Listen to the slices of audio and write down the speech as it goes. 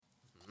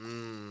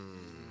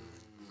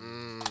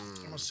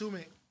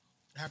assuming it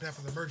happened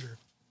after the merger.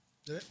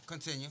 Did it?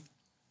 Continue.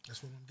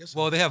 That's what I'm guessing.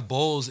 Well, they have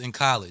bowls in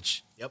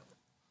college. Yep.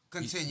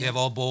 Continue. They have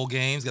all bowl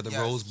games. Got the Yes,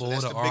 Rose so Bowl,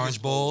 that's the the Orange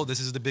biggest bowl. bowl. This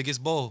is the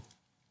biggest bowl.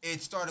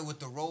 It started with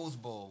the Rose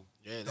Bowl.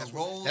 Yeah,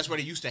 the that's where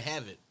they used to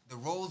have it. The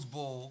Rose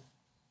Bowl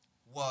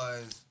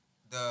was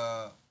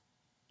the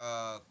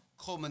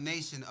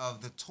culmination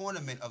of the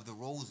tournament of the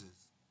Roses.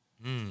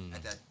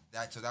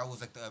 At so that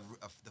was like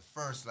the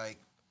first like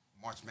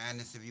March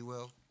Madness, if you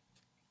will,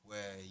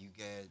 where you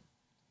get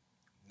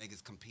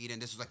niggas competing.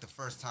 This was like the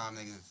first time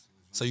niggas.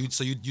 So you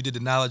did the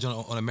knowledge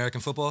on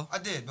American football? I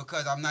did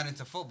because I'm not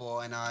into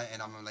football and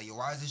I'm like, yo,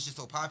 why is this shit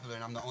so popular?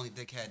 And I'm the only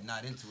dickhead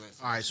not into it.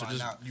 So All right, so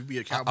just you be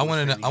a Cowboys I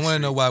want fan, to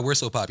know why we're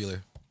so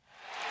popular.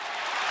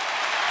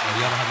 Oh,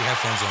 y'all don't have your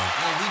headphones on.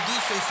 Well, we do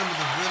say some of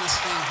the realest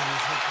things in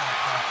this hip hop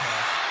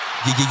podcast.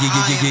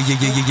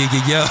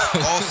 Yo.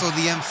 Also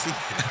the MC.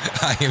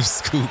 I am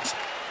Scoop.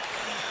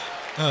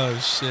 Oh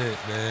shit,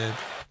 man.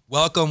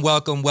 Welcome.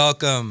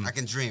 I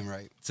can dream,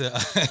 right? To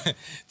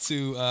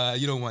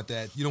you don't want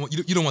that. You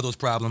don't want those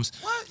problems.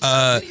 What?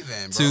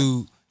 Minivan,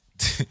 bro.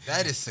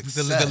 That is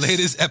success. The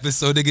latest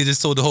episode, nigga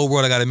just told the whole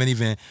world I got a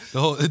minivan.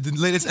 The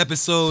latest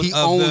episode. He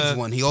owns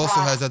one. He also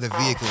has other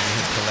vehicles in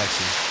his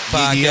collection.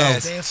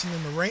 Podcast. Dancing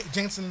in the rain,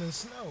 dancing in the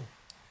snow.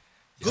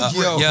 Yo. All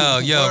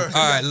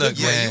right, look,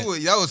 man.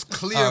 That was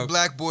clear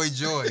black boy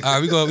joy. All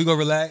right, we go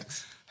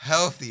relax.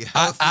 Healthy.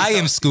 I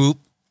am Scoop.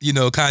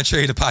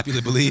 Contrary to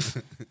popular belief.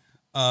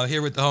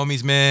 Here with the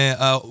homies, man.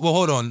 Well,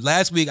 hold on.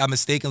 Last week, I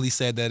mistakenly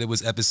said that it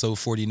was episode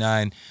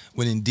 49,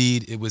 when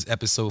indeed it was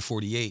episode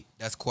 48.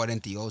 That's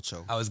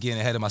 48. I was getting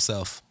ahead of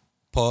myself.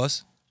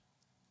 Pause.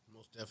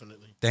 Most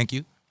definitely. Thank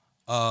you.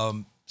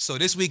 So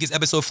this week is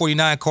episode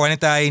 49,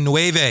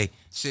 49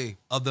 See.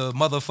 of the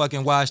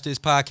motherfucking Watch This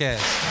podcast.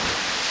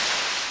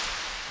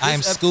 I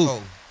am Scoop.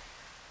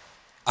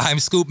 I'm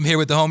Scoop. I'm here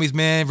with the homies,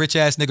 man. Rich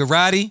ass nigga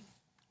Roddy.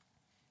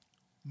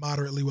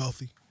 Moderately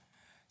wealthy.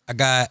 I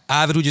got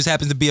Ivan, who just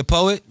happens to be a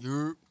poet.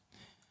 You're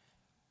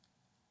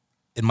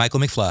And Michael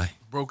McFly.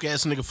 Broke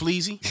ass nigga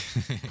Fleazy.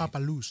 Papa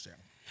Lucia.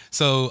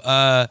 So,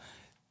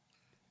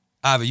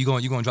 Ivan, you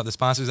going to drop the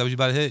sponsors? Is that what you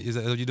about to hit? Is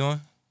that what you doing?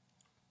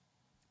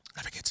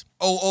 I forget.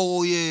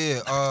 Oh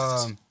yeah.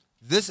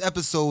 This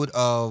episode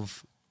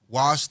of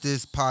Watch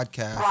This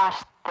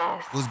podcast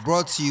was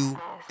brought to you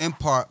in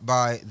part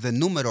by the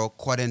número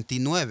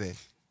 49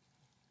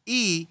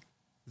 y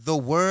the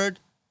word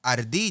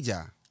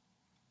ardilla.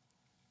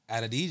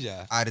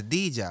 Ardilla.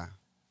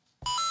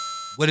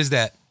 What is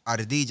that?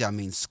 Ardilla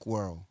means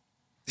squirrel.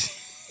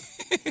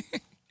 You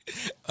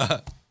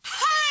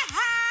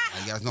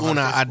guys know how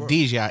Una to say squirrel?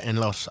 ardilla en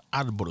los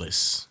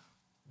árboles.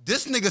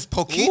 This nigga's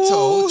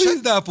poquito. Ooh,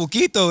 he's not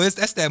poquito.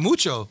 That's that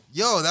mucho.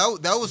 Yo,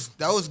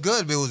 that was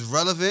good. But it was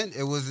relevant.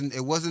 It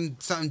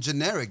wasn't something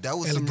generic. That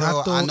was El some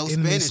real gato I know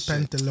en mis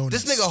Spanish shit. pantalones.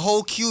 This nigga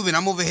whole Cuban.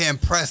 I'm over here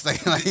impressed. Like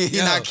he's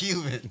Yo. not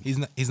Cuban.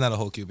 He's not a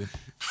whole Cuban.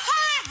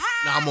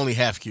 No, I'm only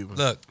half Cuban.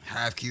 Look.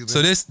 Half Cuban.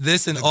 So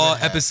this and Look all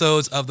good hat.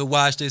 episodes of the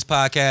Watch This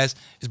podcast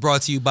is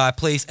brought to you by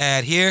Place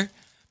Ad Here.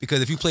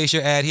 Because if you place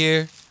your ad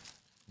here,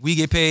 we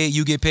get paid,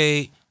 you get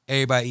paid,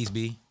 everybody eats,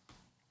 B.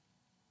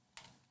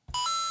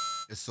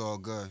 It's all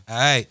good. All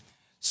right.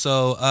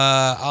 So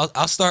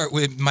I'll start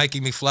with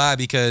Mikey McFly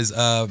because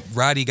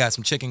Roddy got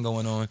some chicken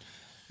going on.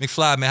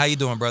 McFly, man, how you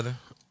doing, brother?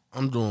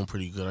 I'm doing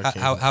pretty good. I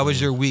can't How was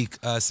complain. your week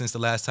since the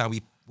last time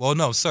we? Well,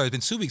 no, sorry, it's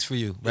been 2 weeks for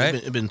you, right?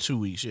 It's been 2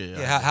 weeks, yeah.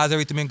 Yeah. How's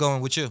everything been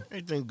going with you?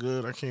 Everything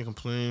good. I can't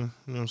complain.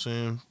 You know what I'm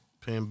saying?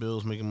 Paying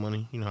bills, making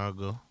money. You know how it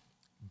go.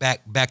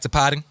 Back to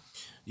potting?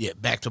 Yeah,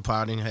 back to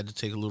potting. I had to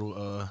take a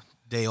little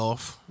day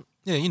off.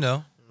 Yeah, you know, You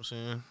know what I'm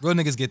saying? real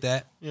niggas get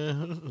that. Yeah,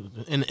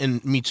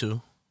 and me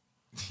too.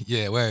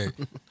 Yeah, word.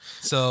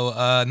 So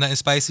nothing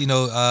spicy. You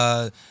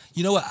know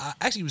what? I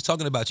actually was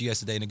talking about you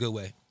yesterday in a good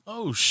way.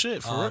 Oh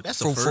shit! For real? That's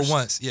the for first.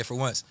 once. Yeah, for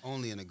once.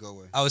 Only in a good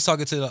way. I was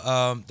talking to the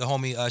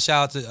homie.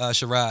 Shout out to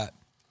Sherrod.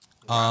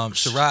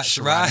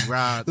 Sherrod.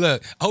 Rod.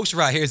 Look, I hope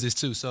Sherrod hears this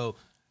too. So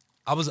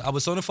I was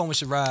on the phone with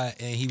Sherrod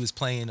and he was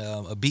playing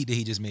a beat that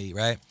he just made,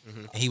 right?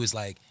 Mm-hmm. And he was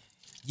like,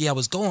 "Yeah, I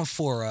was going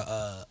for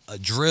a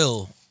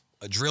drill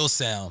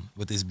sound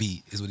with this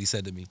beat," is what he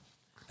said to me.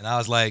 And I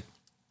was like,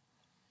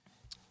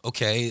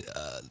 "Okay,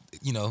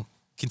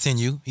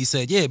 continue." He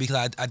said, "Yeah, because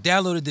I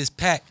downloaded this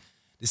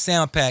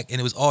sound pack, and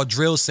it was all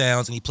drill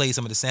sounds, and he played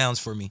some of the sounds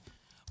for me.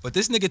 But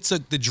this nigga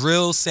took the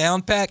drill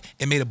sound pack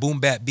and made a boom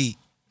bap beat."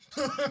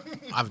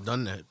 I've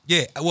done that.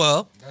 Yeah,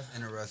 well, That's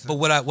interesting. but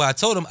what I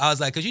told him, I was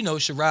like, because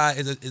Sherrod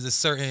is a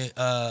certain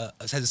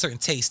has a certain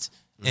taste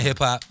in hip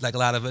hop, like a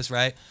lot of us,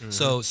 right?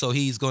 So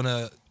he's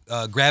gonna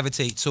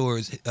gravitate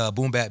towards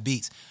boom bap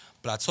beats.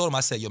 But I told him,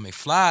 I said, "Yo,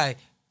 McFly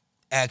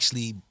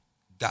actually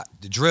got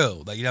the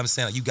drill, like, you know what I'm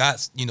saying? Like, you got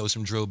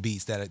some drill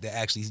beats that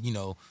actually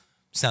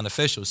sound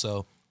official."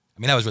 So I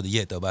mean, that was really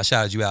it though. But I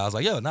shouted you out. I was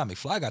like, "Yo,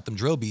 McFly got them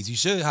drill beats. You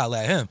should holler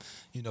at him.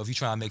 If you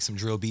try and make some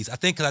drill beats.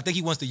 Because I think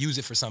he wants to use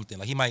it for something.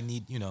 Like he might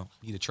need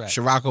a track."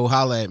 Scirocco,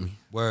 holla at me.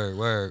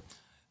 Word.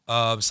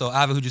 So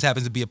Ivan, who just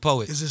happens to be a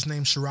poet. Is his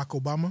name Barack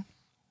Obama?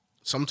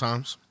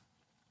 Sometimes.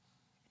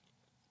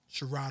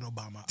 Sherrod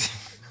Obama.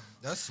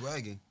 That's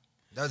swaggy.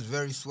 That's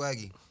very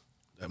swaggy.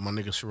 That my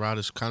nigga Sherrod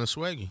is kind of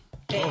swaggy.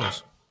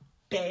 Pause.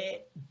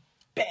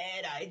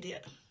 Bad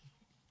idea.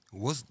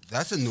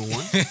 That's a new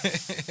one.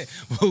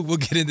 We'll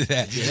get into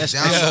that. That's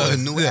download a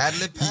new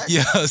ad-lib pack.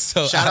 Yo,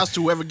 so Shout outs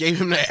to whoever gave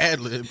him that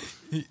ad lib.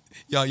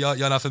 y'all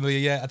not familiar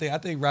yet? I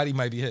think Roddy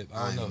might be hip.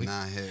 I I don't am know.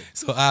 not hit.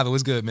 So Ivan,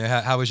 what's good, man?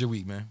 How was your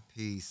week, man?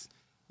 Peace.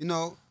 You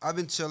know, I've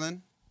been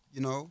chilling. You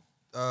know,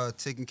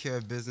 taking care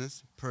of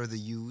business per the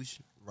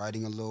usual.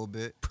 Writing a little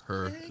bit.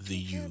 Per the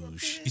usual.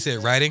 You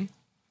said writing,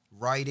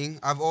 Writing.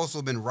 I've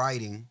also been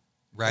writing.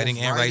 writing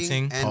Both and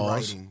writing. And Pause.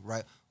 writing.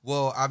 Right.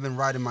 Well, I've been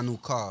riding my new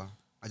car.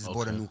 I just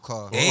bought a new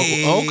car.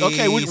 Hey,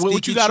 okay, what you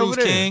speak got your over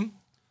truth, there? King.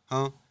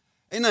 Huh?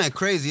 Ain't nothing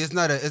crazy. It's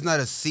not a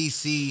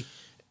CC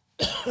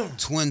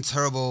twin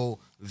turbo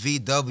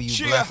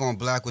VW black on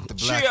black with the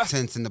black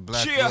tints and the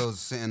black wheels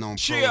sitting on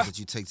pros that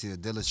you take to the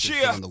dealership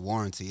fit under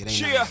warranty. It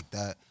ain't nothing like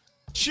that.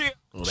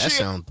 Oh, that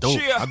sounds dope.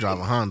 I drive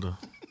a Honda.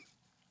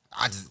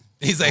 I just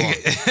He's like, I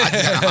just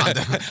got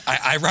a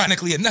Honda.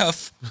 ironically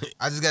enough,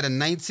 I just got a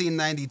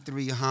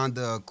 1993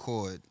 Honda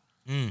Accord.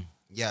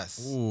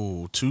 Yes.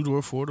 Ooh,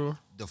 2-door, 4-door.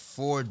 The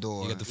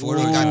 4-door. You got the It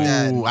 4-door? got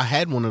that. Ooh, I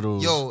had one of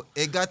those. Yo,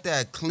 it got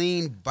that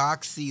clean,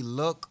 boxy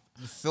look.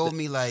 You feel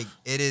me? Like,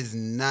 it is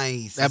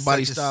nice. that It's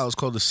body like this- style is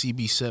called the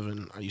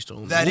CB7. I used to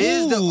own That that.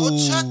 is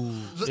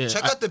the. Yeah,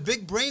 Check out the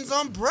big brains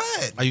on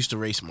bread. I used to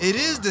race my It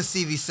car. is the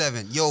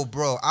CV7. Yo,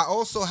 bro, I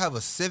also have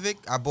a Civic.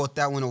 I bought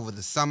that one over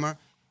the summer.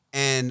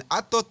 And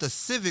I thought the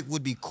Civic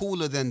would be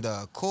cooler than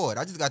the Accord.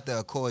 I just got the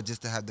Accord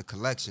just to have the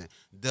collection.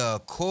 The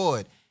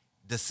Accord,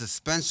 the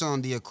suspension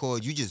on the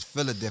Accord, you just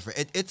feel it different.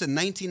 It's a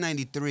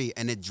 1993,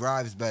 and it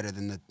drives better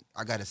than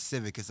I got a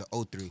Civic. It's a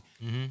 03.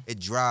 It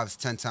drives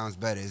 10 times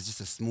better. It's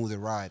just a smoother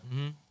ride.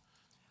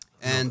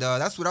 And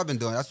that's what I've been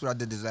doing. That's what I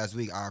did this last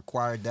week. I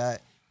acquired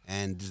that.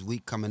 And this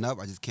week coming up,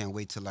 I just can't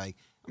wait to,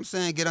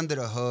 get under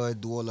the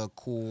hood, do all the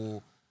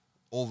cool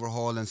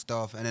overhaul and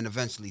stuff, and then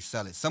eventually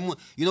sell it. Someone,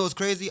 you know what's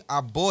crazy? I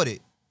bought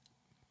it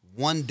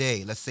one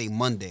day, let's say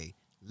Monday,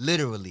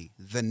 literally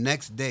the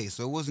next day.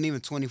 So it wasn't even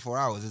 24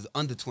 hours. It was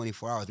under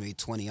 24 hours, maybe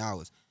 20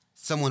 hours.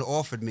 Someone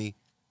offered me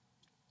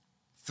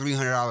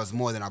 $300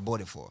 more than I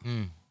bought it for.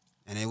 And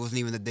it wasn't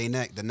even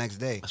the next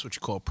day. That's what you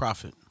call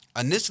profit.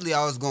 Initially,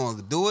 I was going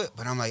to do it,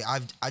 but I'm like,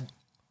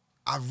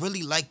 I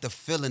really like the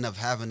feeling of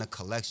having a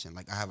collection.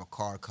 Like, I have a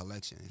car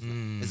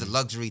collection. It's a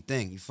luxury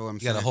thing. You feel what I'm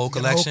you saying? got a whole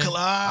collection.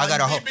 I got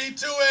a whole. Beat me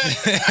to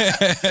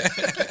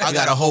it. I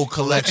got a whole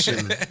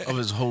collection of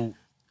his whole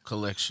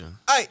collection.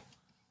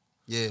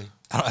 Yeah.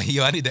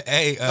 Yo, I need the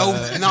A.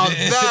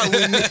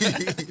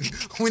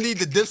 We need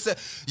the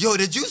Dipset. Yo,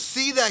 did you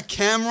see that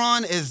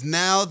Cameron is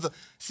now the?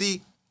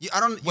 See, I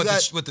don't. You with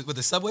guys,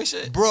 the subway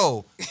shit.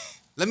 bro.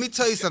 Let me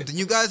tell you something.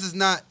 You guys is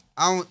not.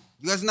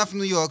 You guys are not from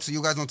New York, so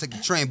you guys don't take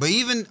the train. But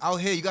even out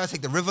here, you guys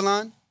take the River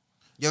Line.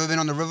 You ever been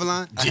on the River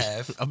Line? I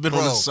have. I've been on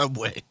Bro. the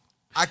subway.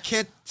 I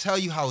can't tell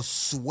you how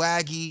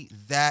swaggy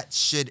that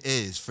shit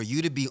is for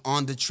you to be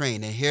on the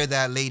train and hear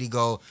that lady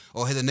go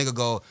or hear the nigga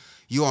go,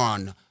 you are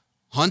on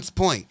Hunts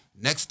Point.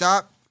 Next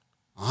stop,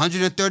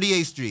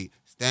 138th Street.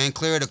 Stand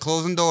clear of the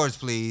closing doors,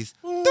 please.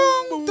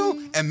 Dum,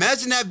 dum.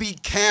 Imagine that be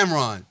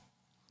Cameron.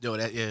 Yo,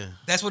 yeah.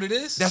 That's what it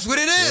is. That's what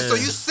it is. Yeah. So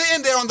you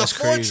sitting there on the That's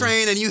 4 crazy.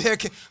 train and you hear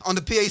on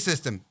the PA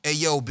system, hey,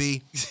 yo,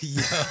 B.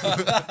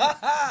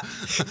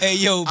 Hey,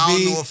 yo, I don't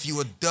B. know if you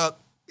a duck.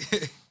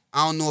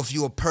 I don't know if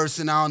you a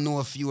person. I don't know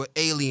if you an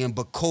alien,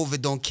 but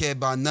COVID don't care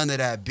about none of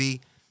that, B.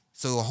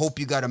 So I hope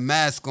you got a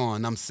mask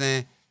on. I'm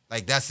saying,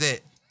 like, that's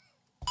it.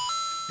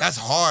 That's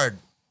hard.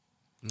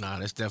 Nah,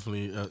 that's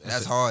definitely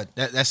That's hard.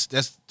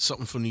 That's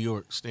something for New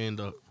York. Stand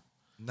up.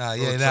 Nah,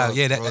 Real yeah, talk,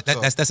 yeah. real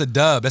That's a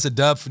dub. That's a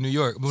dub for New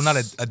York. Well, not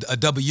a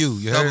W.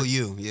 You heard?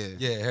 W, yeah.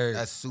 Yeah, heard.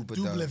 That's super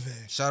Double dope. V.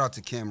 Shout out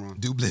to Cameron.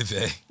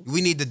 Dublive.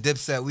 We need the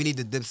Dipset. We need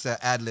the Dipset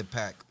ad-lib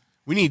pack.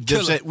 We need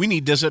Killer. Dipset. We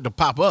need Dipset to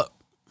pop up.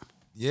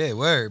 Yeah,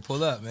 word.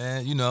 Pull up,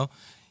 man. You know,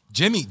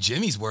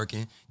 Jimmy's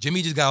working.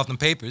 Jimmy just got off them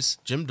papers.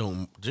 Jim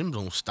don't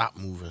stop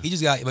moving. He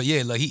just got, but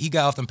yeah, like he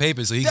got off them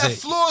papers, so he That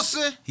said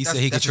Flossin. he said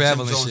he could That's a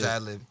travel Jim and Jones shit.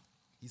 ad-lib.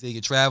 he said he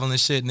could travel and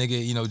shit,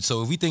 nigga. You know,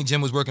 so if we think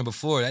Jim was working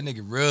before, that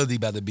nigga really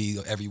about to be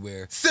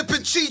everywhere. Sipping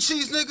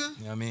Chi-Chi's, nigga.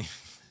 You know what I mean?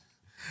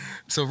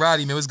 So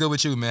Roddy, man, what's good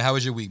with you, man? How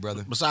was your week,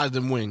 brother? Besides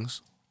them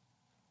wings,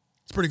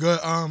 It's pretty good.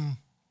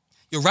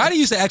 Yo, Roddy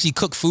used to actually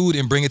cook food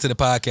and bring it to the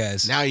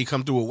podcast. now he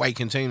come through with white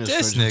containers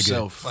This for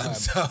nigga.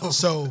 himself.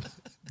 So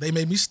they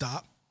made me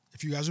stop.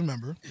 If you guys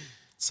remember,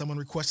 someone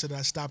requested that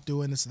I stop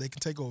doing it so they can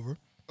take over.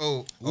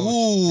 Oh,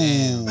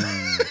 Ooh,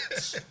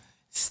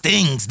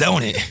 stings,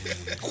 don't it?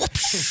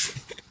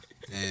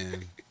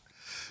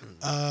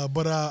 damn.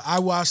 But I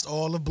watched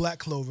all of Black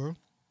Clover.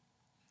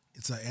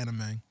 It's an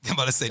anime. I'm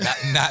about to say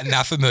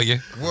not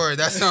familiar. Word,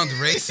 that sounds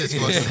racist.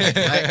 Like,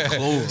 Black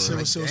Clover. So it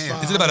was damn.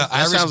 fine. Is it about an That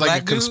Irish sounds like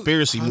black a dude?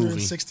 conspiracy movie.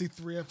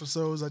 163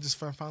 episodes. I just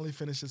finally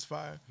finished. It's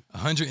fire.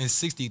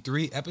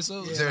 163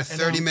 episodes. Is there And,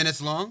 30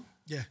 minutes long?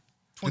 Yeah,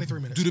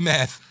 23 minutes. Do the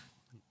math.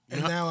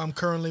 And now I'm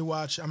currently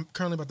about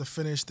to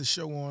finish the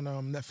show on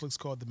Netflix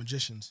called The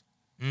Magicians.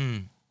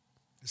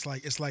 It's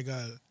like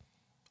a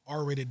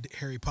R-rated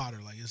Harry Potter.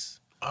 Like it's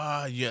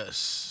Yes.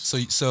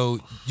 So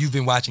you've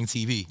been watching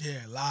TV.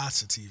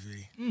 lots of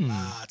TV,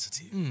 lots of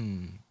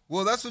TV.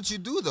 Well, that's what you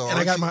do, though. And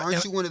I got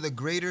aren't you one of the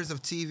graders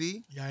of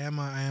TV? Yeah, I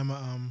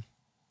am.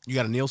 You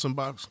got a Nielsen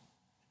box?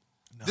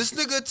 No. This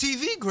nigga a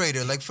TV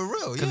grader, like for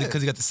real. Yeah.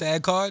 Because he got the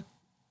SAG card.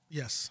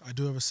 Yes, I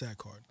do have a SAG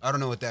card. I don't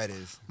know what that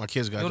is. My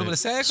kids got You know that. what a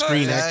SAG card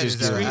Screen is? Actors Is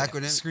that Guild. an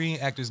acronym? Screen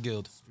Actors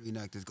Guild. Screen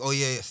actors. Oh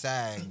yeah,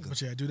 SAG.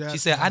 But yeah, I do that. She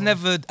said,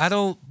 I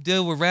don't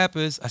deal with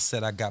rappers. I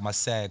said, I got my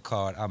SAG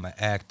card. I'm an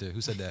actor.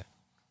 Who said that?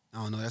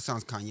 I don't know. That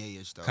sounds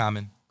Kanye-ish though.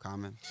 Common.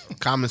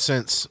 Common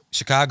sense.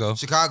 Chicago.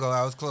 Chicago.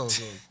 I was close.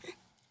 Yeah.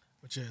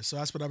 But yeah, so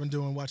that's what I've been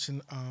doing,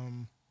 watching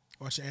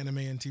anime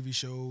and TV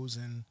shows,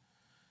 and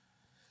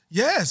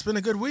yeah, it's been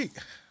a good week.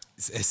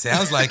 It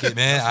sounds like it,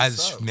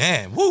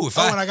 man. Woo. If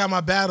And I got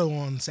my battle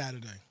on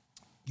Saturday.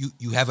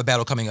 you have a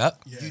battle coming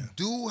up. Yeah, You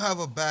do have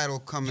a battle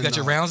coming You got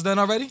your up. rounds done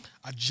already?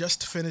 I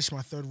just finished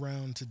my third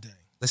round today.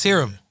 Let's hear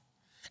them.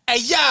 Hey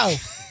yo,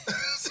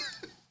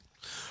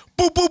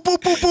 Boop, boop, boop,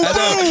 boop, boop, I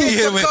know. boop.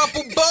 Yeah, A wait.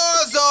 couple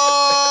bars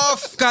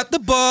off. Got the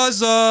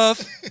bars off.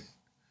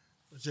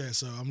 but yeah,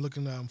 so I'm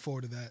looking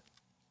forward to that.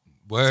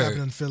 It's Word.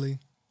 happening in Philly.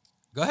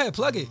 Go ahead,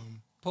 plug it.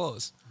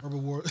 Pause. Verbal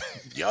War.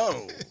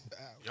 Yo.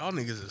 Y'all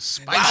niggas is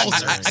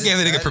spicy. I gave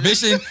the nigga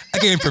permission. I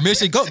gave him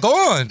permission. Go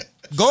on.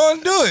 Go on,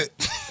 do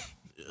it.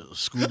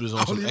 Scoop is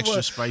on some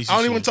extra spicy I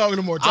don't even shit. talk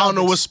no more. I don't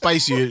know topics. what's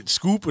spicier,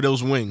 Scoop or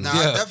those wings. Nah,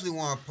 Yeah. I definitely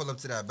want to pull up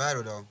to that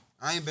battle though.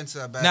 I ain't been to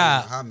that battle in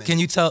a hot Nah, minute.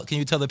 can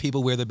you tell the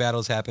people where the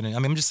battle's happening? I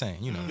mean, I'm just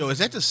saying, you know. Yo, is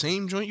that the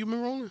same joint you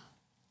been rolling?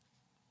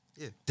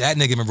 That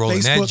nigga been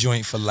rolling that Facebook-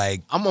 joint for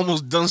like I'm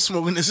almost done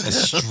smoking this.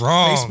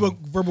 strong. Facebook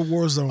Verbal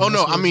War Zone. Oh, no,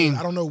 That's where I mean,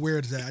 I don't know where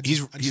it's at. I He's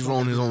just he's don't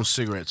rolling know. his own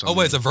cigarettes. Oh,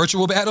 wait, it's a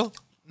virtual battle?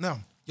 No,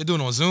 You're doing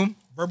it on Zoom?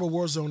 Verbal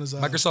War Zone is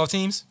Microsoft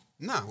Teams?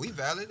 Nah, we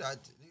valid.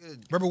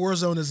 Verbal War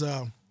Zone is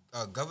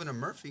Governor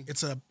Murphy.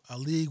 it's a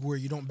league where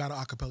you don't battle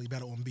acapella, you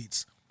battle on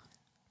beats.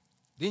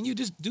 Didn't you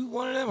just do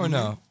one of them or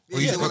no? Yeah, Or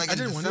he you- did one like I in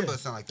did one, December yeah. or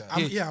something like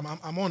that.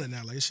 I'm on it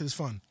now. Like this shit is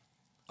fun.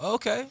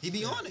 Okay. He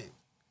be on it.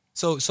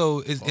 So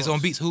it's on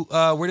beats. Who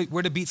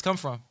where the beats come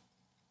from?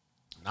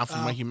 Not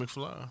from Mikey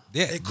McFly.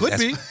 Yeah, It could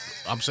that's- be.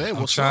 I'm saying,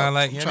 what's trying, up?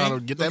 like, you I'm know what I trying mean?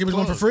 to get Don't that give us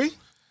one for plug. free.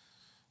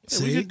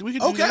 Yeah, we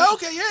could do Okay, that.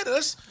 okay, yeah.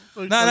 That's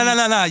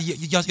No.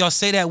 Y'all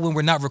say that when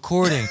we're not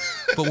recording,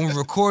 but when we're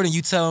recording,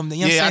 you tell them. You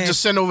know what Yeah, I'm I saying?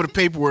 just send over the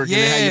paperwork and then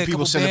Yeah, have your a people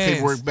couple send the bands.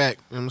 paperwork back.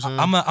 You know what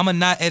I'm saying? I'm a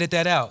not edit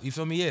that out. You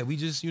feel me? Yeah, we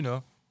just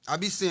I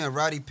be seeing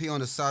Roddy P on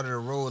the side of the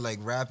road like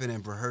rapping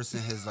and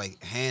rehearsing his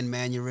like hand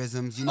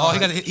mannerisms. You know, Oh, he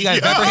like, got his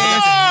vapor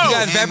hands. He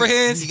got his vapor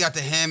hands. He got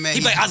the hand man. He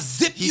be like, I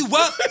zip you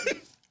up.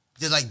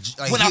 Just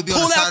like When he'll I be on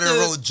pull the out side of the the-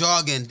 road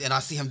jogging, and I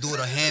see him do it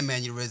on hand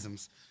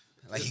mannerisms.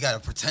 Like he got a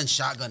pretend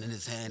shotgun in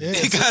his hand. Yeah.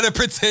 He got a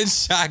pretend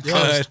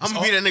shotgun. I'm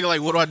gonna be that nigga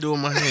like, what do I do with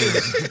my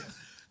hands?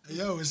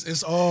 yo.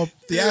 It's all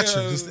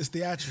theatrics. It's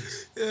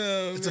theatrics.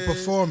 It's a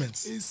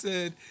performance. He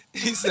said,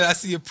 I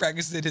see you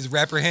practicing his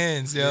rapper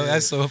hands, yo.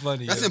 That's so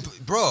funny. That's yo.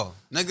 bro,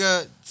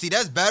 nigga. See,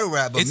 that's battle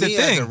rap. But It's a me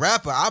as thing. a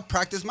rapper, I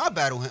practice my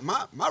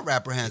my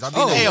rapper hands. I be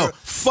Oh. like, Hey, yo,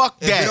 fuck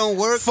If that. it don't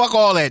work- Fuck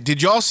all that.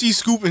 Did y'all see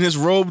Scoop in his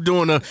robe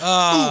doing a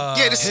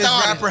get it his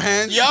started? rapper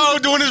hands. Yo,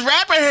 doing his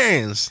rapper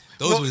hands.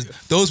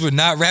 Those were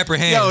not rapper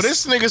hands. Yo,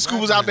 this nigga Scoop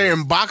was out there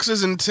in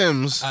boxers and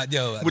Timbs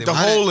yo, with they- the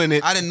hole in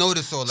it. I didn't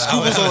notice all that.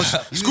 Scoop was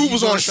on Scoop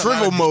was on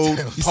shrivel mode.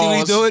 You see what he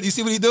Pause. doing? You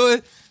see what he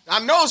doing? I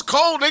know it's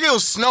cold, nigga. It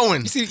was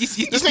snowing. You see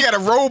This nigga had a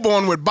robe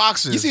on with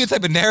boxers. you see the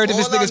type of narrative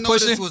All this I nigga's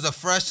noticed pushing? was a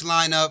fresh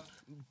lineup.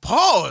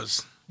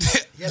 Pause. You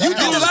did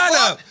the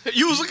lineup.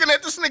 You was looking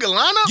at this nigga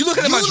lineup? You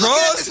looking at my You looking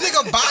at drawers? this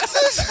nigga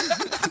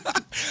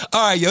boxes?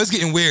 All right, yo, it's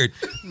getting weird.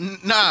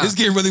 Nah. It's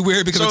getting really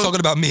weird because we're So- talking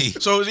about me.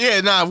 So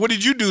yeah, nah. What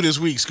did you do this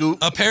week, Scoop?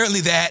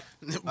 Apparently that.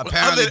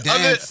 Apparently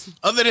dance.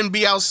 Other than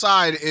be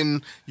outside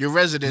in your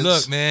residence,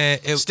 Look, man.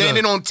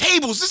 standing on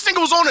tables. This nigga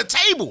was on a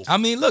table. I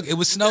mean, look, it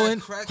was snowing.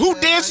 Who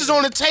dances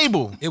on a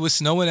table? It was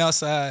snowing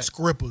outside.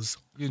 Scrippers.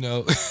 You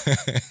know.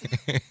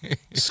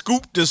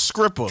 Scoop the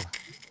Scripper.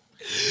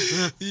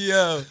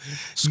 Yo.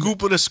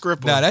 Scoop of the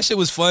Scripper. Nah, that shit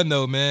was fun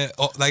though, man.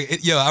 Oh, like,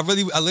 I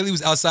literally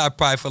was outside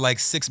probably for like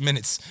 6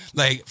 minutes.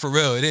 Like, for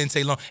real, it didn't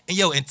take long. And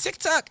yo, and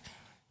TikTok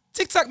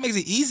makes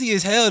it easy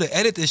as hell to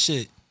edit this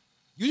shit.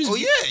 You just, Oh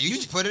yeah, you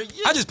just put it.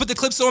 Yeah. I just put the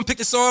clips on, pick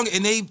the song,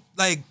 and they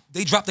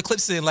drop the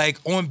clips in like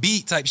on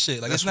beat type shit.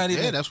 Like that's it's not what,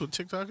 even. yeah, that's what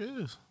TikTok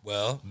is.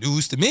 Well,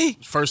 news to me.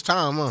 First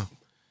time, huh?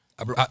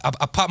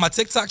 I popped my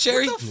TikTok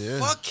cherry. What the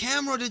fuck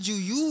camera did you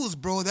use,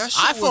 bro? That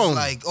shit iPhone. was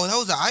like, that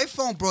was an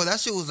iPhone, bro. That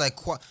shit was like,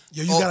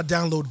 Yo, you gotta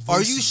download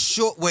voices. Are you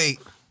sure? Wait,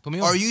 Put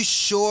me on. are you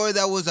sure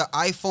that was an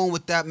iPhone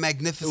with that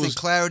magnificent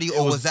clarity,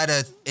 or was that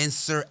an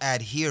insert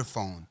adhere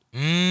phone?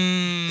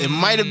 It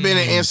might have been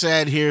an answer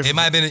ad here. It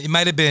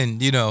might have been.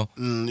 You know.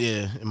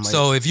 Yeah. It might.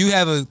 So if you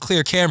have a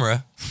clear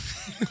camera,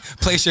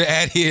 place your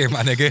ad here,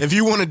 my nigga. if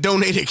you want to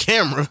donate a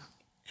camera,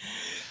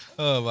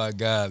 Oh my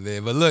god,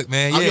 man. But look,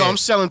 man. Yeah. yo, I'm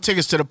selling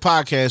tickets to the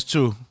podcast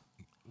too.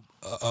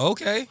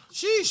 Okay.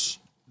 Sheesh.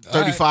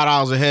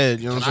 $35 a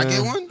head. You know Can what I I'm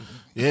saying? get one?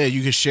 Yeah,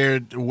 you can share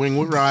the wing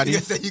with Roddy. You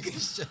said you can.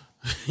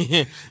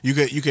 You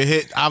could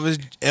hit Avis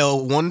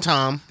L one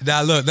time.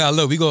 Now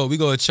look, we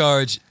gonna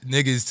charge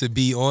niggas to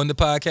be on the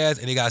podcast,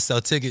 and they gotta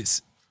sell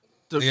tickets.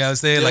 You know what I'm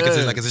saying? Like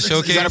it's a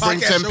showcase. You gotta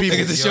bring 10 people. Like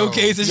it's a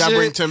showcase and You gotta shit.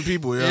 bring 10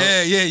 people. Yo.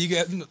 Yeah. You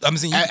got. I'm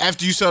saying.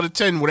 After you sell the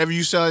 10, whatever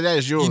you sell, that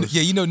is yours.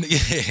 You know,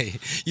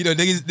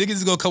 niggas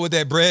is gonna come with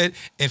that bread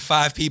and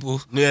 5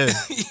 people. Yeah.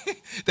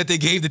 That they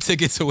gave the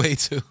tickets away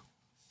to.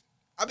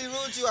 I'll be real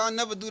with you. I'll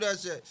never do that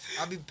shit.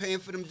 I'll be paying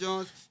for them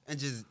joints and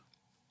just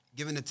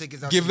giving the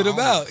tickets out. Giving to my them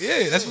homies. out.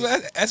 Yeah,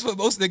 that's what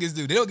most niggas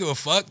do. They don't give a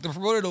fuck. The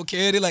promoter don't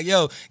care. They're like,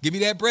 yo, give me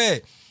that bread. You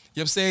know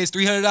what I'm saying? It's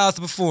 $300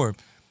 to perform.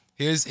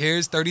 Here's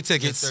 30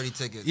 tickets. Here's 30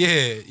 tickets. Yeah,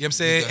 you know what I'm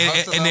saying? You can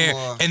hustle them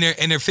or-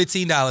 And they're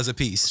 $15 a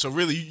piece. So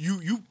really,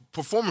 you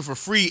performing for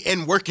free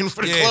and working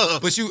for the Yeah,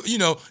 club. but you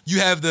know, you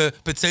have the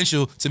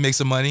potential to make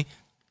some money.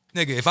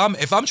 Nigga, if I'm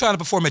trying to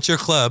perform at your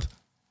club,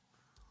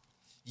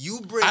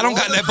 You bring. I don't all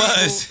got the that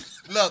buzz. people-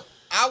 Look,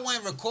 I went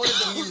and recorded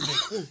the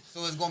music,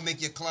 so it's gonna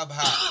make your club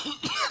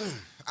hot.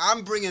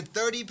 I'm bringing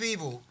 30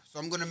 people, so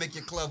I'm gonna make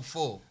your club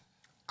full.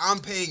 I'm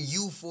paying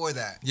you for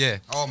that. Yeah.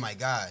 Oh my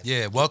God.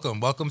 yeah, welcome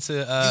to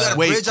You got a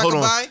Wait, bridge I hold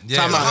can on. buy?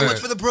 Yeah, Yo, how I much heard.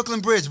 for the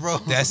Brooklyn Bridge, bro?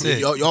 that's it.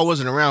 Y'all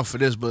wasn't around for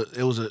this, but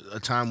it was a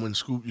time when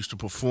Scoop used to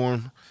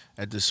perform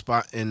at this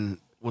spot in,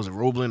 was it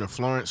Roebling or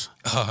Florence?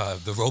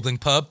 The Roebling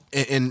Pub.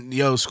 And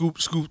yo, Scoop,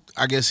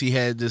 I guess he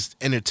had this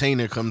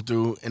entertainer come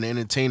through, and the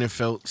entertainer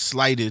felt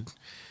slighted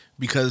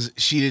because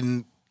she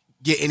didn't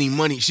get any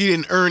money. She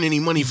didn't earn any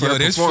money for Yo, her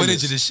there's performance.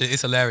 footage of this shit.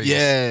 It's hilarious.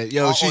 Yeah,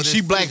 yo, Oh, she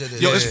there's black. footage of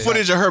this. Yo, it's Yeah.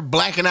 footage of her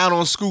blacking out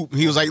on Scoop.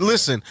 He was like,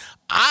 "Listen,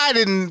 I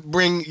didn't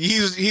bring." He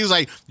was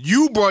like,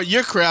 "You brought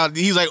your crowd."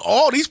 He's like,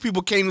 "All these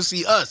people came to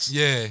see us."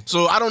 Yeah.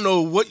 So I don't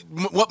know what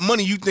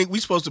money you think we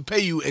supposed to pay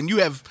you, and you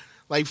have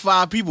like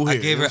 5 people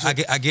here.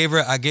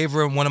 I gave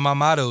her one of my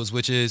mottos,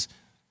 which is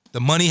the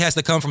money has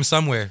to come from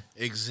somewhere,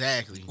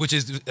 Exactly. which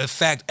is a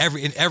fact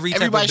in every type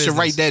of Everybody should business.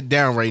 write that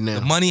down right now.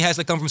 The money has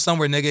to come from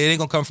somewhere, nigga. It ain't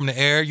gonna come from the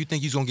air. You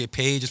think you're gonna get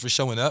paid just for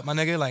showing up, my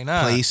nigga? Like,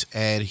 nah. Place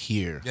ad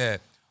here. Yeah.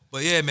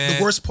 But yeah, man.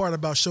 The worst part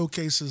about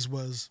showcases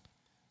was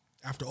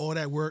after all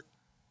that work,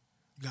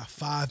 you got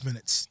 5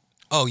 minutes.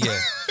 Oh yeah.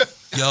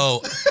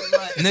 Yo,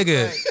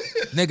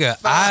 nigga,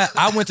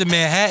 I went to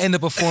Manhattan to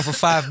perform for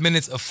 5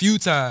 minutes a few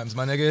times,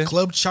 my nigga.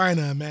 Club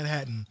China in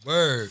Manhattan.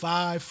 Word.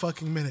 5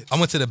 fucking minutes. I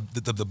went to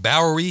the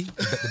Bowery.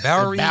 The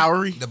Bowery?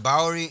 Bowery. The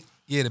Bowery.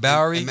 Yeah, the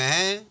Bowery. In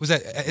Manhattan? Was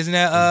that isn't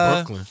that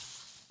Brooklyn.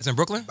 It's in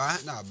Brooklyn?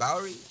 Nah,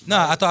 Bowery?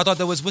 Nah, I thought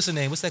that was what's the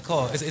name? What's that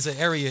called? It's an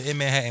area in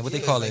Manhattan. What Yeah,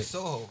 they call like it?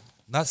 Soho.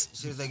 Not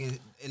She was like in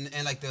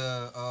like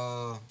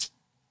the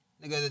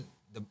nigga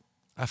the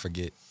I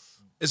forget.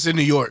 It's in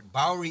New York.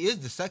 Bowery is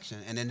the section,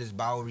 and then there's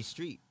Bowery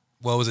Street.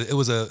 Well, it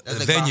was a That's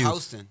like by venue.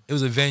 Houston. It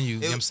was a venue,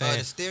 you know what I'm The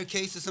saying?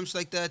 staircase or something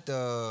like that.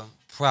 The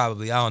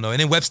Probably, I don't know. And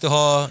then Webster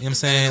Hall, you know what I'm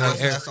saying? Like,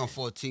 that's on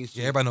 14th Street.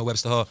 yeah, everybody know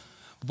Webster Hall.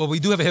 But we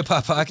do have a hip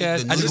hop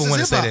podcast. The I just new- want to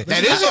This is say hip-hop. that.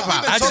 That is hip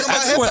hop.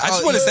 I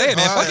just want to say it,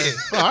 man. Fuck it.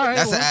 All right.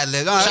 That's an ad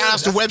lib. No, Shout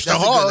outs to Webster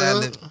that's a Hall. good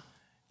ad-lib.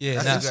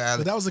 Yeah, That's nah. a good ad But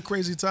lib. that was a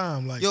crazy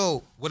time. Like,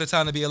 Yo, What a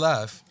time to be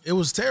alive. it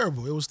was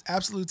terrible. It was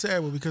absolutely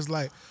terrible because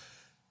like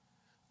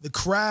the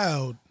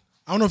crowd.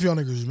 I don't know if y'all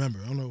niggas remember.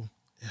 I don't know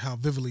how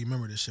vividly you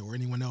remember this shit or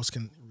anyone else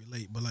can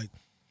relate. But like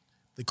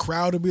the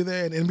crowd would be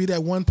there and it'd be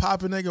that one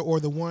poppin' nigga or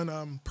the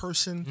one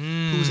person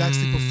who's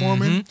actually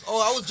performing.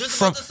 oh, I was just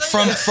From about to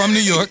say that. from New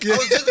York. I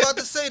was just about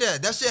to say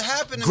that. That shit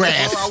happened to me,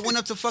 Graph. bro. I went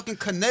up to fucking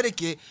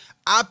Connecticut.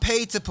 I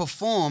paid to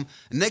perform.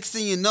 Next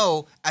thing you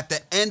know, at the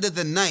end of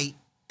the night,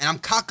 and I'm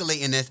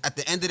calculating this, at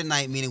the end of the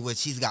night, meaning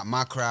which he's got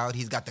my crowd,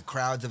 he's got the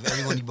crowds of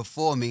everyone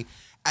before me.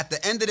 At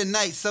the end of the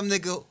night, some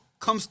nigga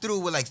comes through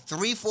with like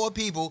 3-4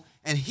 people,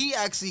 and he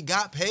actually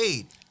got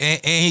paid.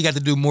 And he got to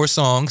do more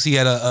songs. He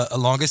had a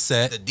longer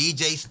set. The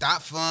DJ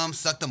stopped for him,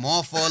 sucked them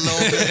off for a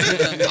little bit.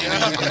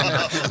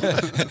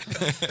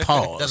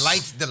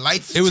 Pause. The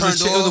lights It was turned a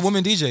chick, it was a off.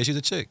 woman DJ. She's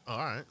a chick. All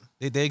right.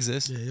 They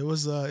exist. Yeah, it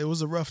was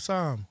a rough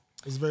time.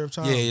 It was a very rough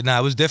time. Yeah, nah,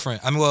 it was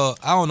different. I mean, well,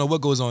 I don't know what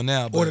goes on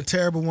now, Or the but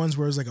terrible ones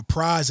where it's like a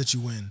prize that you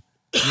win.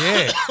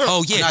 yeah.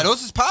 Oh yeah. Nah,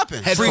 those is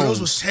popping. Headphones.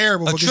 Those was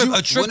terrible a because trip, you,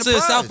 a trip win a to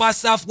prize. South by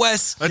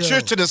Southwest. A Yo.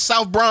 trip to the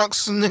South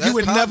Bronx. Nigga. you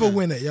would poppin'. never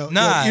win it, yo.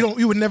 Nah.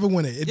 You would never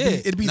win it.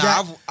 It'd be Nah,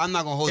 that. I'm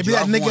not gonna hold It'd you. be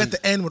that I've nigga won. at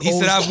the end with He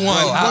said, always- "I've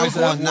won." Bro, I've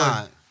I've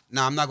won.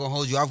 Nah, I'm not gonna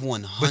hold you. I've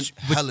won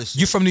hella shit.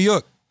 You from New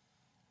York?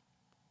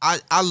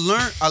 I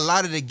learned a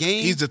lot of the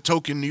game. He's the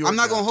token New York. I'm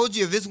not guy. gonna hold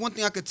you. If there's one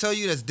thing I could tell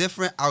you that's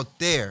different out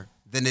there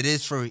than it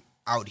is for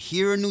out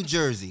here in New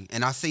Jersey,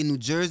 and I say New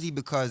Jersey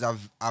because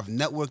I've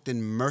networked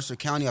in Mercer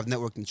County, I've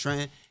networked in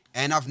Trenton,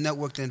 and I've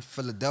networked in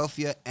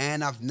Philadelphia,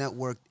 and I've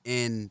networked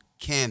in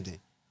Camden.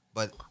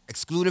 But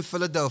excluding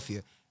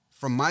Philadelphia,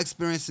 from my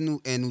experience in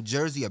New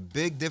Jersey, a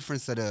big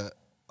difference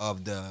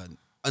of the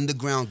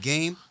underground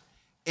game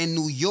in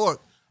New York.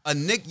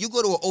 You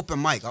go to an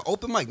open mic,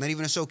 not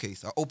even a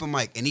showcase, an open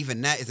mic, and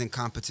even that is in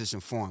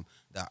competition form.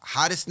 The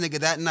hottest nigga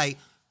that night,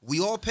 we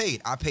all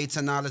paid. I paid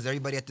 $10.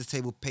 Everybody at this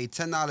table paid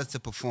 $10 to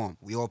perform.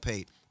 We all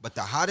paid. But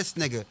the hottest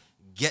nigga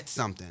gets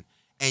something.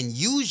 And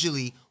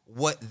usually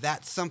what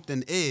that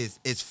something is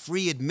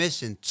free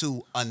admission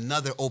to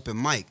another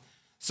open mic.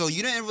 So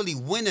you didn't really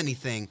win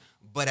anything,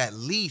 but at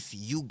least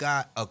you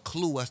got a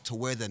clue as to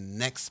where the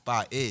next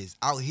spot is.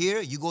 Out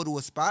here, you go to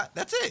a spot,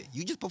 that's it.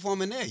 You just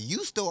performing there.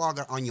 You still are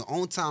on your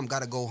own time,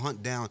 got to go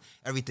hunt down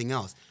everything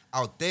else.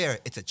 Out there,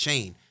 it's a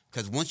chain.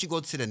 Because once you go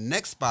to the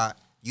next spot,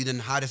 you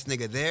the hottest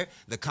nigga there,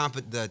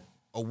 the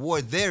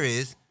award there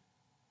is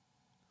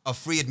a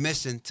free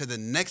admission to the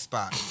next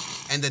spot.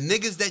 And the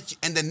niggas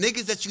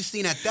that you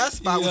seen at that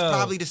spot was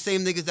probably the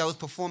same niggas that was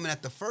performing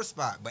at the first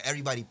spot, but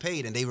everybody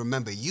paid and they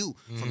remember you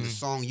from the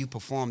song you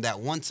performed that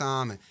one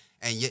time,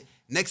 and yet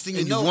next thing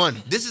you know,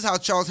 won. this is how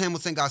Charles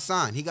Hamilton got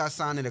signed. He got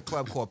signed in a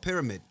club called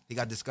Pyramid. He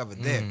got discovered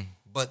there.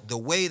 But the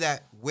way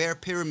that where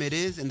Pyramid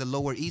is in the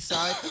Lower East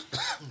Side,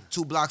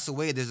 2 blocks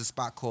away there's a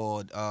spot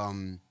called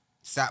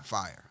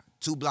Sapphire.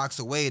 2 blocks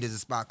away, there's a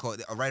spot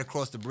called, right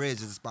across the bridge,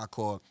 there's a spot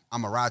called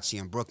Amarachi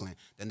in Brooklyn.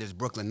 Then there's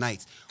Brooklyn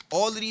Nights.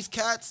 All of these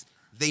cats,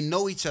 they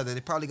know each other. They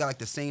probably got like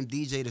the same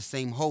DJ, the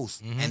same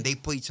host, and they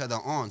put each other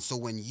on. So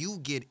when you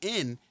get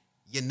in,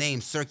 your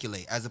name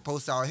circulate. As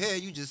opposed to out here,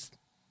 you just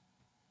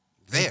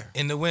there.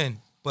 In the wind.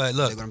 But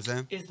look. You know what I'm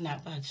saying? It's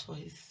not by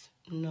choice.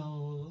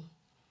 No,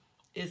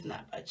 it's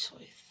not by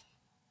choice.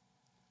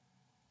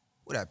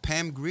 What that,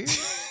 Pam Grier?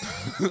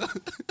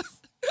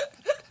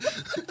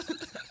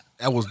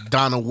 That was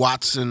Donna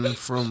Watson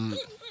from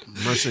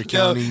Mercer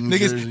County, New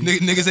Jersey.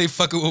 Niggas ain't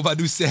fucking with my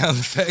new sound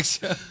effects.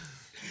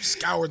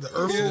 Scoured the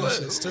earth for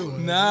this shit too.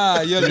 Man.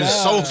 Nah, yo,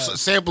 Just soul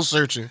sample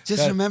searching.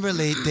 Just remember,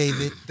 late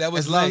David. That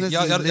was as long like, as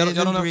y'all you don't live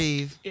and know.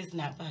 breathe. It's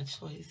not by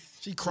choice.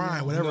 She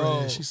crying, whatever No.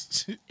 it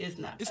is. It's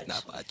not. It's by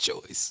not choice. by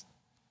choice.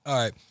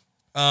 All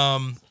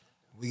right.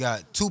 We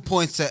got 2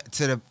 points to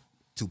the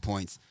 2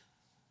 points.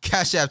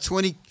 Cash App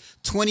 20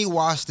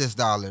 wash this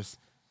dollars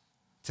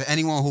to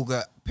anyone who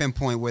got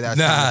pinpoint where that.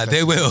 Nah,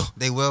 they will.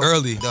 They will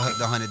Early. The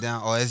 100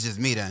 down. Oh, it's just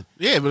me then.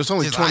 Yeah, but it's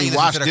only Just, I 20 ain't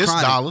watch listen to the this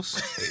Chronic.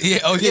 dollars. Yeah.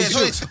 Oh yeah. Yeah,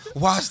 True.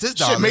 wash this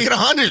dollar. Shit, make it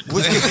 100.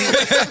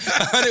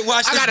 100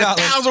 watch I this got dollars.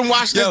 1,000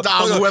 watch this Yo,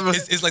 dollars. hold on. Whoever.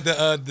 It's like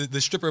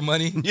the stripper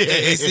money. Yeah.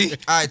 AC.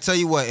 All right, tell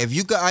you what. If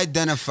you could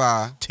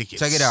identify, Tickets.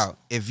 check it out.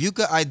 If you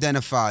could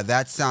identify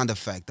that sound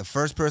effect, the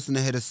first person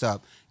to hit us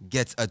up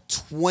gets a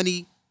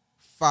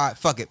 25.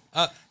 Fuck it.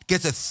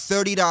 Gets a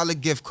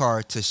 $30 gift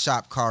card to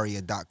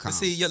shopcaria.com.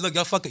 See, look,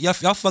 y'all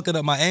fucking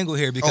up my angle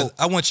here because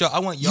I want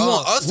y'all. You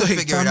want us to Wait,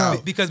 figure time it out.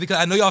 out. because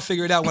I know y'all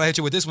figure it out when I hit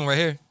you with this one right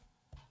here.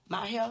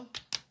 My hair,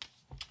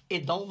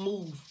 it don't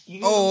move.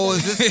 You Oh, know?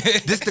 is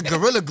this the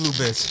Gorilla Glue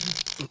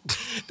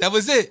bitch? That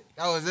was it.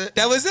 That was it?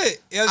 That was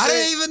it. You know what I'm I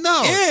saying? didn't even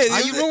know. Yeah, How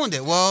it you was- ruined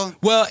it? Well,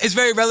 Well, it's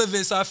very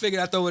relevant, so I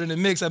figured I'd throw it in the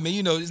mix. I mean,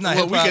 you know, it's not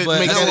Well, hip we hop, can but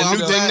make No, that a I'm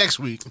new thing glad- next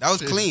week. that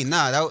was clean.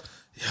 Nah, I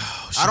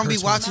don't be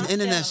hurts my watching mouth.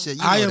 internet shit.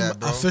 You know I am that,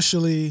 bro.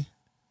 officially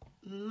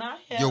My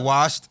hair. You're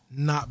washed.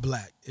 not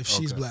black. If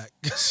she's Okay. black,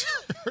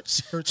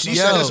 she hurts She my-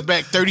 set Yo. us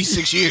back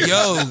 36 years.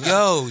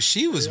 yo,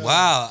 she was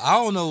wild. I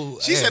don't know.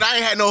 She said I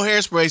ain't had no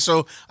hairspray,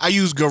 so I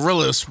used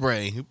Gorilla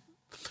Spray.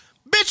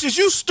 Bitches,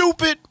 you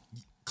stupid.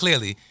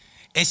 Clearly,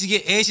 and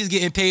she's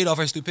getting paid off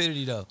her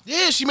stupidity though.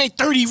 Yeah, she made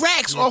 30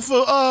 racks off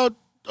of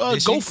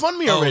Did she?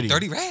 GoFundMe Oh, already.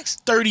 30 racks.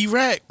 30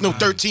 rack. No,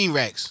 13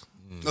 racks.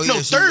 Oh, No,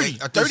 30. I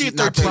think 30 she- or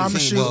not 13.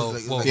 Promise you. Well,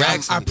 like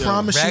racks- I yeah.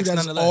 promise you Racks that's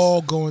nonetheless.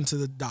 all going to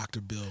the doctor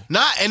bill.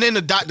 Nah, and then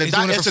the He's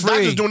doing it for the free.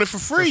 doctor's doing it for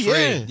free.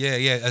 Yeah.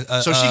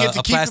 Yeah. So she get to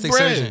a keep the plastic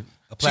bread. surgeon.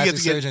 A She plastic get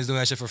to get- surgeon is doing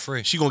that shit for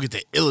free. She gonna get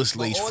the illest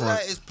But lace all front.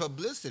 that is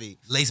publicity.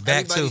 Lace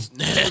back, too.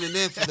 Everybody's tuning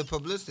in for the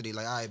publicity.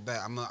 Like, I bet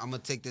I'm gonna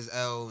take this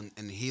L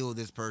and heal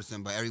this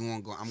person, but I'm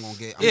gonna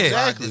Yeah. ride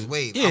Exactly. this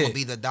wave. Yeah. I'm gonna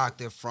be the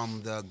doctor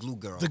from the Glue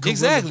Girl. The gorilla-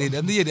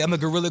 Exactly. I'm a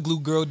gorilla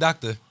glue girl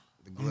doctor.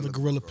 I'm the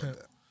gorilla pimp.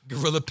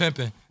 Gorilla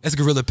pimping. That's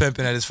gorilla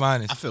pimping at its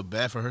finest. I feel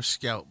bad for her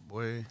scalp,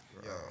 boy.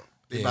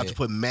 They Yeah. about to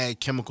put mad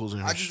chemicals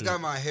in her I just shit.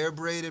 got my hair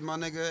braided, my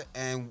nigga,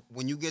 and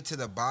when you get to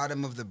the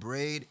bottom of the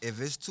braid,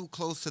 if it's too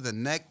close to the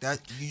neck,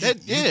 you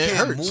That- yeah, it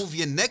can't hurts. move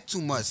your neck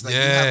too much. Like you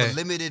Yeah. have a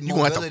limited You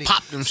gonna have to mobility.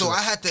 pop them so shits.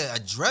 I had to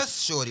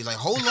address Shorty, like,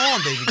 hold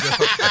on, baby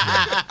girl.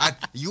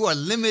 You are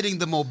limiting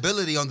the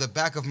mobility on the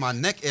back of my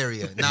neck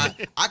area. Now,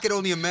 I could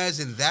only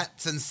imagine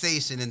that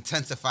sensation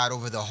intensified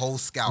over the whole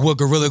scalp. What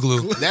gorilla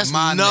glue? That's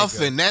my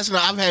nothing. nigga. That's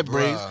not. I've had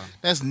braids. Bruh.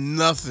 That's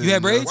nothing. You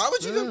had braids? Why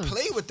would you even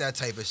play with that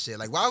type of shit?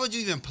 Like, why would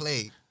you even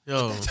play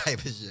Yo. with that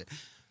type of shit?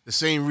 The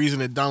same reason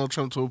that Donald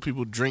Trump told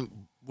people drink.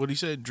 What he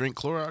said? Drink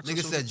Clorox. or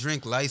Nigga something? said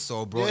drink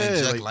Lysol, bro. Yeah,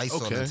 Inject like,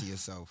 Lysol okay. into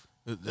yourself.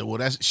 Well,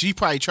 that's she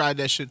probably tried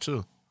that shit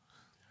too.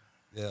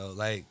 Yo,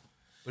 like,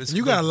 but it's And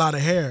you got a lot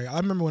of hair. I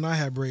remember when I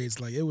had braids,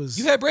 like it was.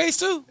 You had braids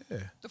too?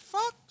 The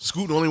fuck?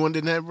 Scoot, the only one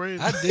didn't have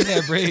braids. I did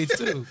have braids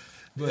too. that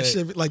But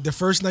shit, like the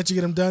first night you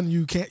get them done,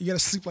 you gotta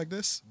sleep like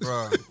this.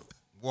 Bro,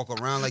 walk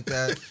around like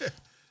that.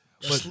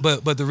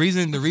 but the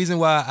reason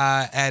why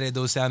I added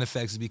those sound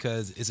effects is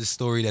because it's a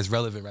story that's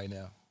relevant right now.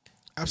 You know what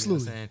I'm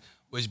Absolutely. saying?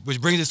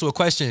 Which brings us to a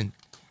question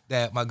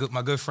that my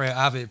good friend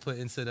Ovid put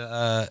into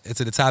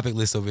the topic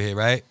list over here,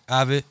 right?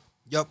 Ovid,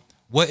 Yup.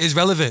 what is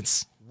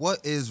relevance?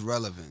 What is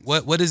relevant?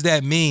 What does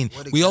that mean? What we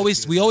exactly always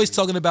does we that always mean?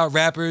 talking about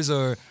rappers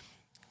or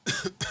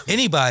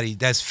anybody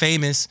that's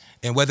famous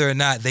and whether or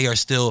not they are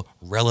still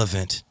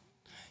relevant.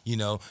 You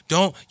know,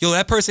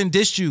 that person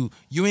dissed you.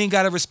 You ain't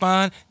got to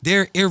respond.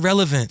 They're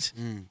irrelevant.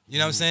 You know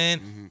what I'm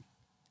saying?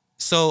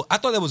 So I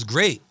thought that was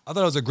great. I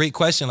thought it was a great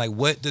question. Like,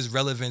 what does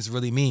relevance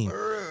really mean?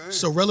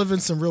 So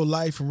relevance in real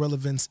life and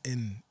relevance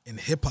in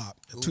hip hop,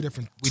 two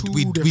different.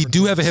 We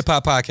do have a hip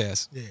hop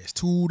podcast. Yeah, it's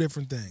two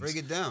different things. Break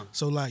it down.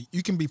 So like,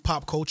 you can be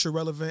pop culture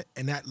relevant,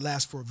 and that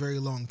lasts for a very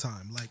long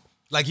time.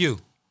 Like you.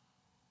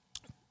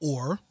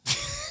 Or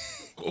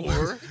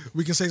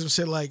we can say some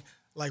shit like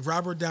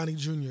Robert Downey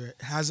Jr.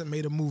 hasn't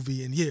made a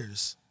movie in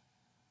years,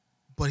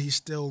 but he's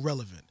still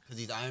relevant. Because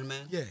he's Iron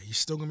Man? Yeah, he's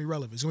still gonna be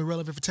relevant. He's gonna be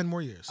relevant for 10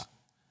 more years.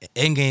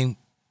 Endgame,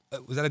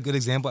 was that a good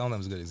example? I don't know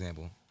if it was a good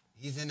example.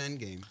 He's in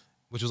Endgame.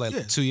 Which was like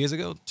Yeah. 2 years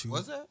ago?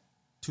 Was that?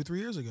 2-3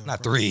 years ago.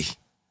 Not probably. 3.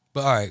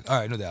 But all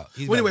right, no doubt.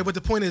 He's Well, anyway, relevant. but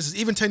the point is,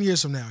 even 10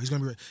 years from now, he's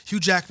gonna be Hugh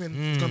Jackman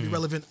is gonna be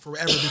relevant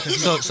forever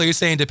because So you're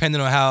saying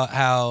depending on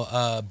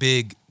how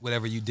big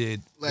whatever you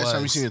did Last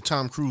time you seen a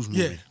Tom Cruise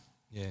movie.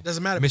 yeah, yeah.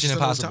 doesn't matter. Mission but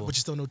Impossible. you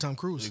still know Tom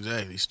Cruise.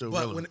 Exactly. He's still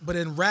But relevant. but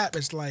in rap,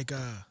 it's like,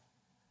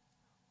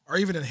 or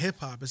even in hip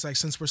hop, it's like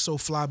since we're so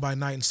fly by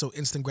night and so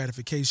instant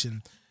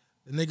gratification,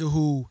 the nigga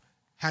who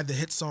had the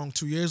hit song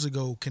 2 years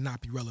ago cannot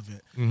be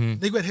relevant.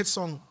 Nigga who had a hit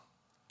song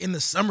in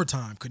the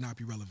summertime could not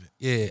be relevant.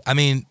 Yeah, I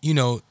mean, you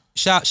know,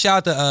 shout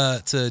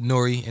out to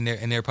Nori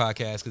and their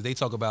podcast because they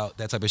talk about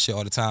that type of shit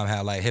all the time.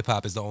 How like hip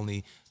hop is the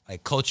only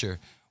like culture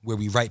where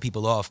we write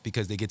people off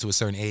because they get to a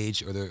certain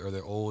age or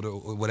they're old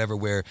or whatever.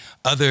 Where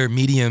other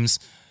mediums,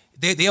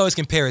 they always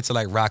compare it to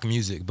like rock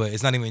music, but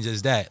it's not even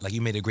just that. Like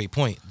you made a great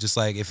point. Just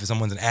like if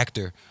someone's an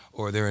actor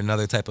or they're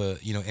another type of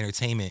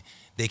entertainment,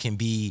 they can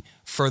be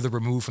further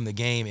removed from the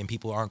game and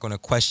people aren't going to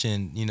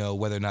question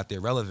whether or not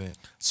they're relevant.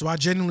 So I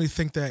genuinely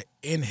think that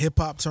in hip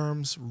hop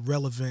terms,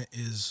 relevant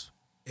is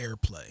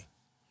airplay.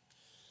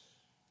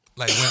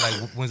 Like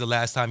when's the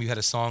last time you had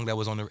a song that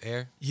was on the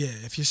air? Yeah,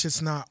 if your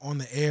shit's not on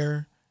the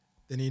air,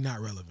 then you're not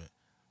relevant.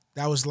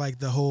 That was like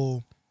the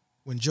whole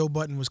when Joe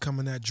Budden was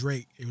coming at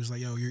Drake. It was like,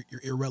 yo, you're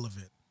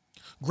irrelevant.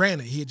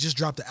 Granted, he had just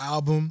dropped the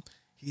album.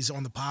 He's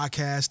on the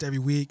podcast every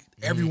week.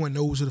 Everyone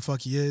knows who the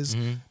fuck he is.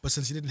 But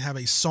since he didn't have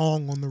a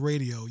song on the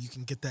radio, you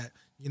can get that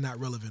you're not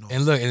relevant on.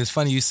 And look, and it's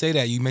funny you say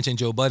that. You mentioned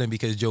Joe Budden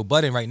because Joe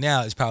Budden right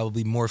now is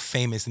probably more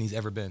famous than he's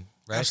ever been,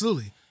 right?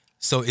 Absolutely.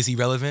 So is he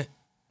relevant?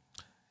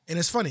 And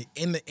it's funny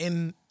in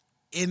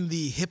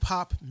the hip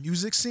hop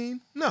music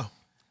scene, no.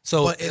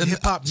 So But in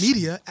hip hop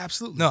media,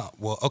 absolutely. no.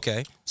 Well,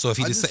 okay. So if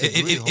he I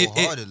disagree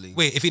wholeheartedly.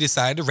 if he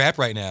decided to rap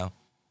right now,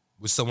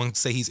 would someone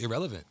say he's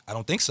irrelevant? I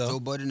don't think so. Joe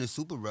Budden is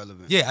super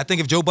relevant. Yeah, I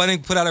think if Joe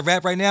Budden put out a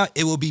rap right now,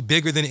 it will be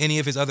bigger than any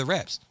of his other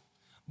raps.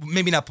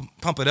 Maybe not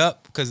pump it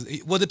up because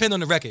it will depend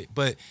on the record.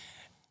 But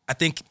I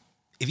think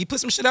if he put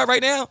some shit out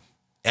right now,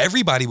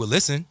 everybody would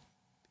listen.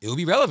 It would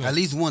be relevant. At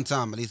least one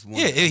time.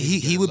 Yeah,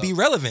 he would be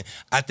relevant.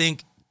 I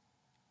think,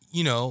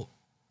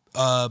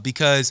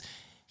 because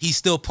he's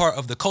still part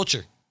of the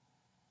culture.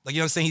 Like, you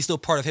know what I'm saying? He's still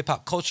part of hip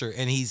hop culture.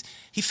 And he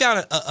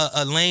found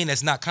a lane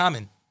that's not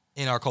common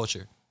in our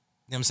culture.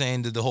 You know what I'm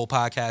saying? The whole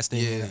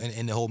podcasting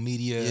and the whole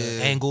media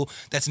angle.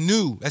 That's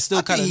new. That's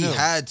still kind of new. He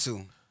had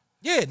to.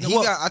 Yeah.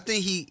 I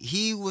think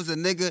he was a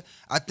nigga.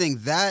 I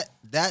think that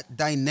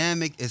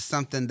dynamic is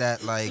something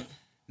that like,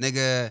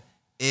 nigga,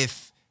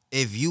 if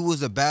you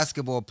was a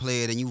basketball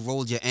player and you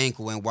rolled your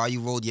ankle, and while you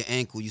rolled your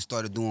ankle, you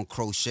started doing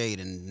crochet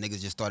and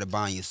niggas just started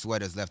buying you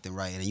sweaters left and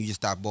right, and then you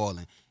just stopped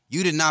balling.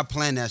 You did not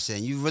plan that shit,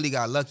 and you really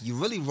got lucky. You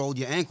really rolled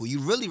your ankle. You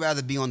really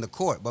rather be on the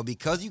court, but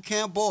because you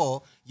can't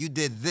ball, you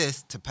did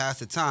this to pass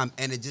the time,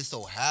 and it just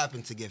so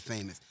happened to get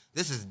famous.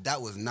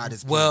 That was not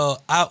his plan.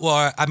 Well,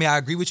 I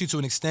agree with you to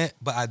an extent,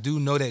 but I do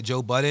know that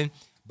Joe Budden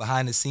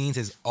behind the scenes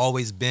has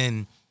always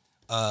been.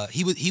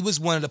 He was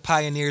one of the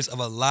pioneers of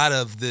a lot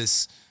of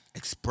this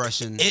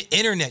expression,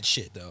 internet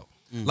shit though.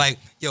 Like,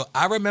 yo,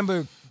 I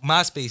remember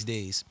MySpace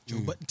days. Joe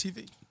Budden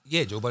TV.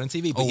 Yeah, Joe Budden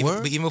TV.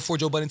 But even before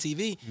Joe Budden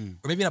TV,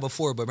 or maybe not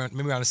before, but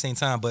maybe around the same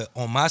time. But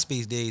on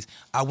MySpace days,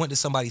 I went to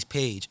somebody's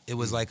page. It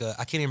was like I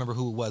can't even remember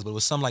who it was, but it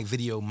was some like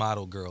video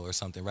model girl or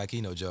something, right?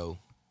 You know, Joe,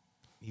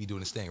 he doing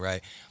his thing,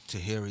 right?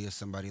 Tahiri or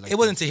somebody like it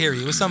wasn't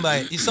Tahiri. It was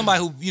somebody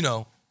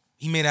who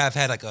he may not have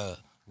had like a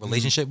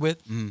relationship with.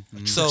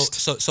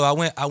 So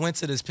I went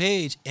to this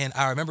page, and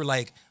I remember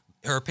like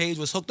her page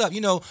was hooked up,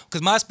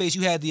 because MySpace,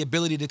 you had the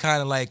ability to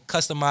kind of like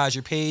customize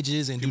your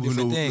pages and People do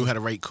different things. knew how to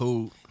write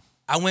code.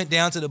 I went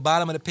down to the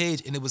bottom of the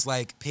page, and it was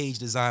like page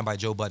designed by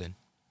Joe Budden.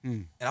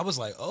 And I was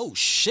like, oh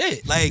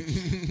shit. Like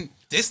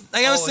this,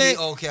 like I was saying,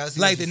 I see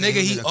like what the you're nigga,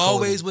 saying. he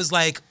always was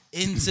like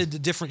into the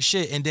different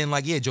shit. And then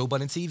like, yeah, Joe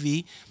Budden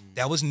TV,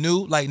 that was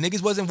new. Like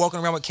niggas wasn't walking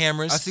around with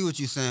cameras. I see what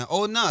you're saying.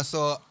 Oh, nah.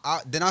 So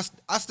I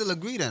still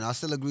agree then. I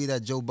still agree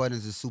that Joe Budden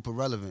is super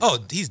relevant. Oh,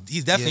 he's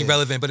definitely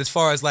relevant. But as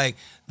far as like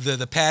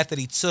the path that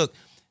he took,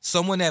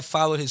 someone that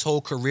followed his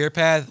whole career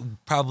path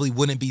probably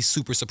wouldn't be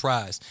super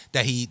surprised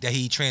that he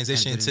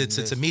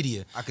transitioned to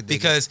media,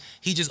 because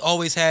he just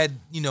always had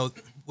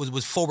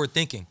was forward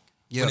thinking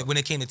when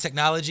it came to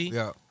technology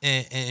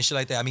and shit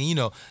like that. I mean,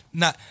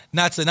 not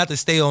to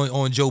stay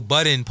on Joe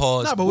Budden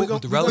pause. No, but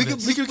with the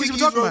relevance. we can keep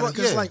talking about it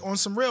because like on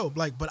some real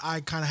like, but I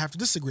kind of have to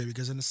disagree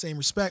because in the same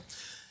respect,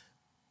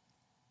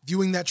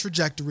 viewing that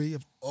trajectory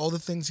of all the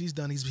things he's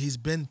done, he's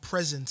been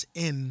present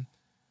in,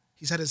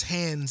 he's had his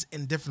hands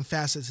in different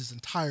facets his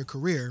entire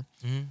career.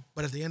 Mm-hmm.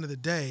 But at the end of the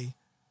day,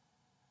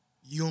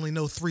 you only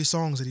know 3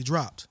 songs that he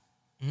dropped.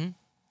 Mm-hmm.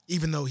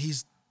 Even though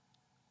he's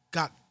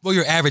got, Well,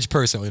 your average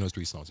person only knows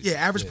 3 songs.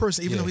 average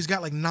person, even though he's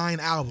got like 9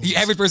 albums. The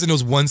average person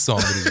knows 1 song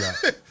that he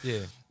dropped. Yeah.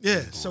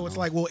 Yeah, so it's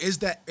like, well, is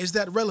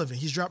that relevant?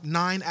 He's dropped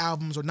 9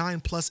 albums or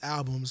 9+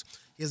 albums.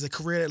 He has a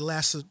career that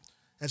lasted,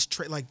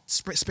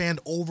 spanned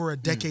over a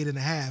decade and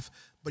a half,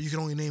 but you can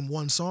only name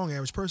 1 song,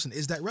 average person.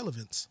 Is that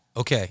relevance?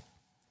 Okay.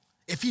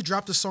 If he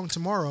dropped a song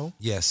tomorrow,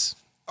 Yes.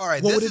 All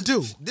right. What would it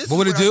do? What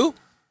would it do?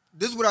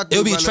 This is what I think. It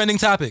would be a rele- trending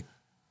topic.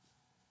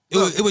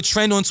 It would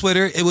trend on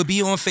Twitter. It would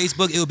be on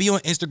Facebook. It would be on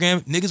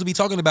Instagram. Niggas would be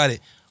talking about it.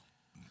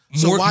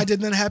 so why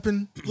didn't that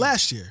happen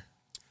last year?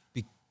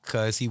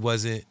 Because he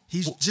wasn't.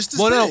 He's just as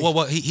Well, big. no.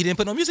 Well, he didn't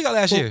put no music out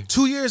last year.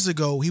 2 years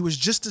ago, he was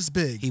just as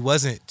big. He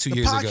wasn't 2 the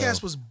years ago.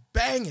 podcast was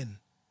banging.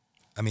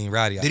 I mean,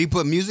 Roddy. Did he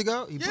put music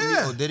out?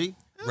 Yeah. Did he?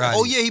 Roddy.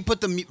 Oh yeah, he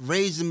put the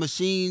Rage the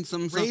Machine.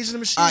 Rage the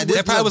Machine. All right,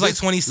 That probably was like this-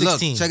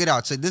 2016. Look, check it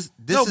out. So this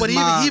No, is but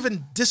my, he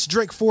even dissed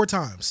Drake 4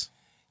 times.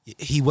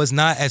 He was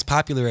not as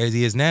popular as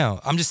he is now.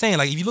 I'm just saying,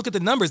 like, if you look at the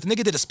numbers, the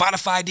nigga did a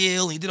Spotify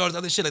deal. He did all this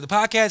other shit.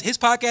 Like, his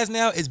podcast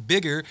now is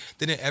bigger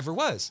than it ever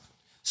was.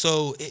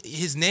 So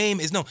his name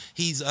is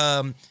he's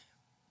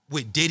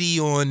with Diddy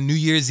on New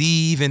Year's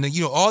Eve, and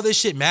all this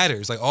shit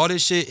matters. Like, all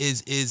this shit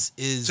is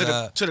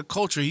to the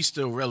culture, he's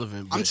still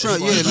relevant. I'm but sure, as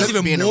far yeah, as he's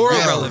let me even be more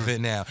around.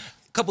 relevant now.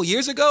 A couple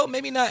years ago,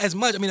 maybe not as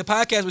much. I mean, the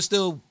podcast was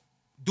still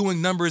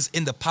doing numbers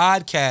in the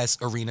podcast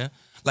arena.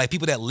 Like,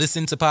 people that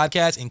listen to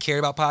podcasts and care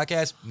about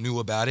podcasts knew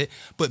about it.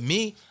 But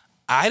me,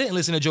 I didn't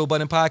listen to Joe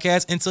Budden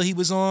podcast until he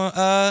was on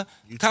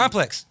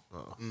Complex.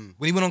 When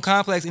he went on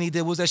Complex and he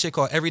did, what was that shit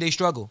called? Everyday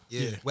Struggle.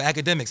 Yeah. With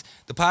academics.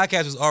 The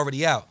podcast was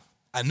already out.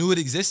 I knew it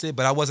existed,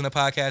 but I wasn't a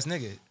podcast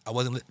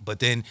nigga. But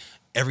then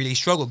Everyday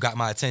Struggle got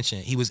my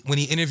attention. When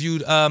he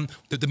interviewed, the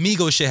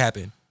Migos shit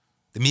happened.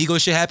 The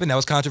Migos shit happened. That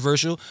was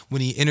controversial.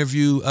 When he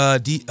interviewed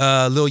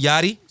Lil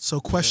Yachty.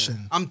 So,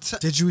 question: Yeah.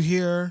 did you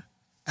hear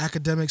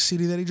Academic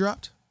CD that he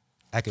dropped?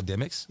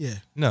 Academics? Yeah,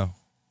 No.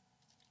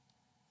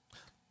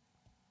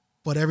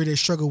 but Everyday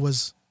Struggle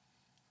was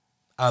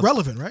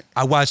relevant, right?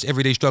 I watched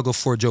Everyday Struggle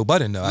for Joe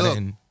Budden, though. Look.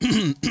 I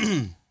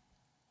didn't.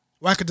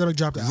 Well, Academic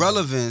dropped the album.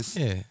 Relevance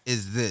Yeah.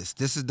 is this.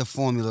 This is the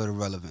formula to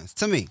relevance.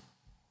 To me,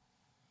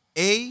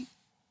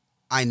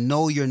 I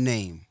know your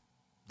name.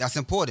 That's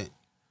important.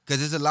 Because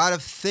there's a lot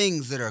of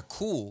things that are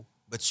cool,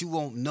 but you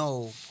won't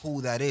know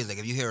who that is. Like,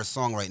 if you hear a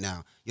song right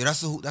now,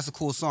 that's a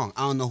cool song.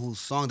 I don't know whose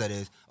song that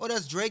is. Oh,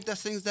 that's Drake that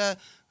sings that.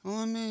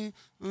 Oh, I mean,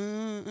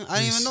 I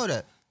didn't even know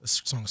that.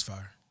 This song's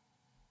fire.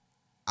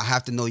 I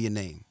have to know your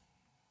name.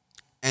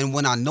 And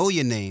when I know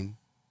your name,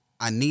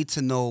 I need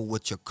to know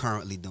what you're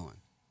currently doing.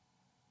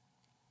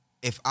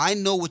 If I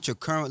know what you're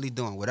currently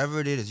doing, whatever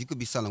it is, you could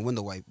be selling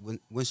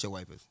windshield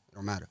wipers. It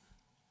don't matter.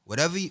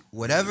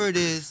 Whatever it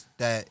is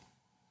that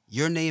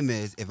your name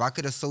is, if I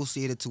could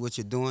associate it to what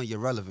you're doing, you're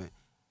relevant.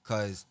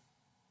 Because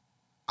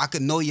I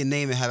could know your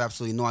name and have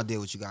absolutely no idea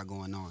what you got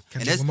going on.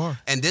 Kendrick Lamar.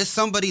 And there is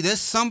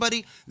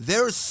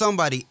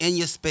somebody in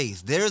your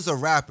space. There's a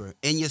rapper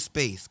in your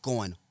space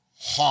going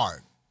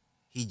hard.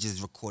 He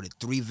just recorded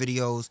 3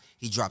 videos.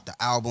 He dropped the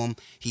album.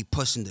 He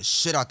pushing the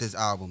shit out this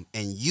album.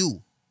 And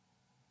you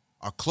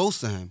are close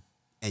to him,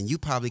 and you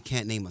probably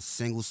can't name a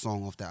single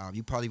song off the album.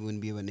 You probably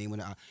wouldn't be able to name it.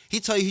 He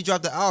tell you he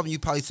dropped the album, you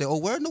probably say, "Oh,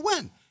 where in the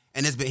wind?"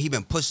 And he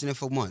been pushing it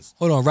for months.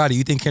 Hold on, Roddy.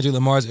 You think Kendrick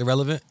Lamar is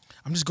irrelevant?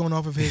 I'm just going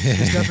off of his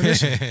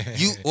definition.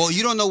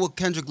 You don't know what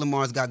Kendrick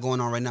Lamar's got going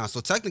on right now.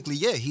 So technically,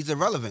 yeah, he's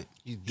irrelevant.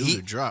 He's due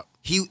to drop.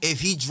 If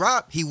he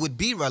dropped, he would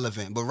be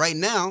relevant. But right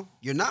now,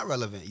 you're not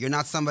relevant. You're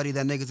not somebody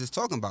that niggas is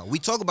talking about. We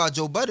talk about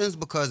Joe Budden's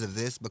because of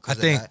this, because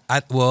of that.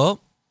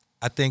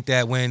 I think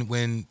that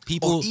when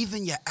people Or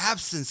even your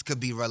absence could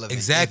be relevant.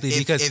 Exactly,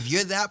 because if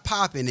you're that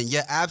popping and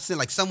you're absent,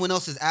 like someone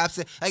else is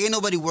absent, like ain't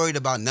nobody worried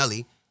about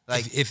Nelly.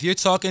 Like if you're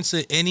talking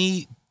to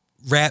any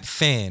rap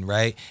fan,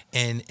 right,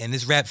 and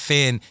this rap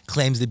fan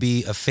claims to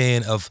be a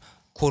fan of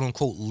quote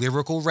unquote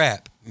lyrical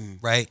rap,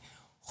 right?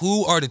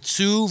 Who are the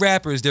 2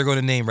 rappers they're going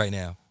to name right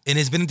now? And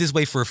it's been this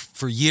way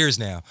for years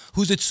now.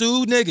 Who's the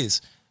 2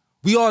 niggas?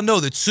 We all know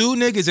the 2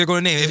 niggas they're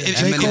going to name.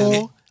 J.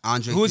 Cole.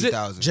 Andre Who is it?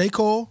 3000. J.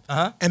 Cole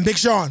Uh-huh. and Big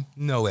Sean.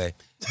 No way.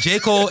 J.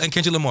 Cole and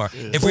Kendrick Lamar.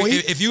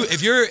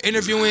 If you're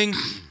interviewing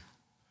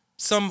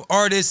some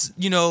artists,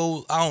 I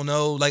don't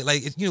know,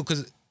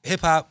 because hip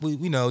hop,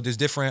 we know there's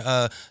different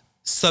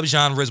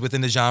subgenres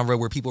within the genre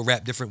where people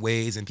rap different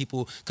ways and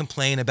people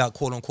complain about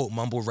quote unquote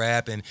mumble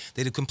rap and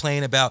they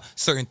complain about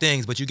certain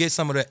things. But you get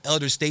some of the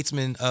elder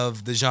statesmen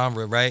of the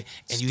genre, right?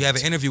 And you have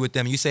an interview with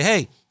them and you say,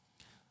 hey,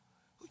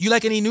 you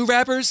like any new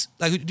rappers?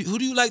 Like, who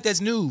do you like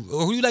that's new?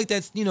 Or who do you like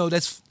that's,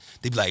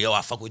 they be like, yo,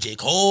 I fuck with J.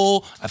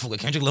 Cole. I fuck with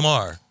Kendrick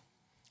Lamar.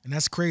 And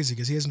that's crazy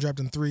because he hasn't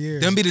dropped in 3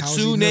 years. Them be the How is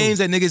he 2 new? names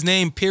that niggas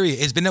name, period.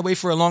 It's been that way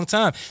for a long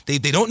time. They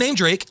don't name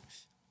Drake.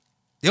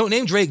 They don't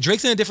name Drake.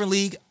 Drake's in a different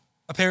league,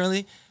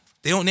 apparently.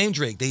 They don't name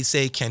Drake. They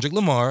say Kendrick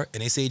Lamar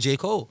and they say J.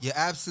 Cole. Your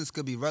absence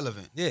could be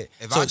relevant. Yeah.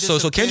 If So- I so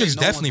disappear, Kendrick's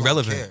no one's definitely gonna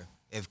relevant. care.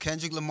 If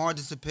Kendrick Lamar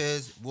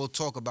disappears, we'll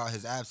talk about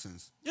his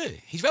absence. Yeah,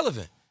 he's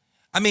relevant.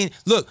 I mean,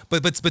 look,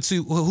 but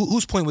to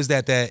whose point was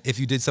that if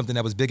you did something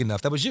that was big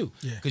enough, that was you.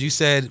 Yeah. Because you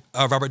said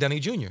Robert Downey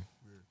Jr.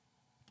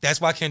 That's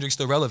why Kendrick's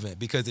still relevant,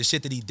 because the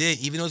shit that he did,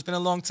 even though it's been a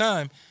long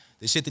time,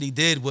 the shit that he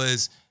did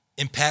was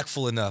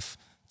impactful enough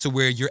to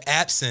where your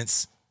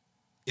absence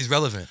is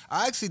relevant.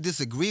 I actually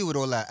disagree with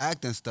all that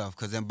acting stuff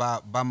because then by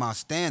my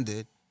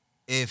standard,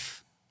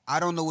 if I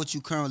don't know what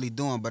you're currently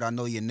doing, but I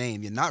know your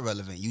name, you're not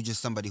relevant. You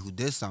just somebody who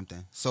did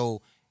something.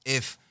 So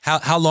if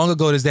How long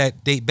ago does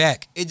that date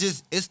back?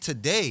 it's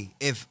today.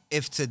 If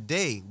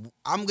today,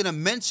 I'm gonna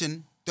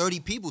mention 30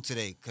 people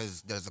today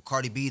because there's a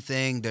Cardi B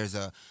thing, there's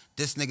a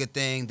this nigga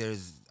thing,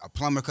 there's a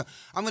plumber.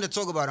 I'm gonna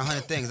talk about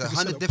 100 things, said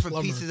 100 a different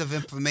plumber. pieces of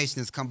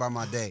information that's come by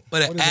my day.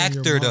 But What an is on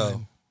your actor, though,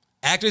 mind?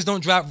 actors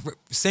don't drop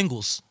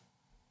singles.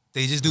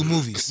 They just do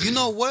movies. You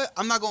know what?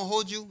 I'm not gonna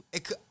hold you.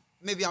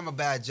 Maybe I'm a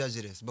bad judge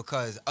of this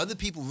because other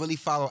people really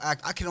follow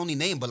act. I can only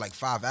name but like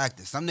 5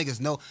 actors. Some niggas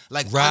know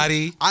like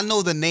Roddy. I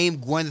know the name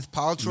Gwyneth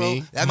Paltrow.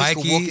 Me. That bitch could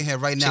Mikey, walk in here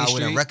right now. I Chase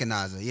wouldn't Street.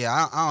 recognize her.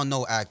 Yeah, I don't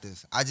know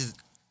actors. I just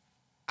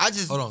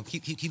Hold on,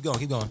 keep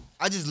going.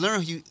 I just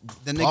learned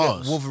the nigga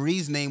Pause.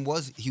 Wolverine's name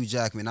was Hugh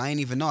Jackman. I ain't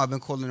even know. I've been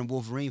calling him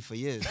Wolverine for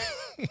years.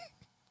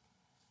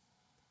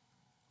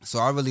 So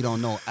I really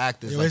don't know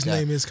actors Yo, like his that.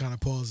 name is kind of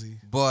palsy.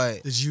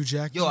 But Is you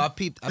Jack? yo, I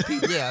peeped.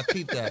 Yeah, I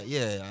peeped that.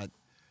 Yeah,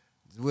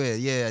 it's weird.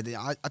 Yeah,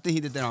 I think he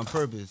did that on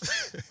purpose.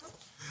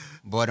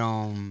 But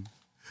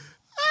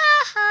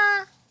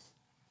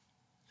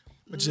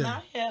But yeah.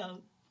 Not him.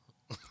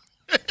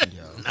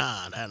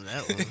 Nah,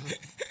 that one.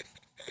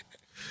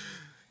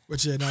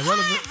 But yeah, now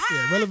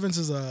relevance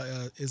is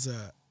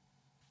a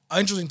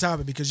interesting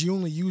topic because you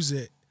only use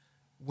it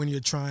when you're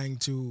trying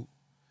to.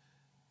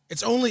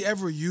 It's only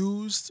ever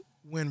used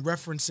when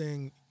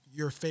referencing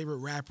your favorite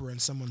rapper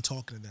and someone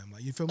talking to them.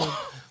 Like, you feel me?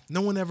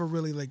 No one ever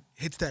really like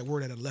hits that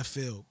word at a left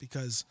field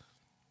because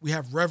we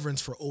have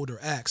reverence for older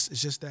acts.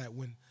 It's just that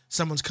when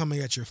someone's coming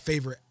at your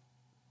favorite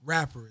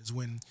rapper is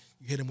when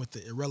you hit him with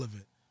the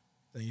irrelevant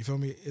thing. You feel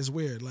me? It's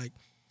weird. Like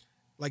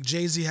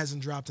Jay-Z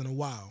hasn't dropped in a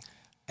while.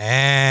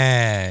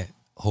 And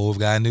Hove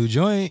got a new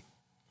joint.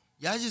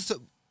 y'all just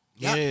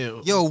Yeah.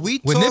 yo,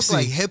 we With talk Nipsey.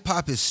 like hip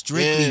hop is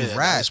strictly Yeah,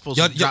 rap. it's supposed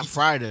Y'all- to drop y'all-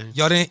 Friday.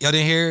 Y'all didn't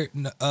hear?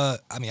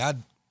 I mean,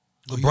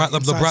 Oh, you got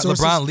inside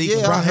sources? LeBron leaked. Yeah,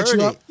 I LeBron hit heard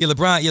you it.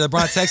 up?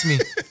 LeBron text me.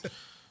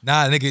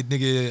 Nah,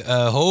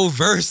 nigga, whole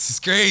verse is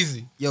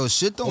crazy. Yo,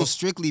 shit don't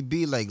strictly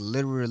be like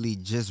literally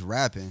just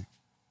rapping.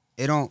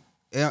 It don't.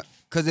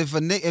 Cause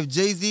if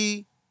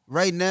Jay-Z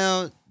right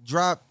now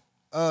drop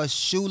a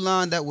shoe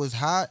line that was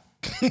hot,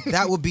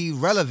 that would be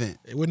relevant.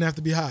 It wouldn't have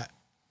to be hot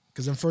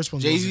because them first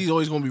ones. Jay-Z's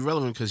always gonna be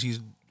relevant because he's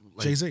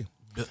like Jay-Z.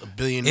 a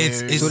billionaire.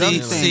 It's- So See-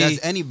 I'm saying see-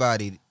 that's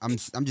anybody. I'm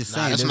just Nah, saying that's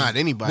there's- not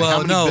anybody. Well, How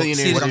many no,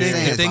 billionaires? see, What I'm the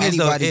saying is, thing if is,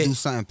 though, anybody it- do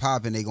something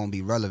popping, they gonna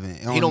be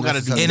relevant. It don't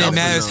gotta do necessarily And it nothing,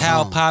 matters though.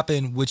 how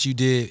popping what you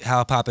did,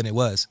 how popping it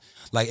was.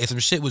 Like if some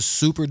shit was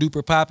super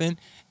duper popping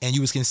and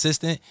you was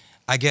consistent,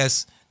 I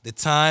guess the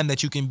time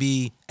that you can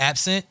be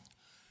absent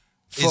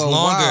is For a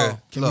longer.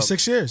 while, Can look, be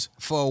 6 years.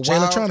 For a Jay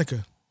while,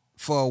 Electronica.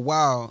 for a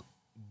while,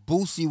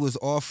 Boosie was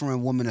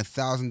offering women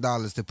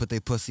 $1,000 to put their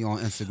pussy on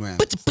Instagram.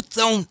 Put your puts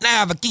on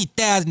now for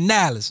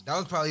 $1,000. That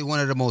was probably one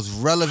of the most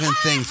relevant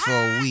things for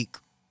a week,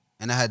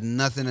 and it had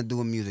nothing to do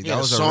with music. Yeah,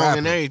 that was the a song rapper.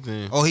 and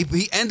everything. Oh,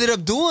 he ended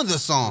up doing the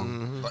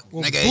song. But,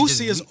 Well, nigga, it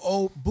Boosie just- is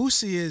old.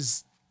 Boosie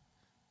is.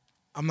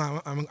 I'm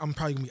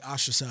probably gonna be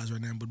ostracized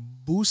right now, but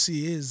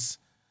Boosie is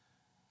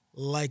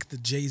like the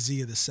Jay-Z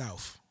of the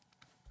South.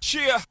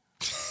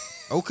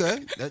 okay.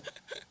 That,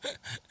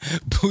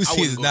 Boosie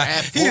is go not.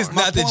 that He is far.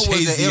 My not the point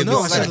was that Jay-Z it of No, the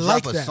I was said South. like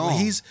like drop a that.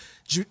 song.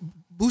 Like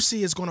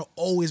Boosie is gonna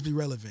always be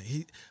relevant.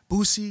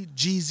 Boosie,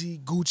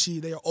 Jeezy, Gucci,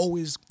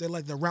 they're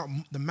like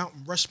the Mount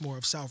Rushmore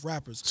of South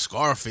rappers.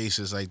 Scarface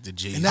is like the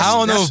Jay-Z. And that's- I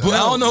don't know. If, that's- I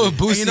don't know if And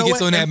Boosie you know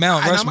gets what? on that And-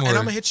 Mount and Rushmore. I'm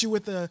gonna hit you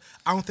with the.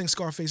 I don't think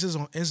Scarface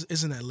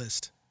is in that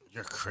list.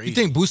 You're crazy. You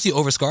think Boosie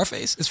over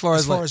Scarface as far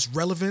As as far like, as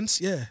relevance,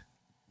 yeah.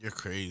 You're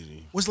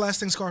crazy. What's the last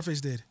thing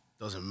Scarface did?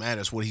 Doesn't matter.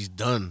 It's what he's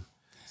done.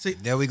 See,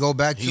 there we go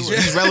back to He's, it.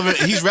 he's relevant.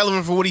 He's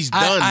relevant for what he's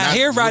done. I not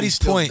hear what Roddy's he's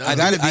still point. done. I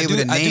gotta be able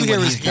to I do name hear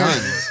what his he's done.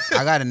 point.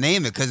 I gotta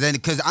name it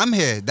because I'm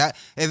here. That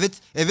if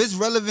it's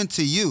relevant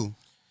to you,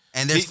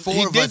 and there's He- four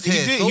he of did- us he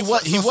here. did. So He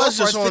was- he so was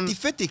far just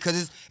it's on- 50-50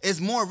 because it's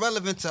more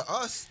relevant to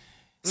us.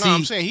 No, See-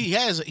 I'm saying he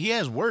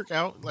has work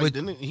out. Like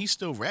But- he's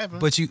still rapping.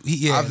 But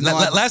I've no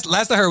idea.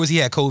 last I heard was he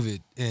had COVID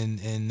and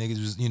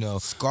niggas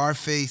was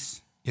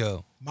Scarface,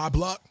 my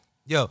block.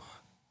 yo.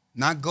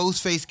 not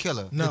Ghostface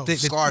Killer. No.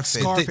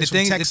 Scarface. Scarface The from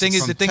thing Texas. is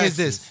From this: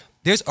 Texas.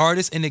 there's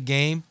artists in the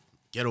game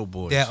Ghetto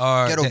Boys. that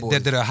are Ghetto that, Boys.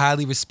 that, that are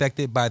highly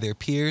respected by their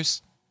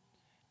peers,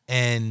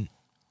 and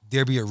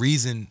there be a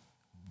reason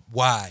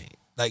why.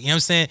 Like, you know what I'm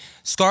saying?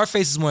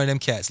 Scarface is one of them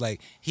cats.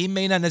 Like, he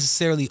may not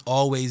necessarily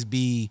always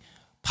be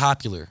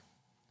popular,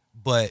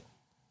 but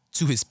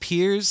to his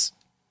peers,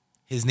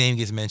 his name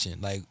gets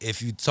mentioned. Like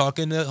if you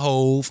talking to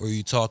Hove or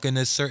you talking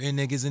to certain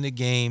niggas in the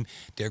game,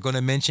 they're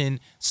gonna mention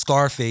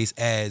Scarface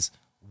as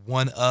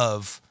one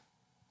of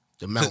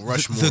The Mount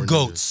Rushmore. the niggas.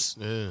 goats.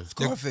 Yeah.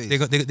 Scarface. They're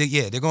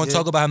going to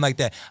talk about him like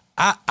that.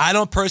 I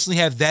don't personally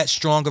have that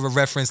strong of a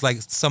reference like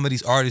some of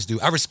these artists do.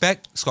 I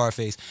respect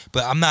Scarface,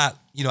 but I'm not,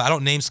 I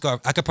don't name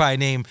I could probably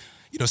name,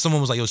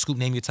 someone was like, yo, Scoop,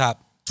 name your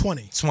top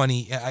 20.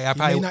 20. I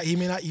probably, He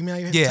may not even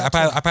hit yeah, the I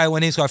top 20. probably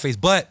won't name Scarface,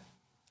 but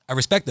I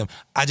respect him.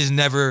 I just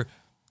never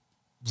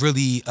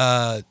really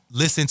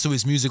listened to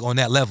his music on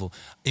that level.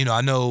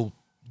 I know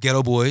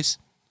Ghetto Boys,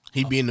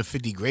 He'd be in the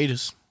 50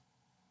 greatest.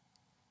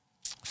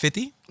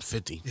 50.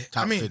 50. Yeah,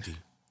 Top I mean, 50.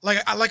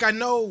 I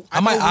know. I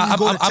might- know when you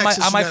go to I might-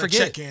 Texas, I might you gotta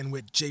forget. check in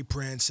with Jay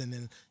Prince, and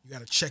then you got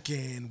to check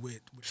in with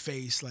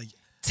Face. Like,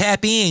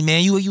 Tap in,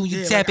 man. You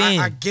yeah, tap like, in.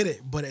 I get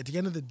it, but at the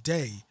end of the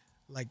day,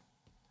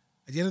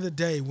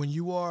 when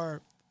you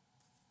are,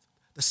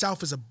 the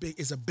South is a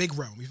big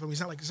realm. You feel me?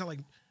 It's not like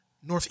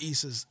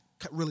Northeast is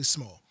really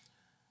small.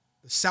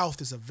 The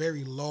South is a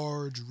very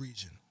large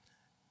region,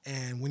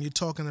 and when you're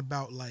talking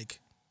about like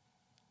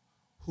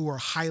who are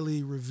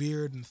highly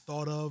revered and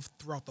thought of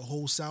throughout the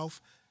whole South,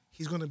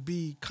 he's going to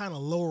be kind of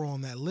lower on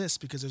that list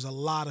because there's a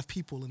lot of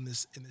people in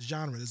this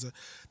genre.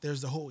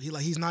 There's the whole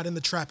he's not in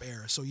the trap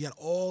era, so you had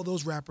all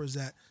those rappers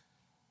that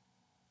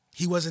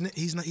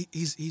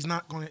he's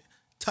not going to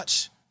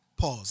touch.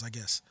 Pause, I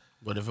guess.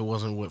 But if it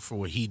wasn't for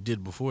what he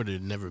did before,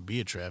 there'd never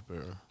be a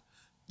trapper.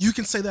 You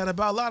can say that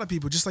about a lot of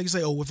people, just like you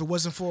say, oh, if it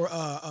wasn't for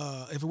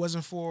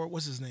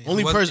what's his name?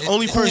 Only If it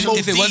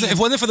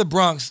wasn't for the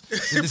Bronx,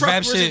 this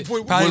rap shit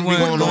probably wouldn't be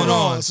wasn't going going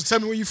on. So tell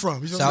me where you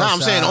from. You feel me? South Nah,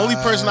 I'm saying the only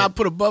person I Southside.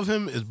 put above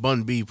him is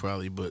Bun B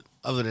probably, but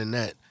other than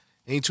that,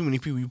 ain't too many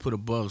people you put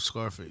above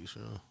Scarface,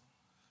 Nah, you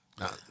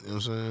know what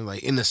I'm saying?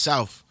 Like in the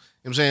South, you know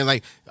what I'm saying?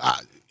 Like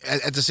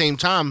at the same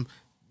time, you know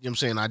what I'm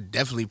saying? I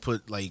definitely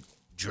put like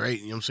Dre,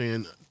 you know what I'm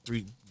saying?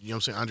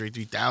 Andre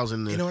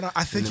 3000. You know what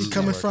I think and you're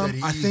them- coming from?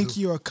 that I think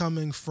easy. you are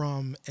coming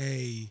from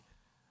a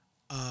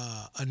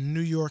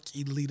New York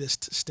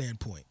elitist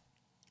standpoint.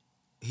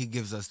 He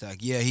gives us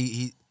that. Yeah,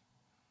 he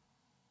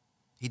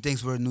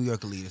thinks we're New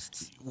York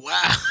elitists.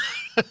 Wow.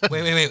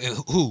 Wait.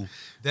 Who?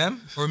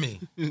 Them or me?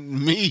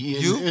 Me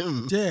and You?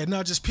 him. Yeah,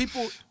 no, just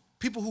people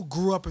who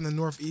grew up in the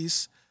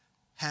Northeast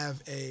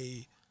have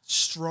a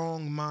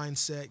strong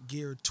mindset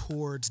geared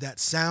towards that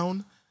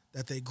sound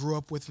that they grew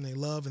up with and they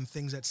love, and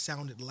things that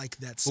sounded like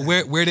that But sound.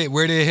 where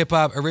did hip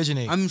hop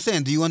originate? I'm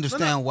saying, do you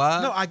understand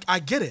why? No, I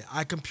get it.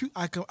 I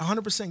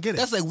 100% get it.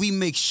 That's like we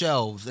make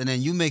shelves, and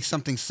then you make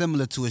something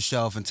similar to a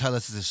shelf and tell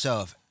us it's a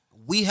shelf.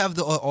 We have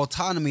the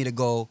autonomy to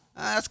go,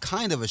 that's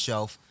kind of a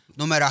shelf.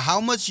 No matter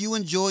how much you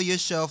enjoy your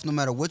shelf, no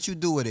matter what you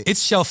do with it,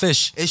 It's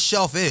shellfish. it's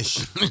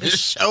shelfish. It's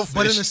shellfish.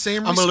 But in the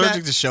same I'm respect,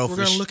 allergic to shellfish.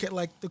 we're going to look at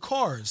like the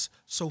cars.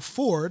 So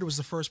Ford was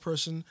the first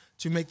person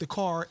to make the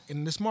car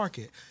in this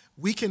market.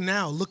 We can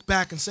now look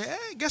back and say,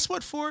 hey, guess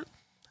what, Ford?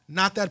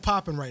 Not that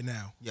popping right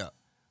now. Yeah.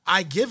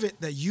 I give it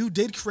that you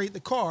did create the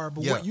car,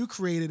 but Yeah. what you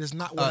created is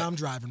not what I'm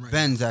driving right now.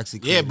 Ben's actually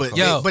Yeah, created but the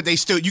car. Yo. but they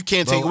still you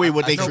can't Bro, take away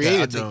what I they know that.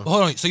 created I though. think-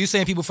 Hold on. So you're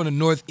saying people from the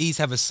Northeast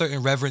have a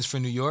certain reverence for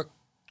New York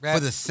rap?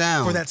 for the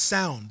sound. For that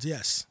sound,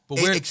 yes. but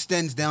it we're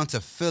extends down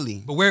to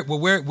Philly, but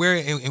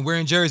we're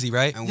in Jersey,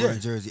 right? and we're Yeah.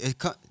 in Jersey.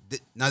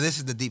 Now this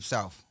is the deep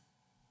South.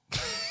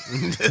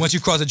 Once you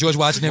cross the George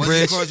Washington Once you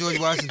Bridge. cross George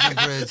Washington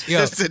Bridge,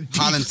 Yo, It's the deep-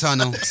 Holland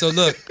Tunnel. So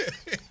look,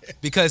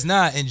 because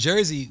in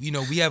Jersey,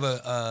 we have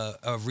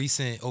a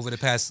recent over the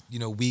past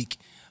week,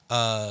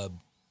 a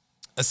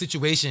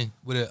situation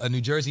with a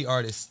New Jersey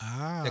artist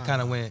that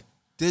kind of went.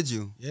 Did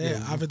you?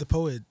 Yeah, Ovid the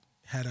Poet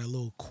had a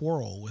little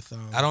quarrel with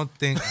I don't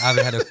think I've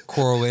had a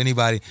quarrel with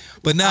anybody,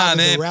 but nah, Ovid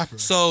the man. rapper.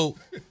 So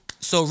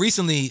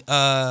recently,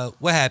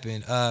 what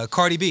happened?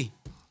 Cardi B,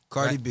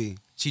 Cardi Right. B.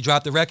 she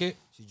dropped the record.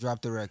 She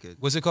dropped the record.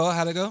 What's it called?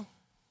 How'd it go?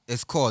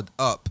 It's called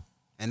Up,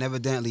 and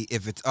evidently,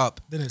 if it's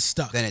up, then it's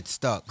stuck. then it's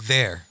stuck.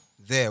 There,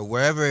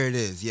 Wherever it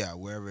is,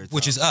 wherever it's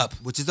which is up.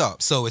 which is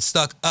up. So it's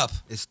stuck up.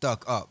 It's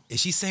stuck up. Is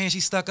she saying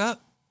she's stuck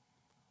up,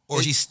 or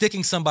is she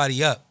sticking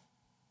somebody up?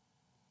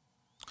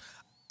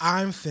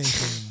 I'm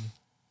thinking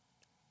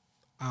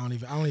I don't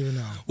even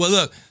know. Well,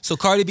 look. So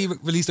Cardi B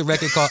released a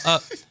record called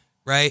Up,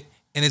 right?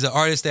 And it's an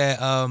artist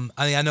that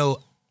I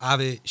know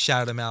Ovid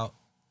shouted him out,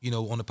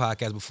 on the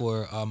podcast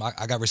before.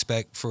 I got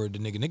respect for the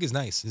nigga. Nigga's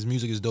nice. His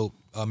music is dope.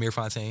 Mir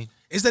Fontaine.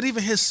 Is that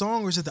even his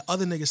song or is it the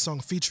other nigga's song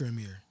featuring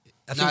Mir?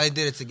 I No, they think,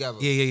 did it together.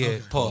 yeah.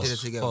 Okay. Pause. They did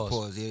it together. Pause.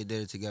 Pause. Yeah, they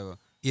did it together.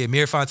 Yeah,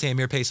 Mir Fontaine,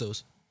 Mir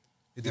Pesos.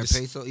 They did Mir a s-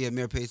 Peso. Yeah,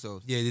 Mir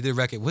Pesos. Yeah, they did a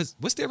record.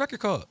 What's their record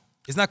called?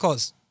 It's not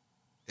called.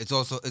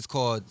 It's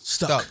called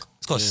Stuck.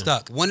 It's called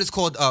Stuck. One is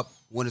called Up.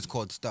 One is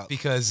called Stuck.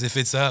 Because if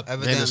it's up,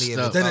 Evidently, if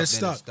stuck. it's Then up, it's then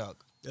stuck. it's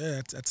stuck.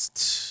 Yeah,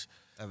 that's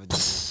Evidently.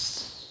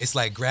 it's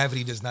like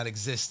gravity does not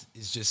exist.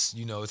 It's just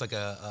it's like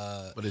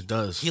a But it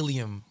does.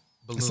 helium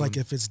balloon. it's like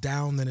if it's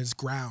down, then it's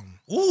ground.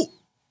 ooh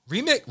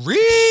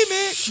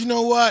remix. You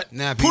know what?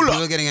 Nah, Pull people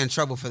up. are getting in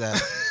trouble for that.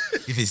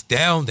 If it's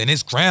down, then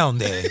it's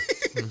ground there.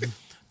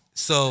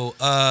 So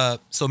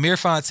Mir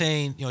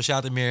Fontaine, shout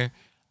out to Mir,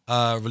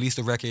 released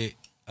a record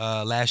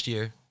last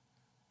year.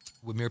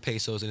 with Mir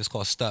Pesos, and it's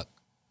called Stuck.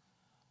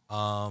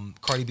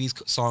 Cardi B's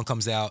song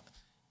comes out,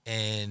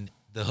 and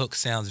the hook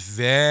sounds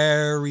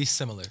very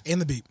similar.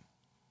 And the beat.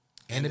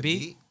 And the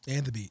beat?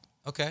 And the beat.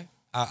 Okay.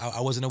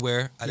 I wasn't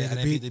aware. I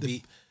didn't beat the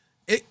beat.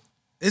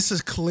 This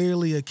is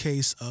clearly a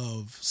case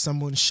of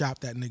someone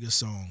shopped that nigga's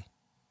song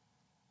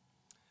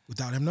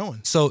without him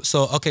knowing. So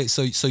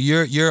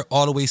you're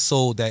all the way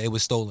sold that it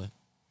was stolen.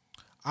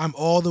 I'm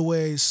all the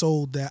way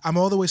sold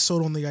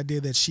on the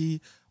idea that she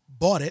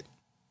bought it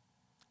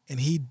and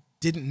he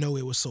didn't know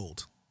it was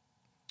sold.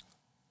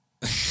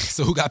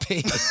 So who got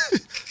paid?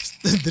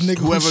 The nigga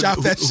who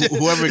shopped that shit.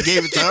 Whoever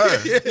gave it to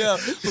her. Yeah.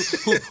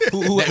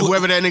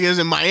 Whoever that nigga is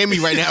in Miami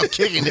right now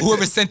kicking it.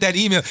 Whoever sent that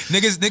email.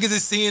 Niggas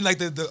is seeing like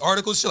the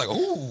articles shit like,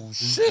 oh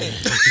shit.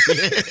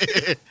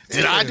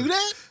 Did I do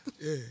that?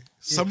 Yeah.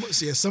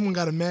 Someone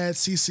got a mad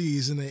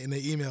CCs in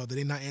the email that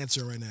they're not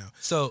answering right now.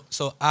 So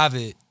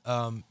Ovid,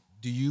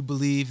 do you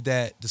believe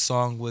that the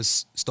song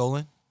was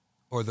stolen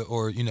or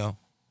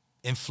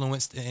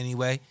influenced in any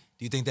way?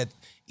 Do you think that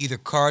either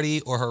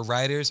Cardi or her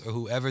writers or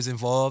whoever's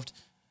involved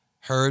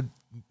heard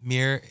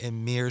Mir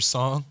and Mir's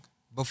song?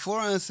 Before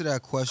I answer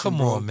that question,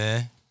 Come on,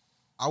 man.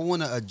 I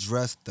want to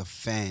address the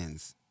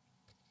fans.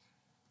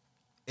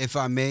 If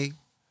I may,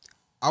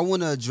 I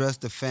want to address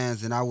the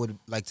fans, and I would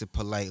like to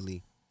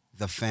politely,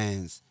 the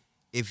fans,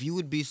 if you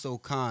would be so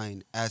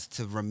kind as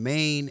to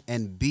remain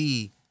and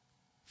be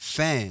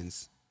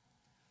fans.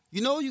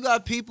 You know, you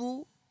got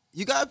people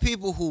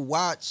who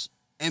watch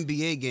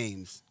NBA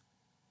games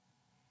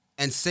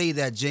and say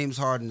that James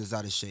Harden is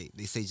out of shape.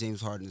 They say James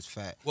Harden is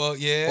fat. Well,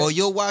 yeah. Or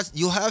you'll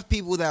have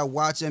people that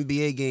watch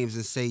NBA games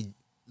and say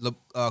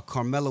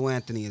Carmelo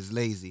Anthony is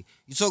lazy.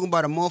 You're talking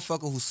about a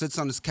motherfucker who sits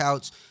on his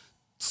couch,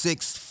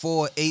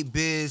 6'4", 8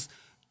 beers.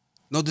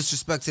 No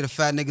disrespect to the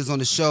fat niggas on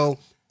the show.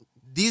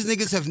 These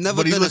niggas have never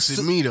But he done looks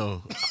at me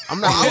though.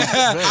 I'm not.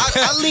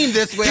 I lean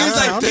this way.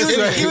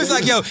 He was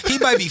like, yo, he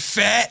might be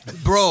fat.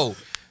 Bro,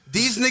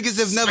 these niggas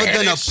have never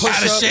done a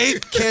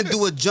push-up, can't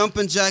do a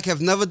jumping jack,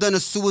 have never done a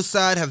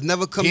suicide, have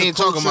never come He to ain't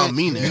talking culture. about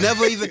me now. You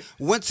never even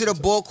went to the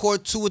ball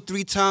court 2 or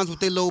 3 times with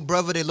their little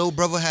brother. Their little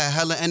brother had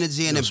hella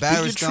energy and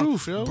embarrassed speak them. your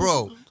truth, yo.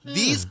 Bro,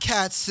 these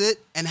cats sit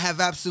and have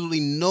absolutely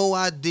no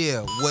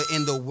idea what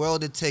in the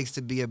world it takes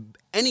to be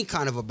any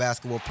kind of a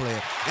basketball player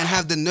and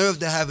have the nerve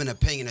to have an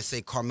opinion and say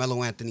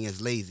Carmelo Anthony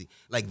is lazy.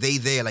 Like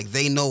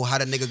they know how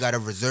the nigga gotta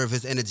reserve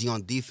his energy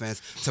on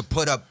defense to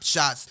put up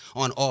shots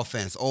on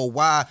offense. Or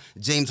why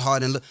James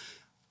Harden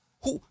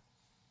who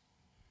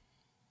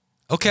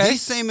Okay.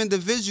 these same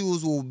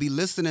individuals will be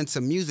listening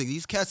to music.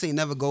 These cats ain't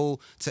never go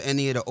to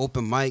any of the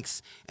open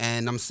mics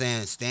and I'm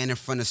saying stand in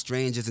front of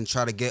strangers and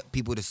try to get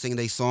people to sing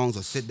their songs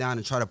or sit down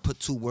and try to put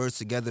 2 words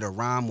together to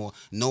rhyme or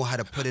know how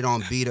to put it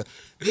on beat.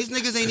 These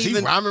niggas ain't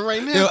even rhyming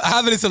right now. Yo,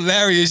 Ovid is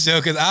hilarious,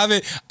 yo, because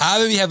Ovid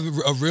have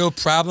a real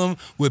problem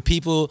with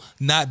people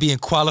not being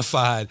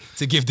qualified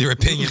to give their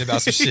opinion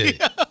about some shit.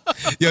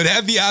 Yo,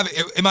 that be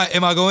Ovid.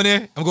 Am I going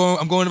there? I'm going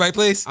to the right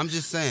place? I'm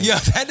just saying. Yo,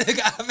 that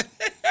nigga Ovid.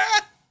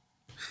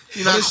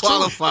 You're not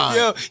qualified.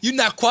 Yo, you're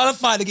not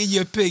qualified to give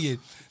your opinion.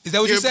 Is that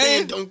what Your you're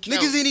saying? opinion don't count.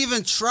 Niggas ain't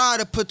even try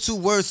to put 2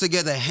 words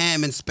together,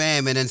 ham and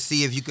spam, and then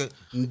see if you could.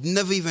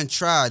 Never even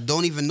tried.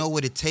 Don't even know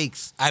what it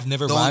takes. I've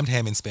never Don't- rhymed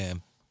ham and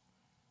spam.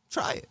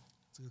 Try it.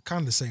 It's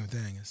kind of the same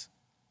thing.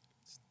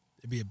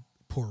 It'd be a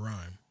poor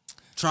rhyme.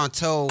 Trying to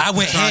tell. I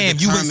went trying to ham,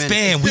 you went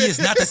determine spam. We is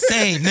not the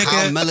same, How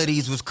nigga.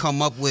 melodies was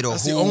come up with, or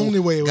That's who the only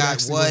way it would got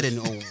actually what, work.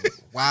 and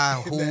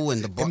why, who,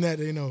 and the bar. And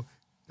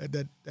that,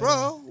 that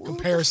Bro, what the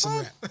comparison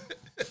fuck? rap.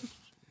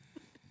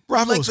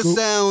 Bravo, You like the Scoop.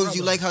 sounds, Bravo.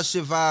 you like how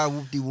shit vibe,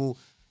 whoop-de-woo.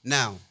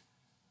 Now,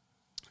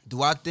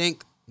 do I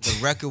think the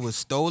record was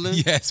stolen?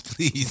 Yes,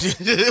 please.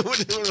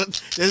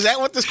 Is that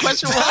what this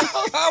question was?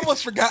 I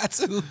almost forgot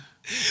to.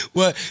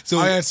 What? So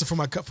I answer for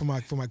my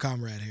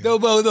comrade here.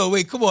 no,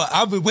 wait, come on.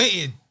 I've been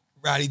waiting,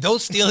 Roddy.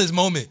 Don't steal his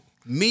moment.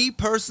 Me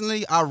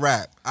personally, I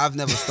rap. I've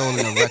never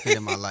stolen a record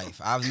in my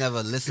life. I've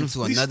never listened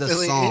to another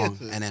still ain't song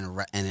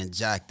answered. and then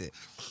jacked it.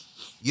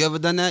 You ever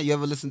done that? You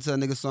ever listened to a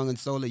nigga song and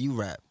stole it? You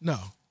rap. No.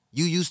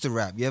 You used to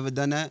rap. You ever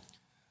done that?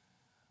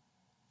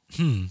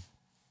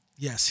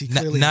 Yes, he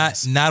clearly Not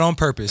has. not on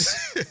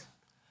purpose.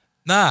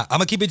 Nah, I'm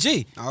gonna keep it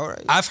G. All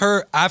right. I've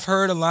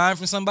heard a line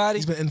from somebody,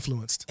 He's been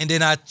influenced. and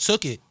then I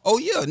took it Oh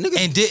yeah,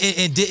 niggas.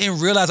 and didn't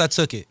realize I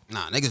took it.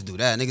 Nah, niggas do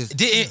that. Niggas.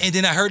 Didn't, and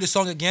then I heard the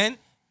song again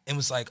and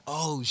was like,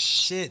 oh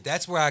shit,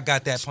 that's where I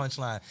got that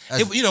punchline.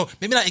 That's-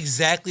 Maybe not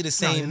exactly the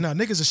same. No,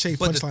 niggas are shave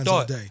but the punchlines all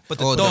thought. day. But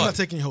the Oh, I'm thought. not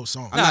taking your whole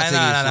song. Nah,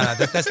 not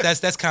taking nah.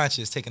 That's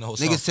conscious, taking the whole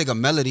song. Niggas take a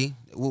melody.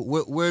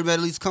 Where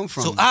melodies come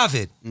from? So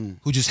Ovid,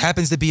 who just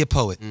happens to be a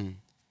poet,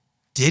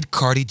 did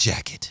Cardi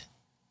jack it?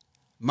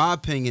 My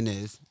opinion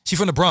is, She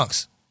from the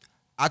Bronx.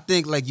 I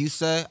think, like you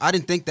said, I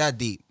didn't think that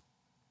deep,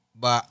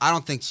 but I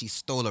don't think she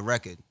stole a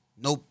record.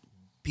 Nope,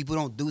 people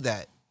don't do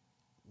that.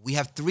 We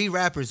have 3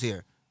 rappers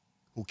here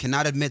who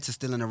cannot admit to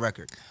stealing a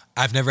record.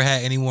 I've never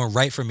had anyone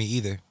write for me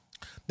either.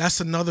 That's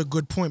another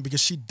good point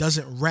because she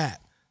doesn't rap.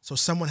 So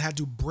someone had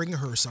to bring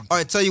her something. All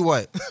right, tell you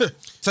what.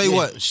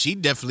 She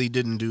definitely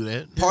didn't do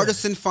that.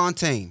 Partisan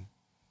Fontaine.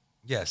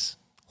 Yes.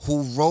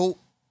 who wrote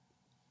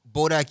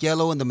Bodak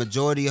Yellow and the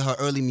majority of her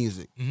early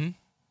music. Mhm.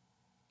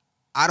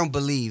 I don't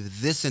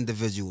believe this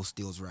individual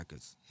steals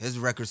records. His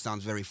record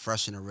sounds very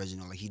fresh and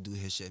original, like he do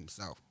his shit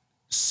himself.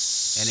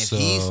 And if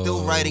he's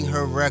still writing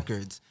her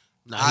records,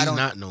 Nah, I he's don't.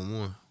 not no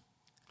more.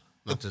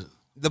 Not to,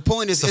 The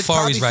point is,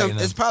 Safari's writing them.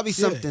 it's probably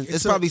something. it's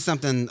it's a- probably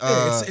something.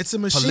 it's a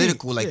machine.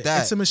 Political like Yeah,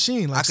 that. it's a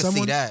machine. Like I can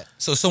someone, see that.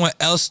 So someone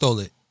else stole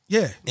it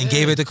Yeah, and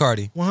gave it to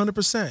Cardi.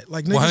 100%.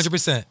 Like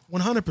 100%.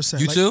 100%.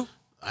 You like, too?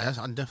 I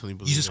definitely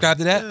believe You subscribe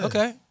to that? Yeah.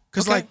 Okay.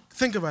 Because Okay. like,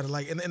 think about it.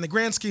 Like in the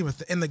grand scheme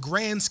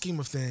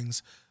of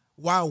things,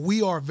 while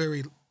we are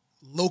very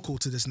local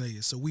to this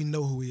nigga, so we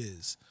know who he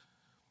is.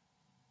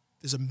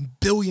 There's a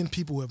billion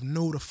people who have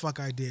no the fuck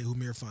idea who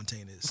Mir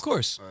Fontaine is. Of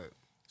course.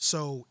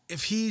 So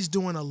if he's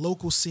doing a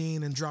local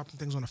scene and dropping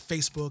things on a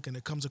Facebook and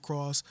it comes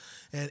across,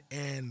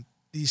 and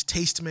these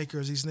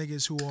tastemakers, these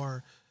niggas who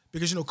are,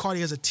 because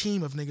Cardi has a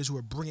team of niggas who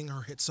are bringing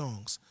her hit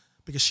songs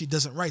because she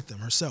doesn't write them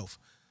herself.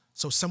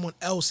 So someone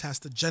else has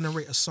to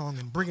generate a song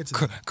and bring it to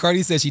them.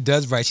 Cardi says she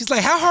does write. She's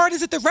like, how hard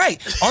is it to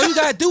write? All you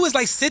gotta do is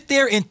like sit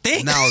there and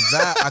think. Now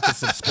that I could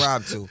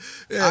subscribe to.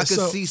 Yeah, I could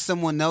so- see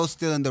someone else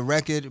stealing the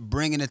record,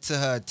 bringing it to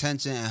her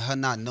attention, and her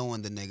not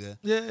knowing the nigga.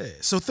 Yeah.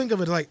 So think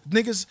of it like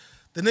niggas.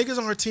 The niggas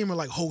on her team are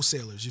like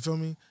wholesalers. You feel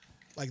me?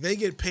 Like they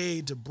get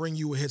paid to bring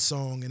you a hit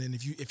song, and then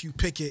if you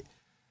pick it,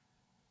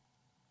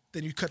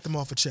 then you cut them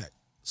off a check.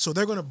 So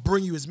they're gonna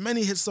bring you as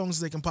many hit songs as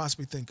they can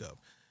possibly think of.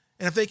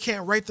 And if they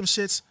can't write them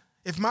shits,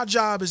 if my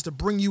job is to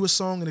bring you a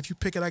song, and if you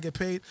pick it, I get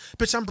paid.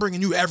 Bitch, I'm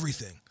bringing you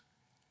everything.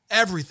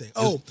 Everything.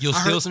 Oh, You'll I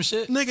steal heard- some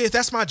shit? nigga. If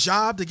that's my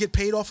job to get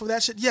paid off of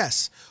that shit,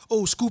 yes.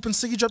 Oh, Scoop and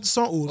Siggy dropped the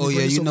song. Oh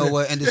yeah, you know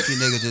what? Industry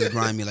niggas just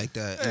grind me like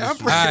that. Yeah, I'm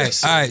Industry pretty- All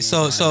niggas right, all right. just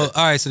So grind me.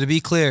 all right. So to be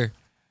clear.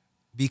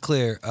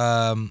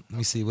 Let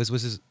me see. What's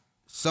this?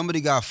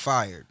 Somebody got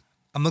fired.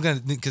 I'm looking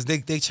at because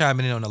they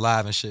chiming in on the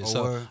live and shit. Oh,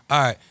 So word.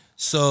 all right.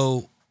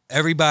 So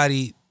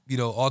everybody,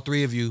 all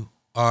three of you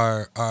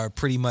are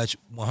pretty much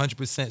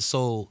 100%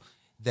 sold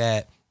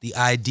that the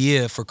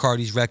idea for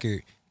Cardi's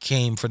record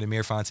came from the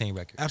Mir Fontaine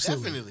record.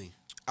 Absolutely. Definitely.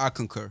 I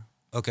concur.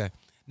 Okay.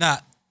 Now,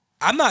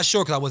 I'm not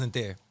sure because I wasn't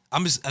there.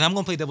 I'm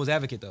gonna play devil's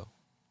advocate though,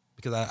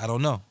 because I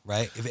don't know,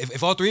 right?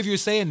 If all three of you are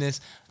saying this,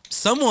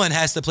 someone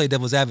has to play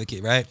devil's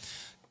advocate, right?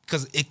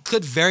 Because it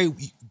could very,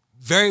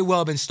 very well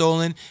have been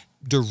stolen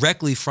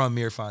directly from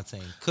Mir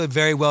Fontaine. Could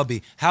very well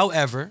be.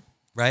 However,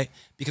 right?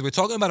 Because we're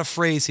talking about a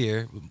phrase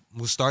here.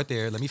 We'll start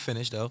there. Let me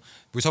finish though.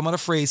 We're talking about a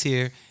phrase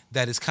here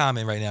that is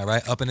common right now,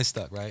 right? Up and it's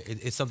stuck, right?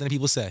 It's something that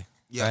people say,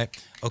 Yeah.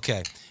 right?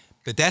 Okay,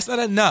 but that's not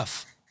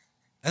enough.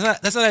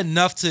 That's not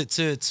enough to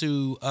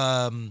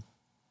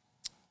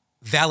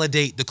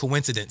validate the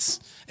coincidence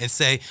and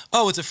say,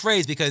 oh, it's a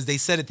phrase because they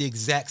said it the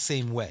exact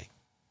same way,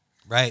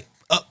 right?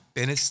 Up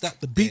and it's stuck.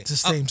 The beat's the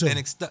same, Up too. And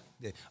it's stuck.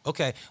 there.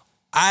 Okay,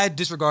 I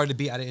disregarded the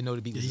beat. I didn't know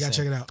the beat was you the gotta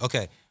same. check it out.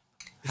 Okay.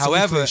 It's a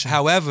recreation.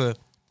 However,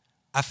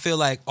 I feel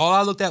like all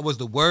I looked at was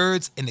the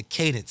words and the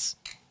cadence.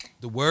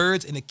 The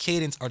words and the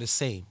cadence are the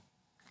same.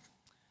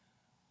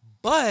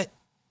 But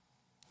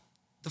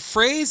the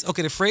phrase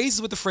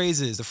is what the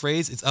phrase is. The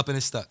phrase, it's up and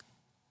it's stuck.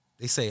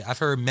 They say, I've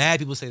heard mad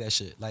people say that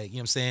shit. Like, you know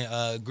what I'm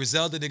saying?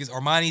 Griselda niggas,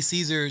 Armani,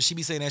 Caesar, she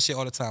be saying that shit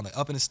all the time. Like,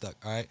 up and it's stuck,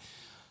 all right?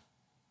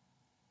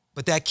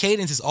 But that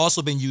cadence has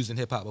also been used in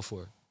hip-hop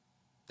before.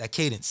 That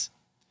cadence.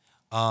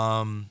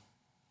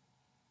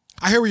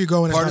 I hear where you're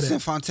going. It's not Partisan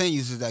it. Fontaine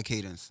uses that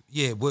cadence.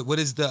 Yeah, what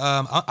is the,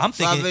 I'm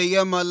thinking, 5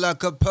 a.m. a la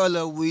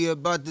capella, we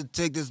about to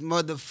take this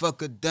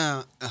motherfucker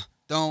down.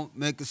 Don't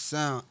make a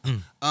sound. Make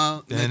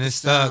and a it's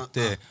stuck sound.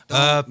 there. Don't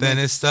Up and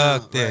make it's a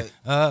stuck sound. there. Right.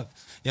 Up.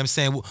 You know what I'm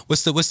saying?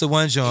 What's the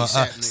one joint?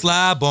 ASAP nigga.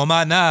 Slide on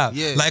my knob.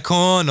 Yeah. Like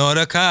corn on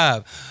the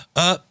cob.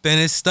 Up and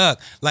it's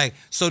stuck. Like,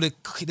 so the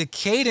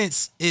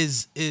cadence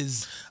is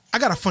I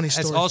got a funny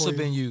story. has also for you.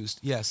 been used.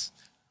 Yes.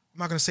 I'm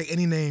not gonna say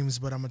any names,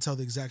 but I'm gonna tell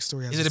the exact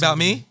story. as Is it it's about told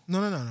to me?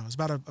 No. It's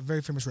about a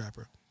very famous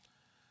rapper.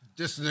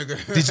 This nigga.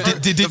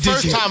 The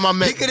first time I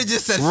met He could have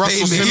just said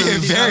Russell famous.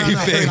 Simmons. Very No,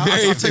 famous, I'll very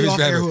tell you famous off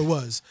air rapper. who it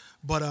was.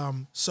 But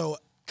so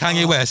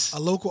Kanye West. a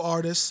local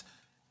artist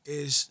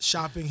is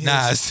shopping his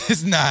Nas.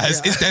 It's Nas.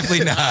 Yeah. It's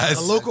definitely Nas.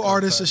 A local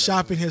artist is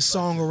shopping his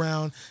song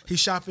around. He's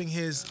shopping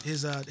his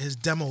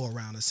demo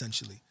around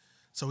essentially.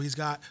 So he's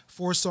got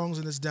 4 songs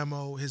in his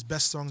demo. His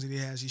best songs that he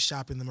has, he's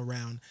shopping them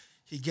around.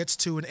 He gets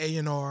to an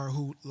A&R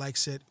who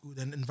likes it, who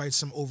then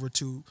invites him over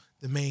to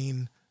the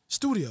main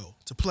studio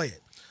to play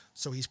it.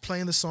 So he's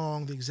playing the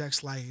song. The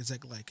execs like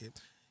it.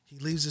 He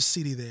leaves his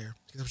CD there.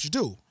 That's what you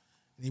do.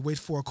 And he waits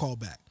for a call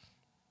back.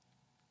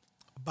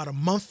 About a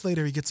month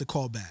later, he gets a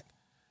call back.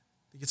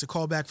 He gets a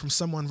call back from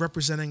someone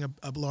representing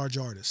a large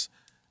artist.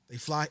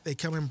 They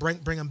come and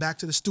bring him back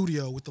to the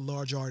studio with the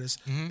large artist,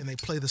 and they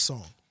play the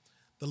song.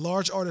 The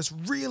large artist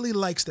really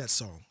likes that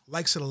song,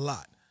 likes it a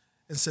lot,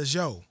 and says,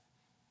 "Yo,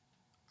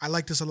 I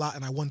like this a lot,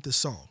 and I want this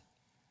song."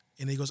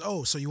 And he goes,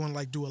 "Oh, so you want to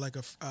like do it like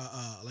a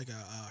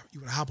you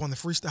want to hop on the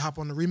freestyle, hop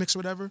on the remix or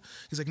whatever?"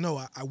 He's like, "No,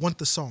 I want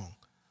the song.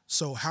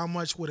 So how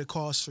much would it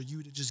cost for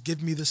you to just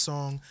give me the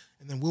song,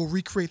 and then we'll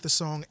recreate the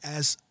song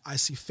as I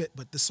see fit,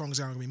 but this song is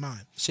not gonna be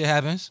mine." Shit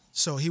happens.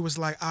 So he was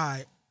like, "All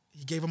right,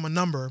 he gave him a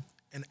number,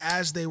 and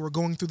as they were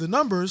going through the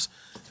numbers,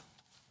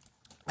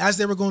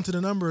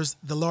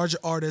 the larger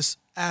artist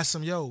asked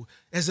him, "Yo,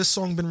 has this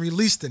song been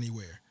released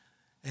anywhere?"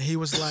 And he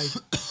was like,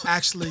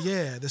 "Actually,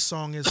 yeah, this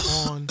song is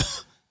on.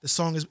 The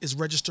song is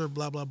registered,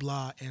 blah blah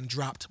blah, and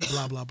dropped,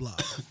 blah blah blah."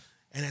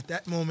 And at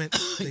that moment,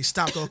 they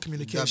stopped all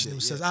communication.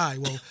 It says, "All right,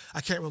 well,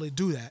 I can't really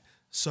do that,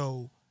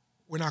 so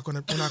we're not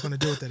gonna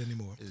deal with that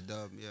anymore." It's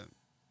dub, yeah.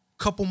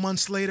 Couple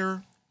months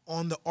later,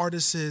 on the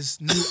artist's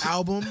new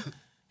album,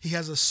 he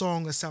has a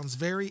song that sounds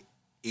very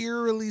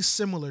eerily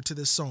similar to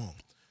this song.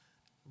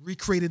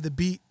 Recreated the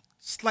beat,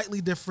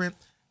 slightly different,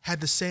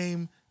 had the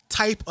same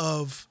type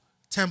of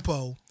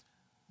tempo,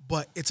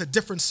 but it's a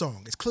different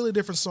song. It's clearly a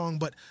different song,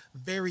 but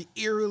very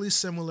eerily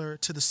similar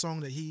to the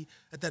song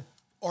that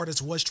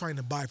artist was trying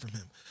to buy from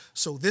him.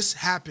 So this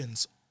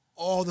happens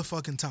all the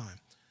fucking time.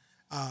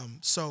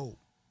 So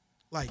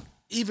like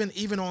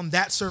even on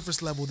that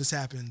surface level, this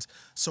happens.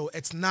 So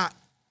it's not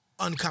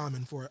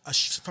uncommon for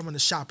someone to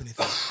shop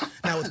anything.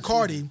 Now with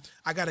Cardi,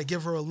 I got to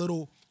give her a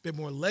little bit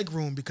more leg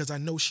room because I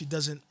know she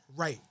doesn't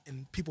write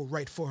and people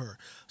write for her.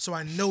 So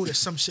I know that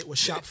some shit was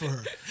shopped for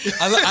her.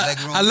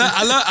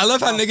 I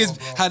love how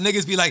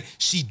niggas be like,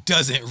 she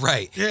doesn't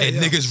write, and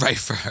niggas write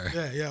for her.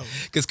 Yeah, yo.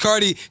 Because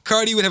Cardi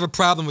would have a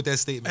problem with that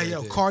statement. Hey, right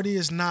yo, there. Cardi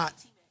is not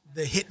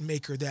the hit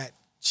maker that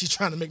she's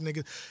trying to make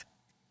niggas.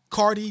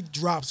 Cardi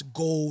drops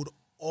gold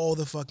all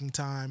the fucking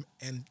time,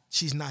 and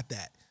she's not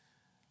that.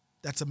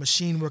 That's a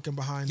machine working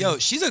behind Yo, her.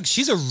 she's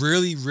a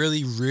really,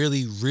 really,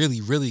 really,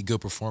 really, really good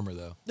performer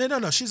though.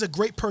 No. She's a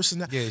great person.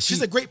 Yeah,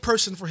 she's a great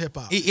person for hip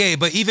hop. Yeah,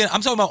 but even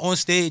I'm talking about on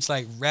stage,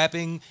 like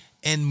rapping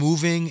and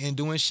moving and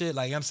doing shit.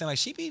 Like I'm saying, like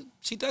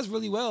she does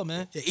really well,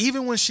 man. Yeah,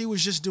 even when she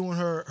was just doing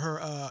her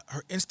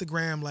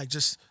Instagram, like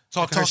just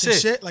Talking her talking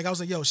shit. like I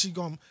was like, yo, she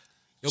gonna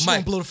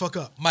Mike, blow the fuck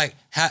up. Mike,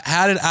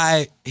 how did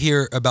I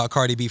hear about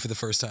Cardi B for the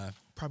first time?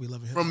 Probably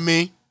loving hip. From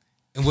me,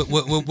 And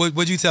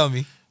what'd you tell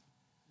me?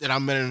 that I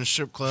met her in a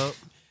strip club.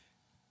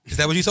 Is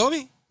that what you told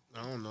me?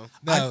 I don't know.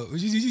 No,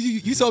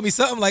 you told me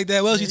something like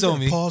that. What else you told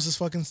me? Pause this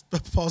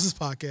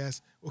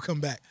podcast. We'll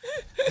come back.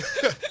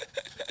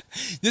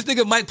 This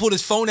nigga Mike pulled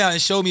his phone out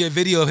and showed me a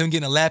video of him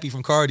getting a lappy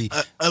from Cardi.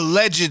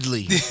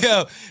 Allegedly.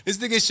 Yo, this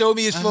nigga showed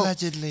me his phone.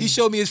 Allegedly. He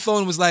showed me his phone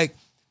and was like,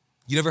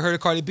 "You never heard of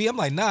Cardi B?" I'm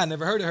like, "Nah, I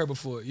never heard of her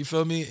before." You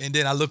feel me? And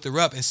then I looked her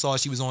up and saw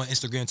she was on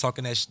Instagram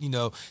talking that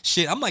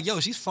shit. I'm like, "Yo,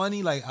 she's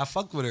funny." Like I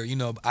fucked with her.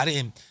 I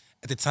didn't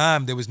at the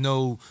time. There was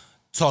no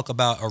talk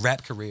about a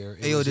rap career.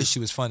 It was just she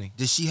was funny.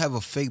 Did she have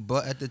a fake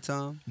butt at the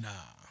time? Nah.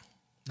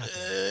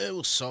 It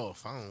was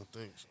soft. I don't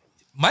think so.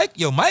 Mike,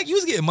 you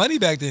was getting money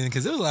back then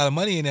because there was a lot of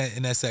money in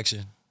that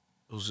section.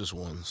 It was just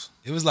ones.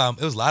 It was a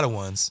lot of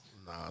ones.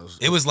 Nah,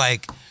 It was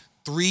like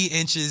 3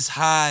 inches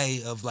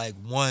high of like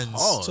ones.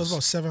 Oh, So it's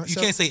about $700. You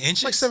can't say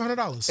inches? Like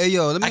 $700. Hey,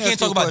 yo, let me I ask can't you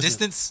talk a about question.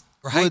 distance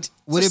or height.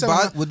 Would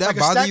that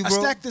bother you, bro?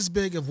 A stack this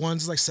big of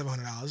ones is like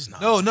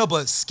 $700. No. No,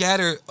 but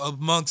scattered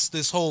amongst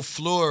this whole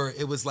floor,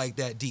 it was like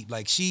that deep.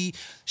 Like she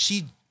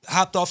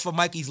hopped off of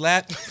Mikey's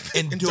lap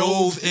and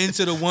dove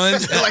into the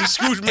ones. Like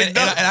Scrooge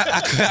McDuck. And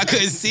I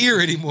couldn't see her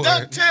anymore.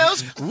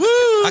 DuckTales. Woo!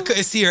 I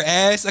couldn't see her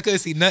ass. I couldn't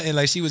see nothing.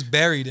 Like she was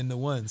buried in the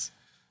ones.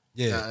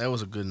 Yeah, Nah, that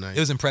was a good night. it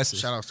was impressive.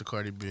 Shout out to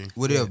Cardi B.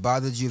 Would it have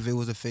bothered you if it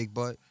was a fake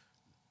butt?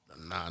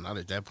 Nah, not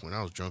at that point.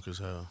 I was drunk as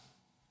hell.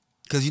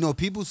 Because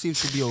people seem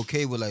to be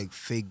okay with like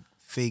fake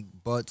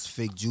butts,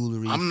 fake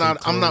jewelry. I'm fake not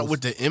clothes. with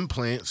the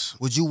implants.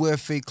 Would you wear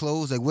fake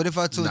clothes? Like, what if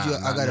I told you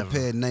I got never. a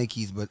pair of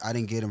Nikes, but I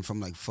didn't get them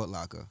from like Foot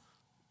Locker?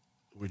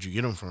 Where'd you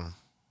get them from?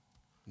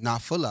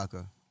 Not Foot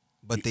Locker,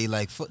 but they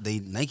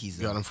Nikes.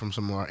 You got them from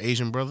some of our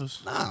Asian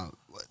brothers? Nah,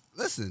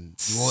 listen.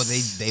 Well,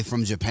 they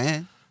from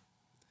Japan.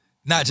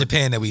 Not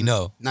Japan that we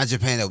know. Not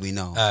Japan that we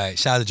know. All right,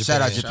 shout out to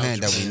Japan. Shout out Japan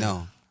that we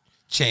know.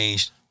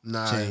 Changed.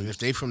 Nah, Change. if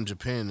they from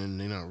Japan, then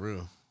they not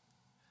real.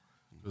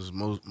 Because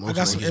most I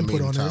got some Nikes input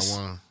made in on this.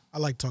 Taiwan. I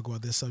like to talk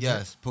about this subject.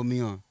 Yes, put me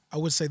on. I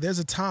would say there's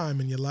a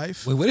time in your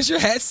life. Wait, what does your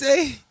hat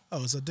say?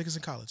 Oh, it's a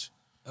Dickinson College.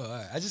 Oh, all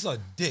right. I just saw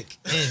Dick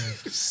in.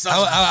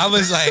 I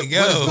was like, yo.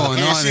 What is going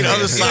on? see the in other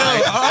here? side.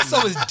 Yo, all I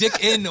saw was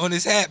Dick in on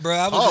his hat, bro.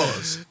 I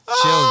was like,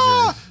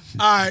 Oh,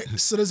 Children. All right,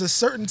 so there's a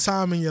certain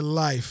time in your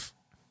life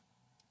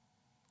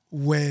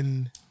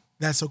when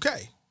that's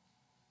okay.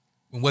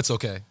 what's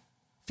okay?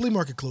 Flea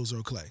market clothes are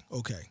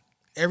okay.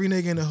 Every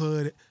nigga in the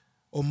hood,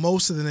 or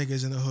most of the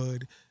niggas in the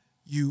hood,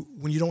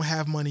 when you don't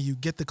have money, you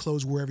get the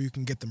clothes wherever you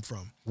can get them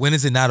from. When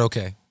is it not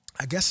okay?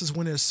 I guess is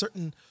when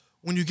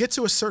when you get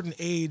to a certain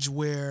age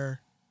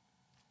where,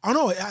 I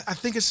don't know, I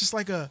think it's just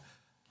like it's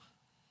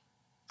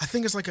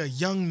like a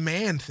young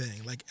man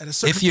thing. Like at a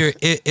certain If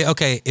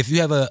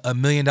you have a $1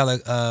 million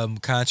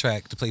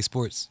contract to play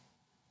sports,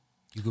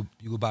 you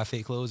go buy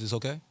fake clothes. It's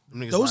okay.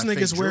 those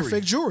niggas wear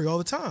fake jewelry all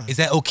the time. Is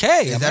that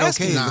okay? Is I'm that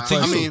asking okay? you. Nah, To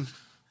I you. mean,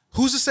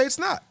 Who's to say it's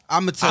not?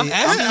 I'm gonna tell I'm you.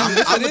 asking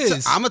you if it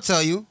is. I'm gonna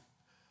tell you,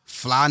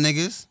 fly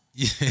niggas.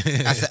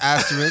 That's an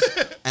asterisk.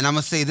 And I'm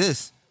gonna say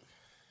this.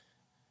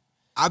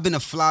 I've been a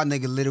fly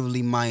nigga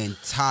literally my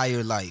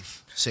entire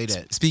life. say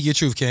that. Speak your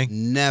truth,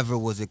 King. Never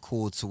was it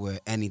cool to wear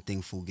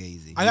anything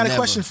fugazi. I got a Never.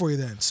 question for you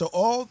then. So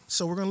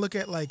we're gonna look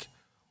at like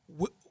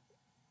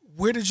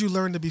where did you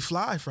learn to be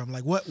fly from?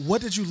 Like,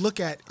 what did you look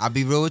at? I'll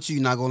be real with you.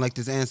 You're not gonna like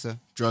this answer.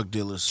 Drug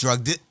dealers.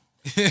 Drug it.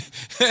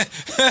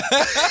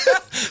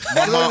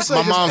 My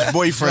mom's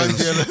boyfriends.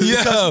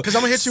 Because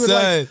I'm gonna hit you with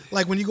son.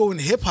 like when you go in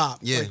hip hop,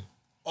 Yeah. like,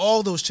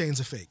 all those chains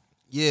are fake.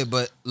 Yeah,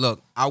 but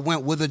look, I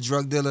went with a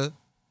drug dealer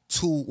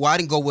I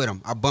didn't go with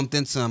him. I bumped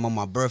into him on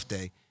my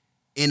birthday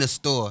in a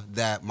store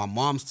that my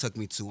mom's took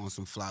me to on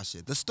some fly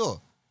shit. The store.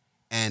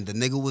 And the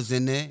nigga was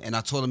in there, and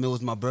I told him it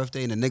was my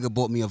birthday, and the nigga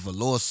bought me a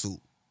velour suit.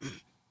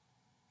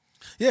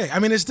 Yeah, I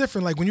mean it's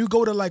different. Like when you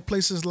go to like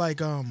places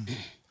like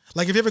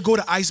if you ever go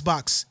to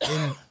Icebox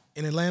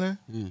in Atlanta,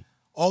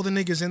 all the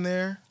niggas in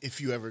there, If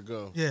you ever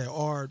go. yeah,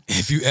 are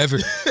If you're ever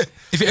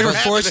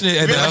fortunate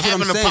If you enough, ever What I'm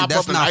to saying, pop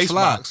that's up in not the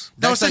fly. icebox.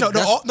 no, I'm That's saying like-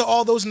 that's-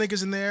 all those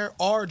niggas in there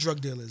are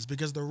drug dealers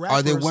because the rappers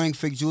Are they wearing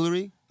fake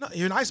jewelry? No,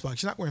 you're in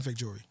Icebox. You're not wearing fake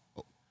jewelry.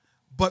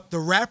 But the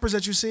rappers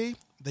that you see,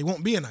 they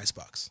won't be in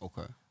Icebox.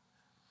 Okay.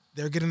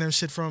 They're getting them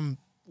shit from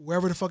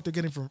wherever the fuck they're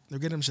getting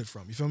them shit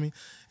from. You feel me?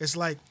 It's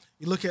like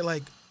you look at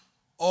like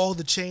all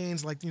the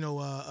chains, like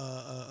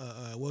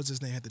what was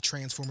his name? Had the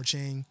Transformer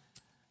chain,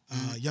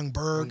 Young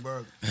Berg.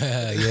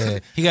 yeah,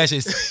 he got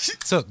shit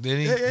took, didn't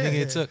he? Yeah, Nigga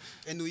yeah. took.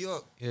 In New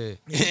York. Yeah,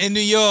 in New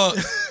York.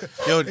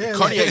 Yo, Yeah,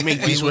 Cardiac like-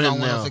 make beats with him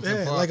now. 106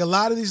 Yeah, Park. like a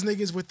lot of these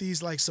niggas with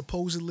these like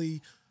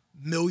supposedly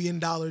 $1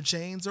 million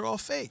chains, they're all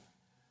fake.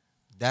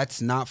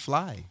 That's not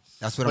fly.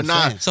 That's what But I'm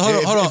nah, saying. So hold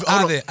on, If- hold on. if-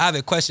 hold on. I have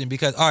a question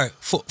because all right,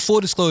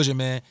 full disclosure,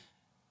 man.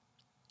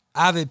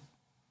 I've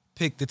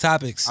picked the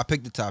topics. I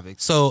picked the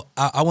topics. So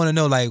I want to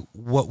know like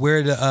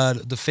where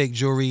the fake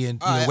jewelry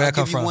and All right, where I'll that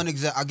come give you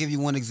from. I'll give you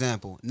one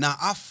example. Now,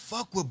 I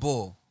fuck with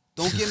Bull.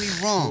 Don't get me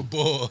wrong.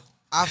 Boy,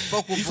 I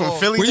fuck with You Bull. from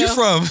Philly? where you now?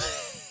 from?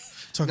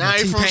 Talking Now about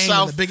he from T-Pain and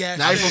South. the big ass.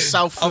 Now he from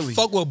South I Philly.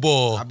 fuck with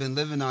Bull I've been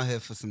living out here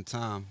for some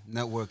time,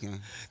 networking.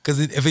 because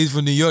if he's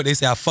from New York, they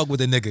say I fuck with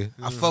the nigga.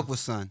 I fuck with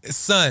Son.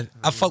 Son,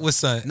 I fuck with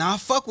son. Now I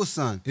fuck with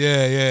Son.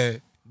 Yeah.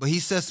 But he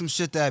said some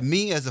shit that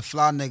me as a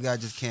fly nigga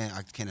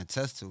I can't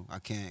attest to. I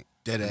can't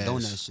Dead condone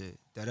ass. that shit.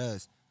 That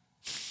ass.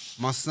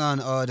 My son,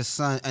 the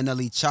son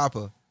NLE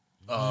Chopper.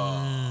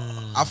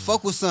 I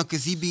fuck with Son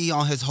because he be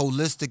on his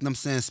holistic, know what I'm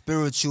saying,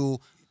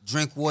 spiritual,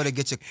 drink water,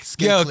 get your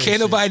skin Yo, clear can't shit.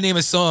 nobody name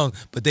a song,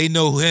 but they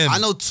know him. I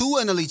know 2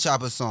 NLE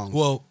Chopper songs.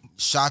 Well,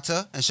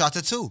 Shatta and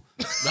Shatta 2.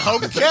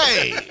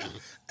 Okay.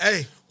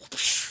 Hey,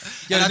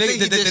 yo, And I the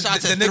think he did nigga,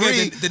 Shatta the 3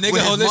 nigga, the nigga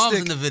with his moms holistic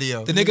in the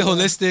video. The nigga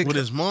holistic. With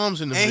his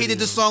mom's in the And video. he did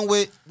the song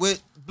with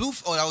Blue.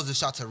 Oh, that was the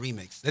Shatta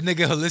remix. That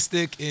nigga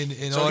holistic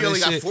and So all he only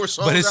this got shit. 4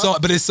 songs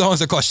But his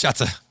songs are called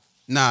Shatta.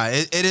 Nah,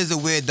 it is a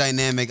weird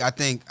dynamic. I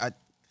think.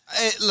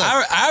 Look,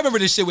 I remember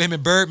this shit with him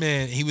and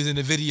Birdman. He was in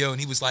the video and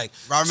he was like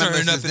I remember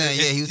turning up. since then,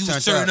 yeah, he was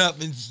turned turning up.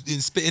 up and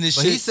spitting his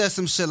but shit. he said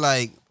some shit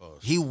like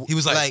he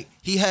was like-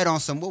 he had on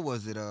some, what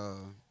was it?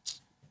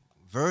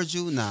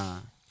 Virgil? Nah,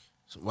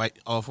 White,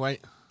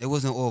 off-white? it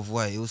wasn't Off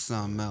White. It was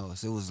something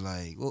else. It was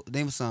like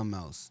name was something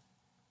else.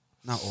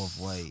 Not Off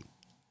White.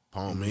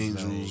 Palm It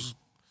was Angels.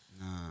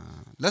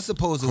 Let's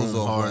suppose it was Chrome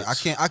Off White.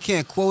 Hearts. I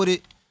can't quote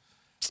it.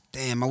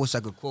 Damn, I wish I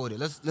could quote it.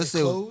 Let's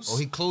say. closed? Oh,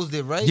 he closed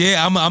it right.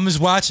 Yeah, I'm just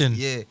watching.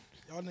 Yeah.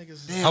 y'all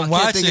niggas. Damn, I'm I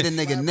watching. can't think of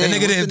the nigga The name.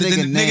 nigga What's didn't, the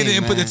nigga name,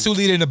 didn't put the man? 2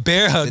 liter in a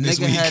bear hug The this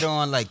nigga week. had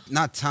on like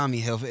not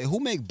Tommy Hilfiger. Who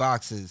make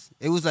boxes?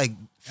 It was like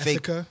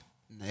fake. Ethica.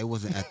 Nah, it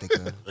wasn't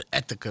Ethica.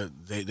 Ethica.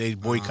 They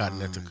boycotting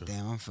Ethica.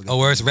 Damn, I'm forgetting. Oh,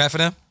 where it's rap for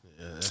them?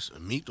 Yeah, that's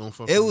meat. Don't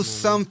fuck It with was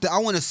him. something. I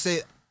want to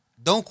say.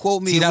 Don't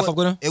quote me. T-Dot It fuck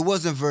with him? It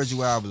wasn't Virgil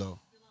Abloh.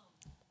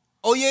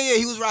 Oh yeah,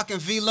 he was rocking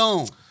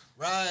V-Lone.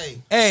 Right.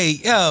 Hey,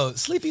 yo,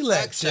 Sleepy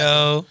Lex, check.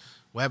 yo.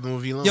 What happened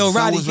with V-Long? Yo, Son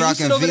Roddy, was can you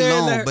sit rocking over there and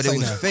V-Lone, let- but Say it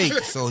was no.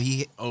 fake. So he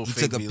fake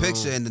took a V-Lone.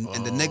 picture and the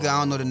nigga, I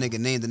don't know the nigga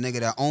name, the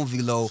nigga that owned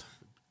V-Lone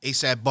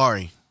ASAP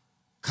Bari.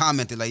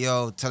 commented like,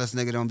 "Yo, tell this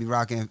nigga don't be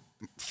rocking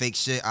fake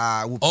shit."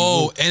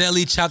 Oh,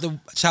 NLE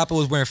Chopper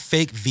was wearing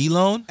fake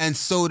V-Lone? And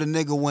so the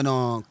nigga went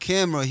on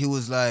camera. He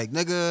was like,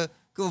 "Nigga,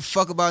 give a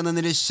fuck about none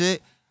of this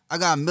shit. I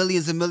got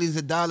millions and millions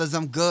of dollars.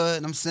 I'm good."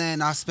 And I'm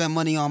saying I spend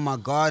money on my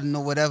garden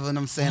or whatever. And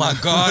I'm saying My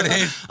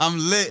garden? I'm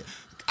lit.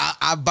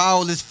 I buy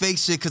all this fake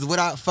shit because what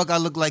I fuck I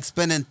look like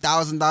spending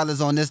 $1,000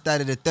 on this, that,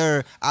 or the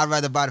third. I'd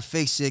rather buy the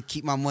fake shit,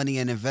 keep my money,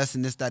 and invest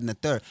in this, that, and the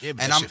third. Yeah,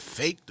 but and that I'm shit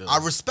fake though. I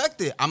respect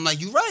it. I'm like,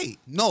 you right.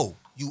 No,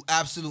 you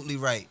absolutely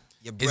right.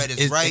 Your bread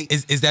is right.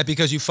 Is that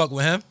because you fuck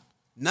with him?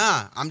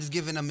 Nah, I'm just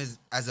giving them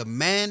as a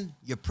man,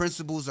 your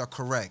principles are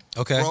correct.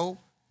 Okay. Bro,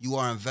 you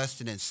are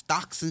invested in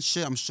stocks and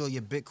shit. I'm sure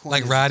your Bitcoin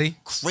Like is Roddy?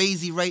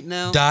 crazy right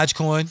now.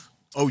 Dogecoin?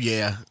 Oh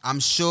yeah. I'm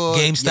sure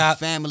GameStop your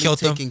family killed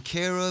them. taken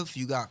care of.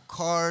 You got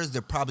cars.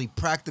 They're probably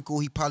practical.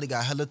 He probably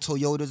got hella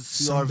Toyotas,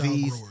 Sundown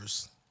CRVs.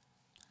 Growers.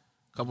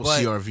 Couple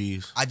But-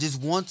 CRVs. I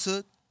just want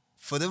to,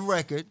 for the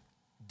record,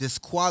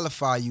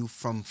 disqualify you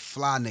from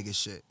fly nigga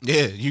shit.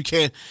 Yeah, you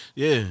can't.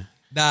 Yeah.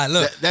 Nah,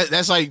 look.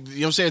 That's like, you know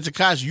what I'm saying,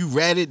 Takashi, you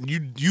ratted,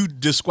 you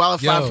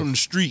disqualified Yo, from the You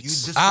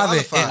streets. Ivan,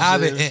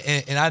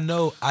 disqualified. and I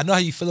know how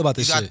you feel about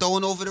You this got shit.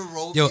 thrown over the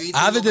rope. Yo, you ain't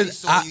Ivan nobody did-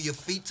 saw you. Your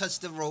feet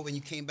touched the rope and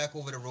you came back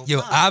over the rope. Yo,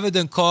 Nah. Ivan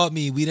done called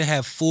me. We didn't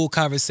have full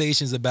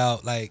conversations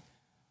about like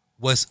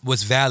what's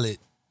valid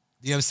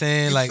You know what I'm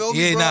saying? You Like, feel me,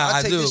 yeah, bro? nah, I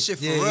I take do. this shit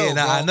for yeah, real, yeah,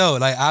 nah, bro. I know.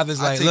 Like, I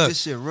was I like, take look,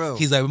 this shit real.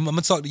 he's like, I'm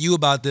gonna talk to you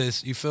about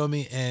this. You feel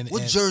me? And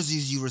What and,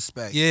 jerseys you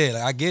respect? Yeah,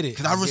 like, I get it.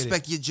 Because I get it.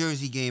 respect your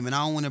jersey game, and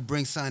I don't want to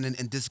bring something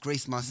and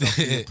disgrace myself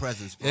in your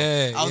presence, bro.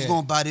 Yeah, I was yeah.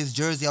 going to buy this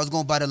jersey. I was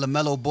going to buy the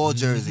LaMelo Ball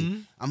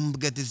jersey. I'm going to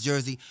get this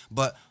jersey,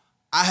 but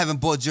I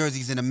haven't bought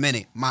jerseys in a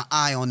minute. My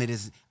eye on it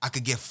is I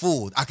could get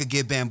fooled. I could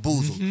get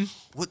bamboozled.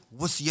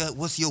 What's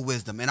your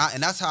wisdom? And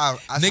that's how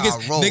I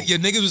roll. Your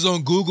niggas was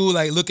on Google,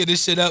 like, looking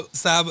this shit up,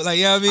 side, like,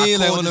 you know what I mean?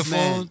 Like, called on the this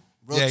man. phone.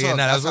 Real Yeah, talk.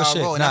 nah, That's that's how I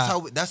real roll.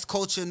 shit. And that's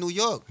culture in New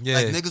York. Yeah.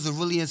 Like niggas will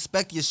really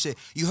inspect your shit.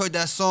 You heard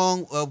that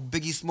song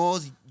Biggie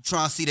Smalls? You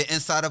trying to see the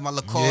inside of my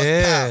Lacoste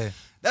Yeah. pal.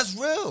 That's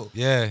real.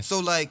 Yeah. So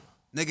like,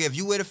 nigga, if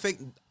you wear the fake,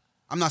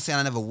 I'm not saying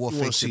I never wore You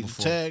fake want to see shit the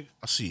before. tag?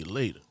 I'll see you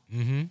later.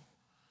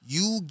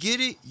 You get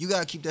it. You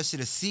gotta keep that shit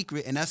a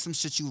secret, and that's some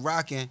shit you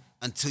rocking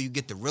until you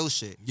get the real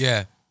shit.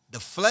 Yeah. The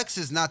flex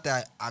is not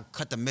that I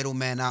cut the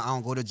middleman out. I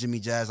don't go to Jimmy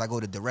Jazz. I go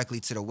directly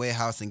to the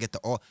warehouse and get the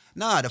all.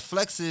 Nah, the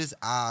flex is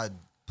I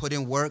put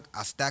in work.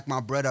 I stacked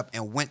my bread up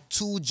and went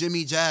to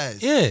Jimmy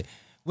Jazz. Yeah.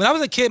 When I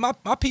was a kid, my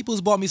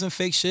peoples bought me some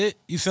fake shit.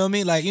 You feel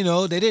me? Like, you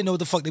know, they didn't know what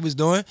the fuck they was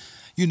doing.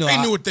 You know, They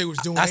I knew what they was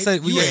doing. I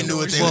said, You yeah, ain't knew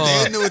what they well,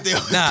 was They knew what they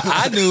was Nah, doing.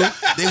 I knew.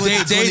 They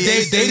went to they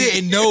 28th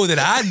didn't know that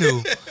I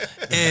knew.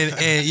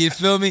 And you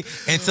feel me?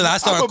 Until I I'm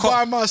started gonna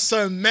buy my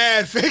son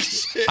mad fake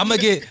shit. I'm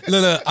gonna get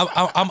look.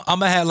 I'm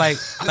gonna have like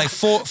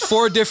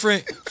four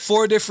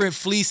different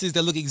fleeces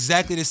that look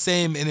exactly the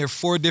same, and they're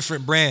 4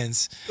 different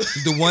brands.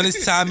 The one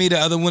is Tommy, the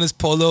other one is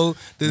Polo.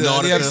 You know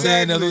what I'm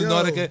saying? The other one's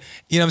Exactly, Nautica.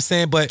 You know what I'm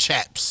saying? But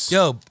Chaps.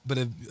 yo, but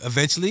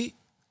eventually,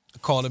 I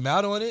called him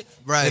out on it.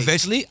 Right.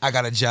 Eventually, I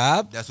got a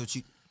job. That's what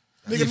you.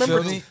 Nigga, You feel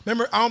remember? me?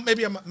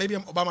 Remember? Maybe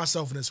I'm by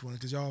myself in this one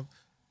because y'all.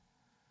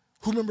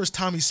 Who remembers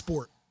Tommy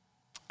Sport?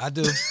 I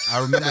do. I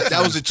remember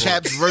That was a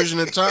Chaps version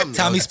of Tommy.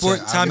 Tommy Sport,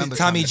 I remember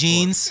Tommy Sport.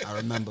 jeans. I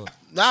remember.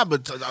 Nah,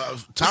 but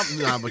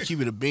but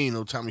keep it a bean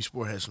though. Tommy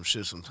Sport has some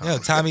shit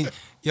sometimes.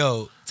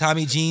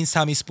 Tommy jeans,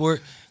 Tommy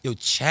Sport. Yo,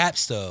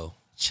 Chaps though.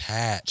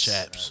 Chaps.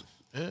 Chaps.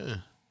 Yeah.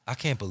 I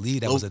can't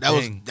believe that was a that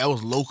thing.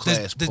 was low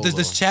class.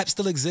 Does Chaps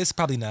still exist?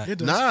 Probably not. It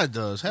does. Nah, it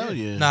does. Hell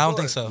yeah. Nah, I don't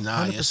think so.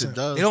 Nah, yes it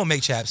does. They don't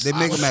make chaps. They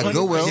make them at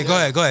Goodwill. Yeah, go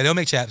ahead. They don't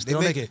make chaps. They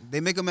don't make it. They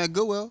make them at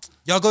Goodwill.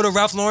 Y'all go to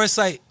Ralph Lauren's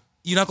site,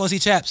 you're not gonna see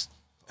chaps.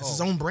 It's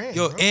his own brand.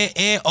 Yo, bro.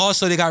 and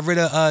also they got rid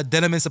of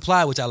Denim and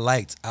Supply, which I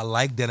liked. I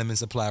like Denim and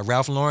Supply.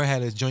 Ralph Lauren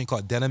had a joint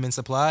called Denim and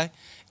Supply.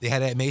 They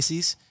had that at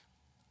Macy's.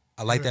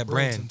 I like Yeah, that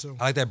brand. Burlington, too.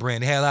 I like that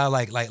brand. They had a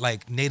lot of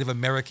like Native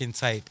American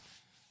type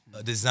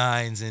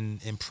designs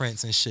and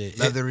prints and shit.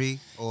 Leathery.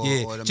 Or,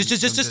 Yeah, or them- just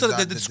them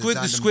the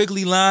design-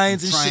 squiggly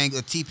lines and shit. triangle,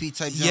 a TP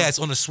type. Yeah, it's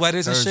on the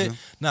sweaters and shit. Persian.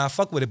 Nah, I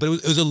fuck with it. But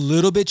it was a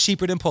little bit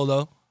cheaper than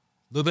Polo. A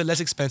little bit less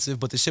expensive,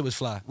 but the shit was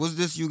fly. What's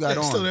this you got Yeah,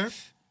 it's on? still there.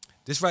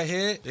 This right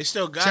here, They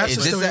still got Chaps it.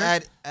 Is still this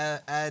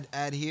here? an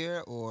ad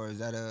here, or is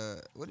that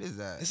a what is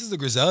that? this is the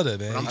Griselda,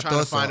 man. I'm I trying to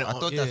thought so. find it I on-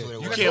 thought yeah. that's what it You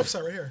was. got the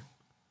website right here.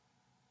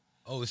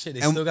 Oh shit,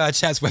 they And- still got a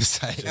Chaps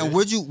website. And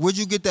where'd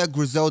you get that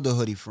Griselda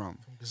hoodie from?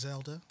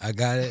 Zelda. I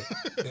got it.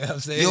 You know what I'm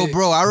saying? Yo,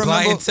 bro, I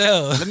remember.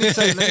 Clientele. Let me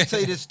tell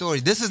you this story.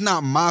 This is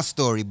not my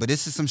story, but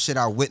this is some shit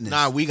I witnessed.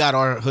 Nah, we got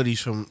our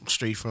hoodies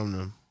straight from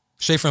them.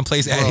 Straight from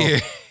place Bro, out here.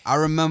 I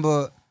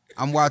remember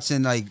I'm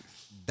watching like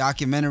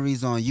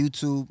documentaries on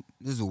YouTube.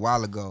 This is a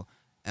while ago.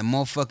 And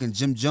motherfucking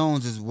Jim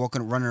Jones is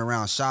running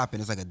around shopping.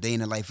 It's like a day in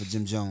the life of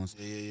Jim Jones.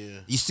 Yeah.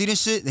 You see this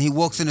shit? And he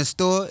walks in the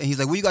store and he's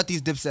like, where you got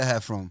these Dipset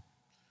hats from?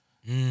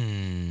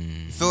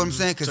 You feel what I'm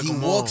saying? Because Took he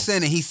 'em walks all.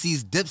 in and he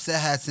sees Dipset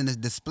hats in the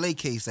display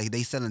case. Like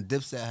they selling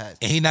Dipset hats.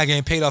 And he not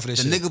getting paid off of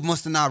this The shit. nigga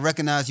must have not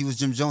recognized he was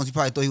Jim Jones. He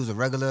probably thought he was a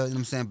regular, you know what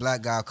I'm saying,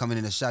 black guy coming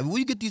in the shop. Where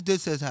you get these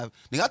Dipset hats?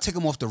 Nigga, I'll take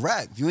them off the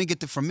rack. If you ain't get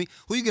them from me,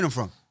 who you get them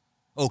from?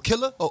 Oh,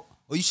 Killer? Oh,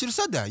 you should have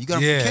said that. You got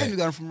them Yeah. from Cam, you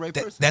got them from the right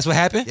person. That's what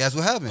happened? Yeah, that's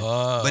what happened.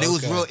 Oh, but it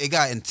was okay. real, it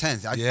got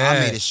intense. I Yeah.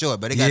 made it short,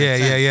 but it got yeah,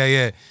 intense.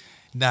 yeah.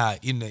 Nah,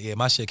 you know, yeah,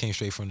 my shit came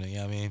straight from there, you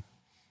know what I mean?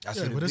 That's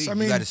Yeah, what but it it's- be. I You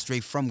mean- got it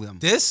straight from them.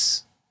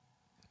 This,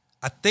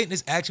 I think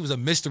this actually was a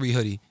mystery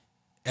hoodie.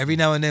 Every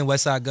now and then,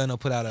 Westside Gun will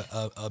put out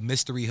a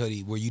mystery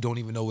hoodie where you don't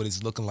even know what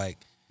it's looking like.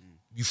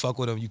 You fuck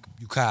with them, you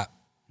cop.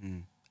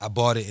 I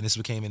bought it and this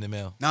became in the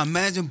mail. Now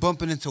imagine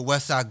bumping into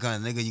Westside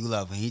Gun, nigga you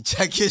love, and he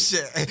check your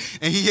shit,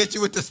 and he hit you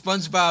with the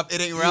SpongeBob,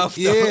 it ain't Ralph.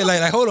 though. Yeah,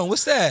 like hold on,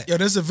 what's that? Yo,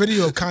 there's a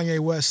video of Kanye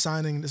West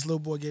signing. This little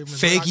boy gave him his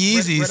Fake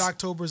Yeezys. Red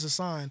October's a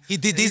sign. These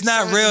And he not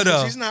signed real it.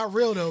 though. He's not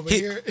real though. But He-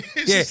 here,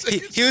 Yeah,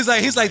 he was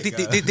like,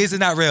 these are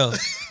not real.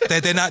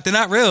 They're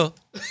not real.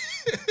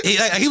 He was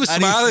I didn't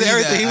smiling and see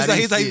everything. that. He was I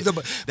like, didn't see it.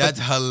 but- That's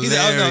he's like,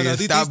 hilarious. oh, no,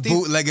 Stop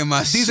bootlegging my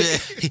these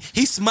shit. are,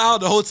 he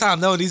smiled the whole time.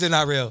 No, these are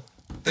not real.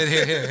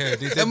 Here.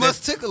 It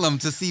must tickle him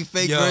to see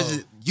fake Yo.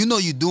 versions. You know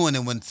you doing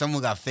it when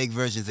someone got fake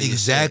versions of your shit.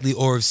 Exactly.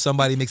 Or if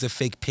somebody makes a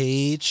fake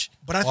page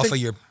But I off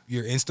think- of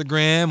your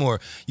Instagram, or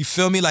you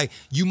feel me? Like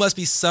you must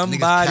be Niggas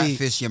somebody.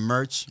 catfish your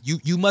merch.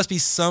 You must be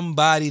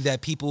somebody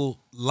that people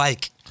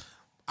like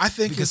I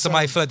think because it's,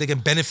 somebody feel like they can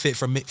benefit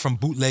from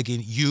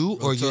bootlegging you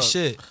or your talk.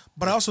 shit.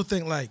 But I also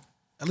think like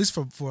at least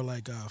for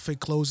like fake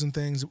clothes and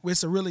things,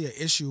 it's really an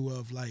issue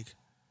of like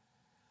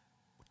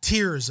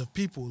tiers of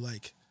people.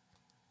 Like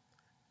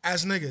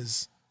as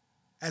niggas,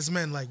 as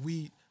men, like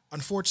we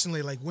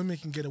unfortunately like women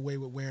can get away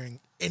with wearing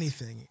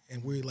anything,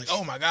 and we're like,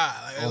 oh my god,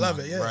 like, I love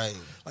it, yeah. right.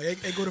 Like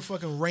they go to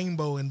fucking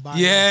Rainbow and buy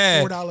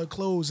Yeah. $4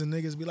 clothes, and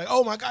niggas be like,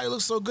 oh my god, you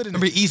look so good in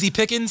Remember it. Easy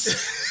Pickings?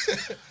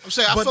 I'm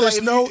saying, I But feel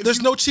there's like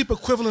there's no cheap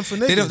equivalent for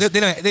niggas. They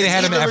didn't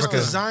have them in Either it's Africa.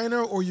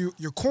 designer or you're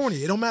corny.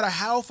 It don't matter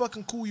how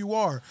fucking cool you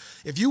are.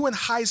 If you in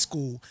high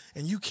school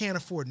and you can't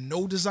afford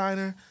no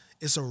designer,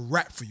 it's a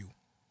wrap for you.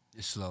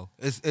 It's slow.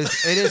 It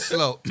is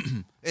slow.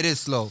 It is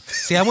slow.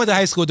 See, I went to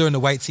high school during the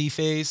white tee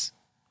phase.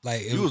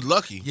 Like you was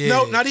lucky. Yeah.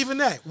 No, not even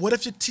that. What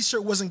if your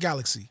t-shirt wasn't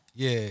Galaxy?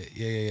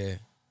 Yeah.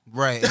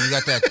 Right, and you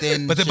got that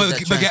thin. But shit, that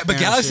but transparent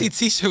Galaxy shit.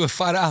 T-shirt was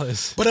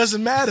 $5. But it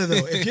doesn't matter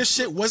though. If your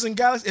shit wasn't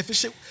Galaxy, if your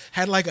shit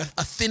had like a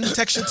thin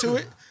texture to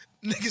it,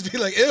 niggas be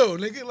like, ew,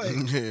 nigga, like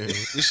Yeah,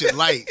 this shit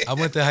light. I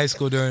went to high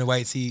school during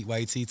white tee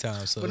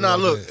time. So But it nah,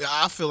 was look, good.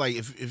 I feel like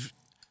if you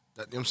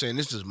know what I'm saying,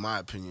 this is my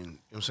opinion. You know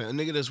what I'm saying? A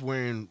nigga that's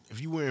wearing,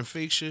 if you wearing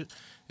fake shit,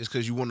 it's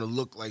because you want to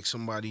look like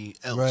somebody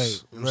else.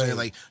 Right, You know what I'm saying?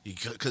 right.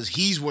 Like, because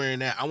he's wearing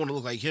that, I want to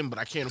look like him, but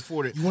I can't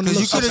afford it. you want to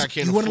 'Cause look you up, could've- I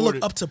can't you want to afford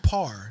look it. up to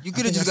par. You I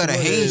could have think just that's got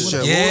a the word. Hanes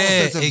shirt. Yeah, What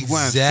offense if you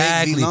wearing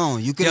exactly. fake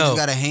V-Lone? You could have Yo.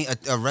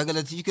 just got a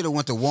regular. You could have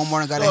went to Walmart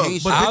and got a Look,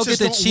 Hanes But shirt. I'll bitches get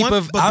the don't cheaper-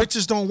 want, but I'll-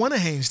 bitches don't want a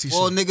Hanes t-shirt.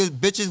 Well,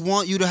 bitches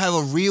want you to have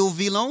a real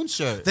V-Lone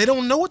shirt. They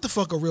don't know what the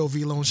fuck a real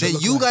V-Lone shirt Then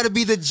look you like. got to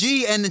be the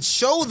G and then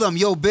show them,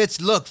 yo, bitch,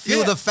 look,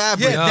 feel Yeah, the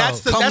fabric. yeah, that's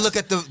the- come that's- look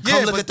at the yeah,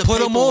 come look but at the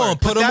put 'em on,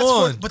 paperwork. put 'em that's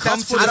on. For, but Come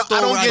that's to for the the store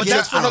I don't right get, but there.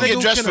 that's for I don't the get nigga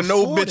who dressed can for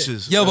no afford it.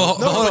 bitches. Yo, but No, hold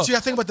but on. you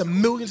gotta think about the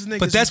millions of niggas.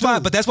 But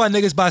that's why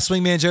niggas buy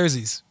swingman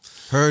jerseys.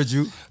 Heard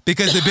you.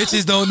 Because the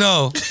bitches don't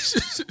know.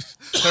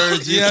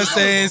 Heard You know what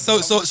I'm saying?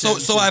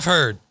 So I've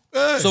heard.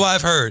 So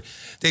I've heard.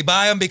 They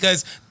buy them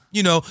because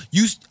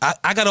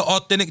I got an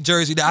authentic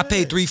jersey that I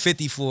paid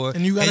 $350 for,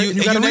 And you got a you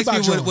Reebok next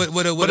me joint.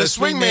 with a But a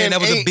swingman that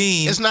was a ain't-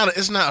 beam. It's not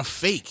a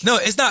fake. No,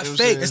 it's not You know what I'm fake.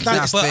 saying? It's It's not.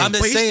 not But fake. I'm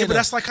just saying. but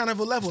that's like kind of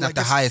a level. not like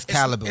the highest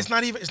caliber. It's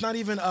not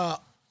even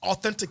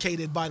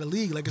authenticated by the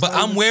league. Like, it's But not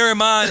I'm even- wearing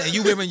mine and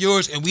you wearing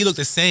yours, and we look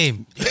the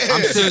same.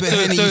 I'm sipping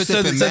Henny, you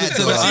sipping Mad to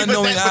Dog. the See,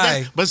 unknowing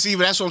eye. but see,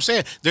 but that's what I'm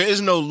saying. There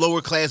is no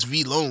lower class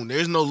V-Lone. There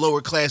is no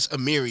lower class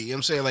Amiri. You know what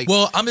I'm saying? Like,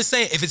 Well, I'm just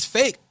saying if it's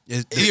fake,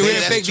 It's- if you're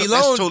wearing that's fake to-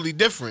 V-Lone, that's totally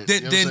different. then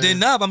You know what I'm then saying?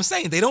 nah. But I'm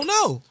saying they don't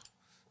know.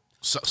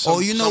 Oh,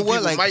 you know some what?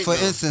 people Like, might for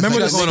know. instance, Remember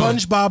like the going on?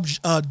 SpongeBob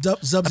I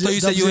thought you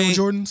said you Dub-Zero ain't-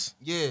 Jordans?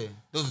 yeah,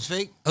 those was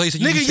fake. I thought you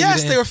said you Nigga, said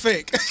yes, you they were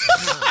didn't- fake.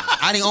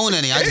 I didn't own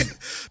any. I just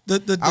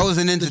the I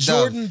wasn't into the Dub.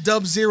 Jordan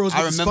Dub Zeros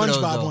I with the remember those,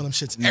 SpongeBob though. on them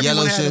shits. The Everyone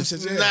yellow had them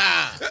shits. shits.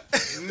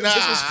 Yeah. Nah,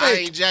 I fake.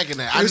 ain't jacking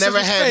that. This I never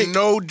was had fake.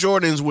 no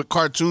Jordans with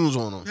cartoons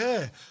on them.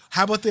 Yeah.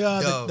 How about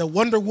the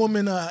Wonder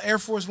Woman Air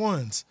Force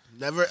Ones?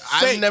 Never.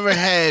 I Fake. never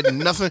had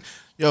nothing.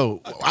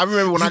 Yo, I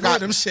remember when You I got wore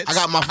them shits. I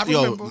got my I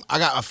remember.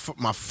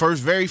 my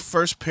very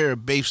first pair of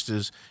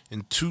Bapesters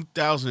in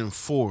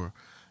 2004.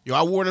 Yo,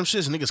 I wore them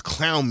shits. And niggas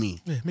clown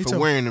me, Yeah, me for too.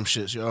 wearing them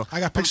shits. Yo, I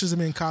got pictures of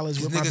me in college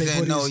with my niggas big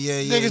didn't know. hoodies.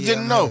 Yeah, niggas didn't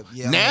I'm know. hip.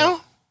 Yeah, I'm Now.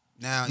 hip.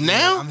 Now, Now,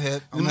 yeah, I'm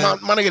hip. I'm my,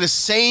 hip. my nigga, the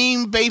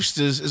same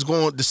Bapesters is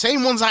going. The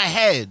same ones I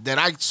had that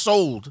I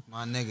sold.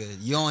 My nigga,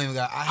 you don't even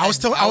got. I was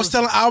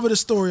telling Albert a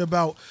story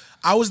about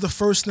I was the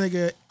first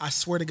nigga, I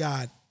swear to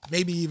God,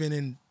 maybe even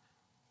in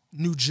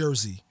New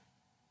Jersey,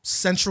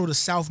 Central to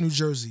South New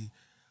Jersey,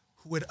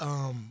 who had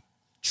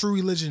True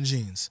Religion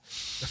jeans.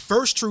 The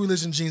first True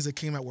Religion jeans that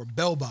came out were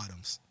bell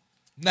bottoms.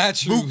 Not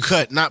true. Boot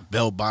cut, not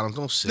bell bottoms.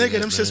 Don't say Nigga, that,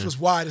 them man. shits was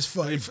wide as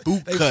fuck.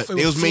 Boot cut.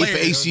 It was made for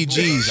flared.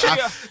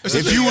 ACGs.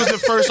 If you was the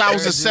first, I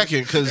was the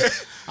second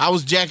because I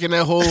was jacking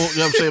that whole. You know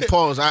what I'm saying?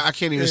 Pause. I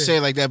can't even say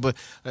it like that, but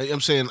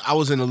I'm saying I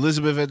was in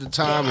Elizabeth at the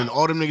time, and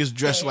all them niggas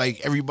dressed like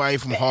everybody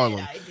from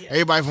Harlem.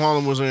 Everybody from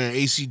Harlem was wearing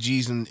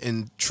ACGs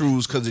and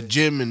Trues because of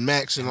Jim and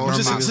Max and all them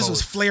This niggas.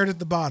 was flared at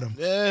the bottom.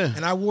 Yeah.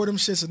 And I wore them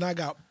shits and I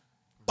got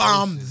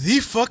bombed the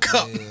fuck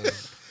up.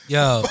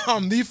 Yo,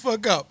 Bombed the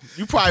fuck up.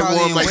 You probably Probably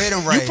wore them ain't like wear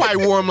them right. you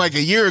probably wore them like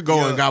a year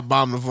ago and got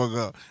bombed the fuck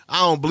up. I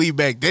don't believe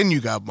back then you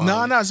got bombed.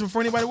 No, it's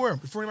before anybody wore them.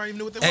 Before anybody even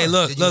knew what they were. hey,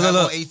 look, Did you look, have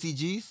look, on look.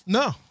 ACGs?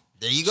 No.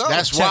 There you go.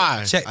 That's Check-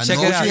 why. check- I check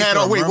know it what out. You had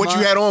on. Wait, what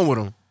you had on with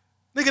them?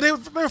 Nigga, they were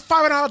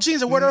 $500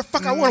 jeans and whatever the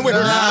fuck I want to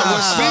wear. What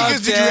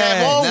sneakers did you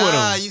have on with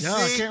Nah, them? you Nah,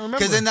 I see, can't remember.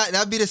 because then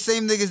that'd be the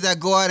same niggas that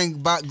go out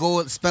and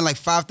go spend like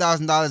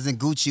 $5,000 in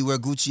Gucci, wear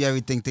Gucci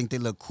everything, think they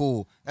look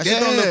cool. That shit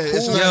don't Yeah, look it's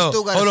cool. like- That Yo,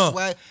 still got hold a on.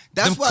 swag.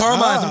 That's Them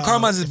what.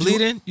 Carmines is if you-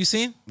 bleeding. You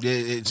seen? Yeah,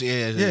 it's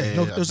Yeah,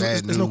 no, there's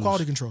bad no news.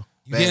 quality control.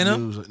 You Bad getting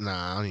them? news.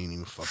 Nah, I ain't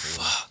even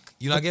fucking.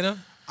 You not getting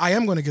them? I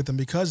am going to get them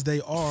because they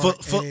are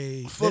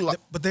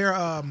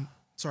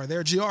they're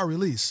a GR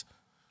release.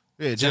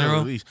 Yeah, General?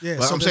 general release. Yeah,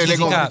 but so I'm saying there's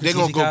they're easy gonna cop, they're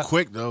gonna easy go cop.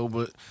 quick though. But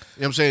you know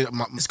what I'm saying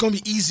It's going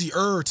to be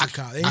easier to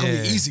cop. They ain't going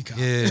to be easy cop.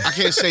 Yeah. I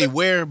can't say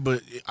where,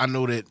 but I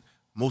know that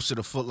most of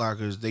the Foot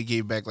Lockers they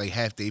gave back like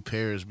half their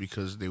pairs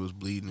because they was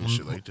bleeding and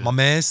shit like that. My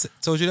man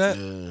told you that?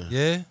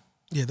 Yeah.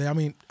 Yeah.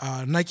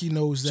 Yeah, Nike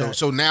knows that.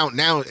 So now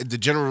the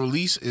general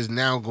release is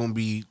now gonna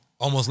be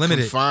Almost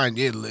limited. confined.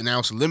 Yeah, now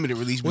it's a limited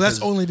release. Well, that's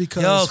because- only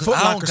because Yo, Foot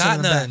I don't Locker got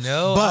sent them none. back.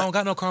 No, but, I don't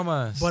got no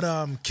Carmines.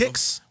 But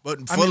Kicks. But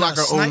I Foot mean,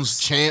 Locker owns Snipes.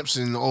 Champs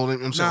and all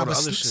them. I'm saying Nah, all the but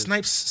other shit.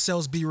 Snipes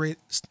sells B rate.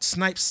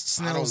 Snipes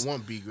I sells. don't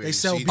want B grade. They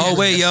sell See, B oh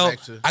wait, that's yo,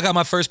 back to- I got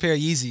my first pair of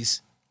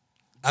Yeezys.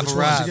 I've Which ones you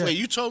arrived. get? Wait,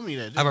 you told me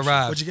that. I've didn't you?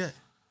 arrived. What'd you get?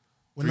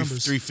 What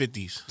numbers?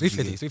 350s.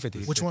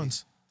 350s. Which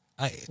ones?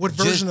 I, What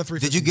version of 350s?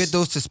 Did you get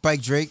those to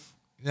Spike Drake?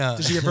 No.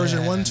 Did you get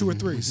version 1, 2, or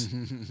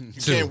 3s?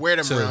 You can't wear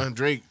them two. around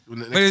Drake.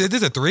 Wait, is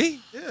this a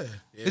 3? Yeah.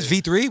 It's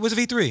V3? What's a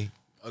V3?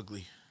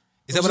 Ugly.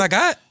 Is that what I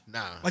got? Nah.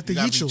 Like you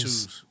the got Yeechels.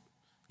 V2s.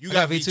 You I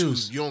got got V2s.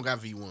 V2s. You don't got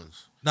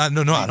V1s.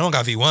 No, I don't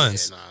got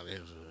V1s. Yeah, nah.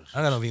 there's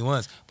I got no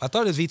V1s. But I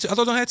thought it was V2. I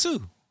thought I had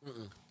 2.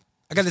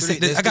 I got the same.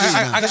 There's I got. three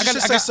I Does it got.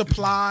 just I say got.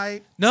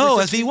 supply? No,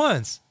 it's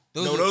V1s.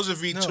 No, those are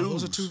V2s. No,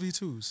 those are 2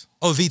 V2s.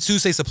 Oh, V2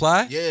 say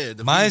supply. Yeah,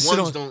 the Mine shit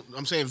V1s on- don't.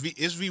 I'm saying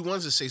it's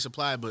V1s that say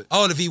supply, but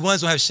Oh, the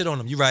V1s don't have shit on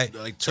them. You're right.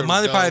 Like So turtle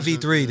mine is probably doves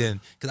and- V3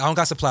 then, because I don't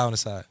got supply on the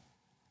side.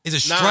 It's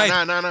a nah. stripe.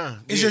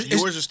 Yeah, your-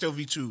 yours are still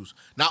V2s.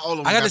 Not all of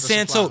them. I got the supply.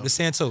 Santope. The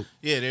Santope.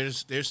 Yeah,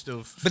 they're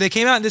still. But they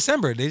came out in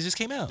December. They just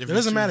came out. They're It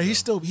doesn't V2s, matter.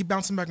 though. He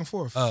bouncing back and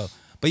forth. Oh,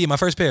 but yeah, my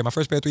first pair of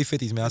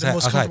 350s, man. I was, The I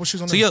most was comfortable hyped.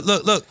 shoes on So earth. yeah,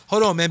 look,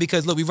 hold on, man,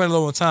 because look, we run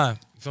low on time.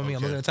 You feel me? I'm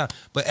Okay. looking at the time.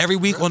 But every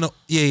week on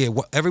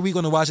the every week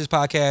on the Watch This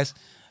podcast,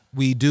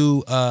 we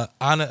do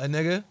honor a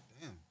nigga.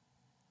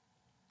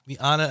 We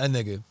honor a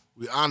nigga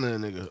We honor a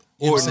nigga You know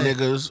or what I'm saying?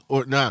 niggas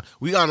or nah.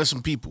 We honor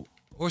some people.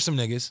 or some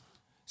niggas.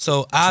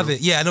 So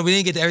Ovid, yeah, I know we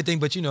didn't get to everything,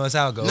 but you know it's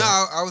how it goes. No,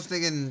 I was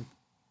thinking.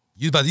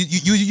 You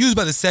was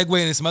about to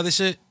segue into some other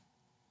shit.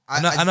 I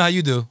know how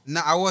you do.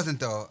 No, I wasn't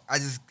though. I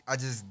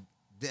just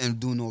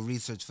didn't do no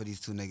research for these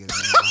two niggas.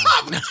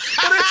 man.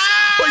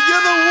 But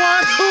you're the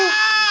one who.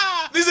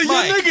 These are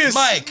Mike, your niggas.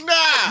 Mike,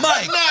 Nah,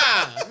 Mike.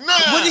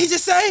 nah. What did he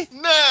just say?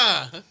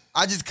 Nah.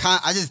 I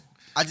kind.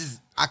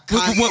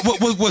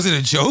 What was it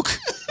a joke?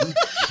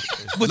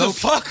 What the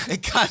fuck?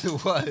 It kind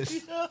of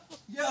was.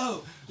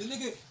 Yo,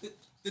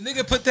 the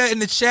nigga put that in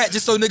the chat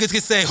just so niggas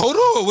can say, hold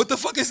on, what the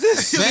fuck is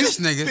this? Spanish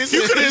niggas.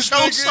 You could have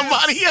shown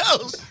somebody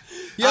else.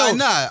 Yo,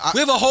 Nah, we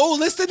have a whole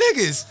list of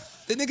niggas.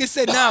 The nigga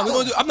said, nah, we're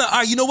gonna do. I'm not. All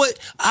right, you know what,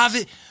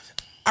 Ovid?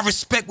 I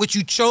respect what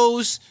you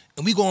chose,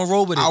 and we gonna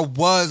roll with it. I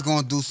was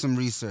gonna do some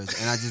research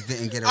and I just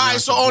didn't get around. All right,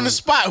 so to on doing the it.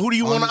 spot, who do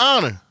you On want to the-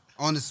 honor?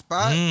 On the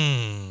spot.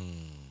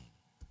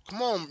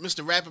 Come on,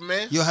 Mr. Rapper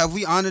Man. Yo, have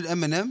we honored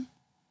Eminem?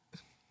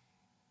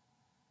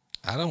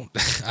 I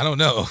don't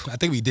know. I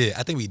think we did.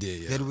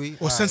 Yeah. Did we?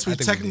 Well, since we I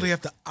think we technically did.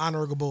 have to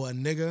honorable a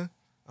nigga.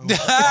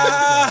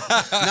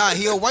 Nah,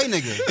 he a white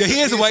nigga. Yeah, he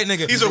is a white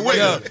nigga. He's a white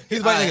Yo, nigga. He's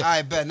a white nigga.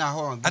 I bet. Nah,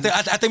 hold on. I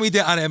think we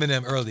did honor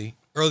Eminem early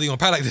on,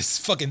 probably like this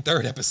fucking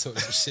third episode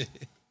of shit.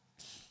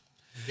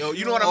 Yo,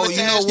 you know what Oh, I'm you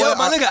saying? know Yo, what?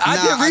 my nigga, I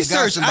did got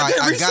research. somebody- I did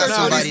got research on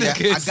somebody these that-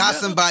 niggas. I got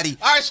somebody.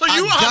 All right, so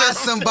you I got honor-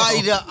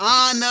 somebody to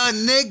honor,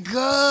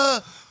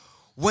 nigga.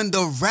 When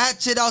the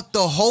ratchet out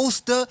the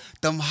holster,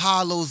 them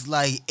hollows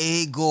like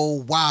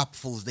Eggo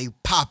waffles. They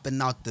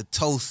popping out the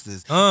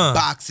toasters.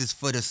 Boxes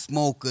for the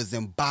smokers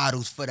and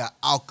bottles for the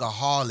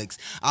alcoholics.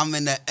 I'm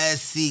in the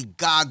SC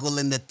goggle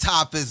and the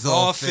top is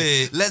off Off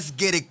it. Let's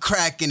get it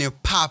cracking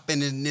and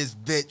popping in this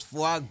bitch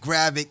before I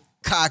grab it,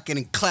 cocking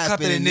and clapping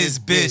Clapping in this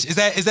bitch.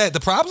 Is that the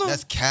problem?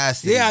 That's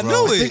Cassidy. Yeah, I bro.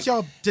 knew I it. think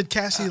y'all did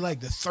Cassie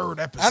like the third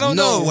episode. I don't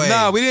No know. way.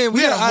 Nah, we didn't.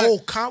 We had a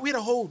honor- we had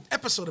a whole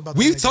episode about.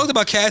 We've that nigga. talked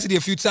about Cassidy a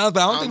few times,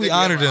 but I don't think we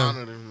honored ever him.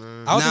 honored him,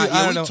 man. I don't Nah, think we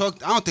yeah, honored we him.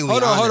 talked. I don't think we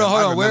Hold on. honored him. I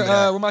Where remember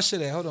that. where my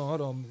shit at? Hold on. You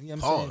know what I'm saying?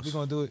 Pause. We're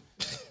gonna do it.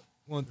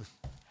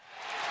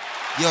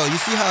 Yo, you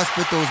see how I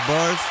spit those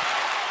bars?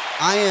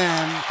 I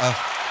am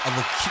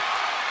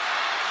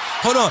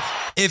Hold on.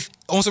 If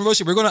on some real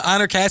shit, we're gonna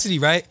honor Cassidy,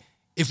 right?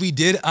 If we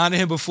did honor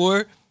him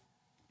before,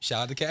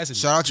 shout out to Cassidy.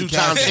 shout out to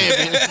Two-time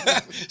Cassidy.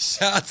 champion.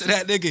 Shout out to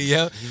that nigga,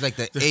 yo. He's like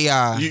the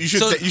AI. You should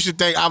So- you should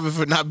thank Alvin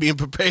for not being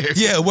prepared.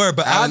 Yeah, word.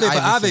 But Allen Ovid,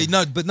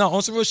 Iverson. no,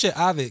 on some real shit,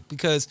 Ovid,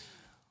 because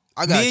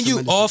I got me and you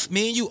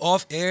tremendous-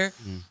 off air,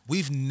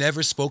 we've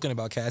never spoken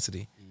about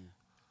Cassidy.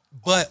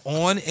 But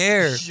on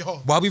air,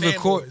 Yo, while we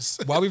record,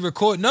 while we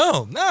record,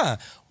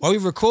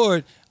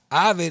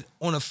 Ovid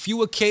on a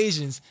few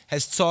occasions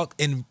has talked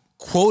and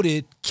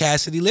quoted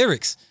Cassidy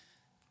lyrics.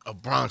 A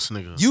Bronx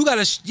nigga. You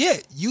gotta,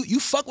 you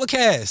fuck with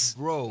Cass.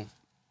 Bro,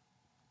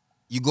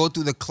 you go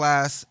through the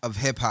class of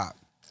hip hop.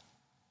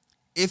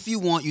 If you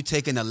want, you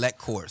take an elect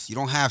course. You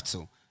don't have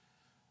to.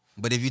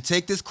 But if you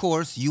take this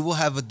course, you will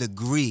have a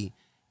degree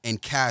in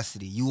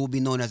Cassidy. You will be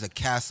known as a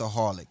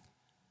Cassaholic.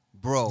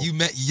 Bro,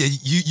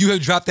 You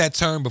have dropped that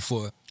term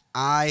before.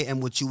 I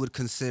am what you would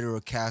consider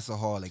a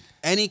Cassaholic.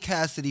 Any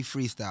Cassidy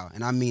freestyle,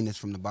 and I mean this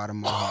from the bottom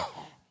of my heart,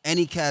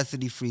 any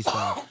Cassidy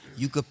freestyle,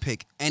 you could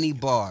pick any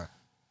bar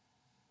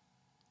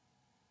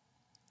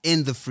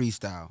in the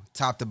freestyle,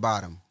 top to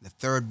bottom. The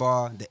third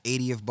bar, the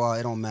 80th bar,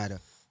 it don't matter.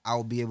 I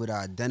will be able to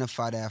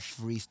identify that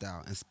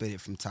freestyle and spit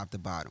it from top to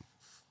bottom.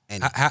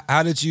 And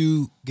How did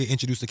you get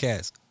introduced to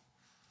Cass?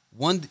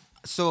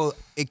 so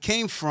it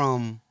came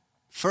from,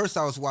 first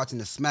I was watching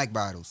the Smack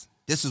Battles.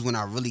 This was when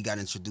I really got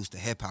introduced to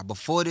hip hop.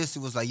 Before this, it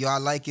was like, yo, I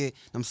like it.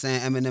 I'm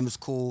saying Eminem is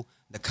cool.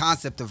 The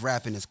concept of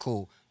rapping is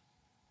cool.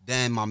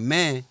 Then my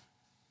man,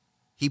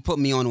 he put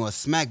me onto a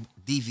Smack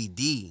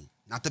DVD,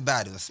 not the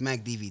battle, a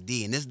Smack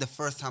DVD, and this is the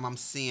first time I'm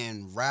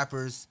seeing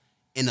rappers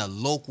in a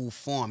local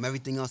form.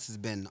 Everything else has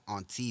been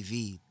on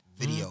TV,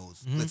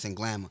 videos, glitz and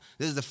glamour.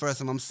 This is the first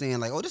time I'm seeing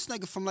like, oh, this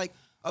nigga from like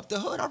up the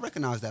hood. I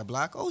recognize that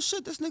block. Oh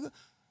shit, this nigga.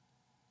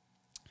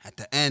 At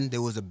the end,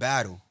 there was a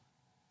battle.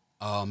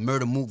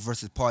 Murder Mook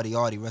versus Party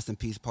Artie. Rest in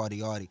peace,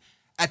 Party Artie.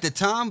 At the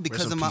time,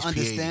 because of my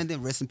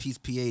understanding, rest in peace,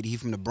 P80. He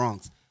from the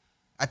Bronx.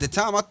 At the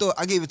time, I thought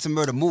I gave it to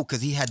Murder Mook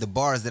because he had the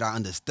bars that I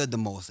understood the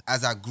most.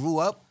 As I grew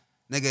up,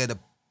 nigga, the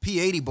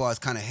P80 bars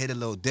kind of hit a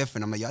little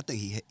different. I'm like, yo, I think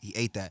he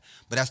ate that.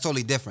 But that's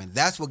totally different.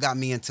 That's what got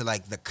me into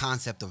like the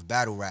concept of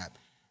battle rap.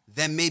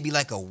 Then maybe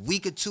like a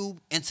week or two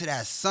into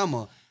that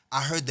summer,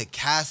 I heard the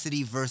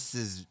Cassidy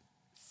versus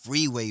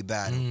Freeway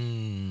battle,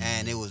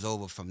 and it was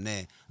over from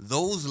there.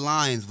 Those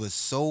lines were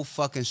so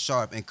fucking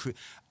sharp, and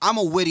I'm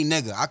a witty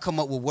nigga. I come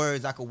up with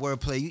words, I can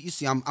wordplay. You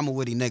see, I'm a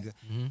witty nigga.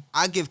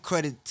 I give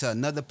credit to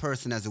another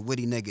person as a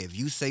witty nigga. If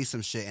you say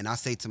some shit, and I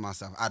say to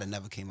myself, I'd have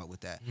never came up with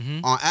that.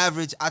 On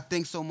average, I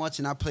think so much,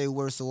 and I play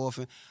words so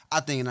often,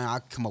 I think I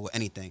come up with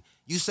anything.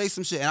 You say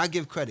some shit, and I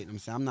give credit. I'm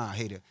saying I'm not a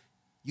hater.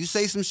 You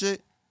say some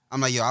shit, I'm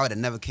like, yo, I would have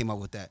never came up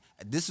with that.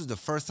 This was the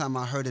first time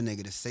I heard a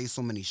nigga to say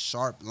so many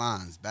sharp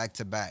lines back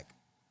to back.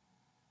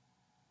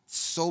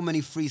 So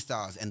many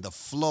freestyles, and the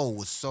flow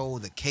was so,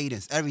 the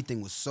cadence,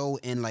 everything was so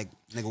in like,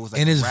 nigga was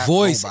like, and his rap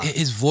voice, robot.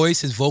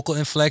 his vocal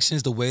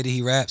inflections, the way that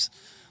he raps.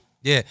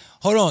 Yeah.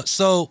 Hold on.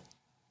 So,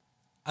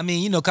 I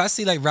mean, you know, 'cause I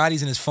see like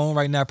Roddy's in his phone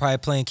right now, probably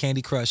playing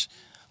Candy Crush.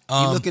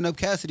 You looking up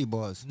Cassidy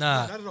bars?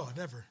 Nah. Not at all.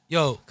 Never.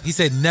 Yo, he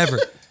said never.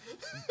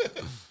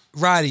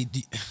 Roddy,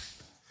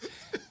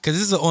 because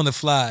this is on the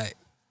fly.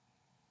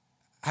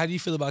 How do you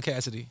feel about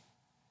Cassidy?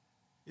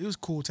 It was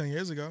cool 10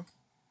 years ago.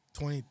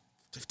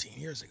 15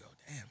 years ago.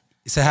 Damn.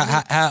 So how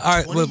all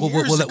right, 20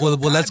 years ago,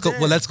 let's go.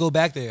 goddamn. Well, let's go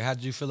back there. How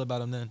did you feel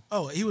about him then?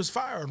 Oh, he was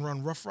fire on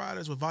Run Rough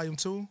Riders with Volume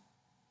 2.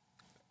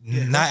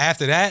 Not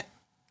after that.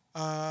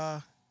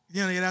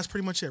 Yeah, that's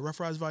pretty much it. Rough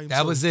Riders Volume 2.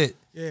 That was it.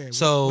 Yeah.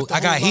 So with the I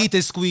got whole lot- heat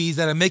to squeeze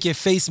that'll make your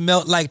face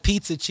melt like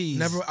pizza cheese.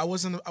 Never. I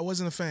wasn't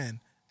a fan.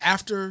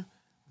 After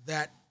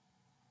that,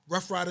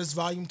 Rough Riders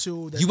Volume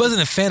 2. You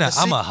wasn't a fan of the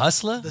I'm a se-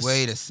 Hustler? the-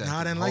 Wait a second. No,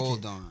 I didn't like Hold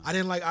it. on. I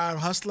didn't like I'm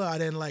Hustler. I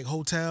didn't like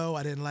Hotel.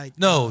 I didn't like.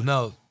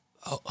 No.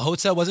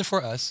 Hotel wasn't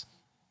for us.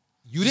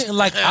 You didn't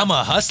like I'm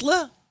a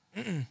Hustler?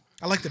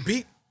 I like the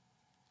beat.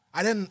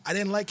 I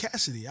didn't like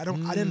Cassidy. I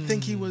didn't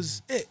think he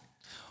was it.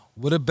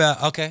 What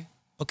about okay.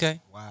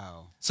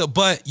 Wow. So,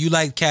 but you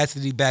liked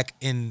Cassidy back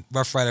in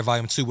Rough Rider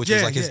Volume 2, which was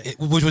Yeah, like yeah.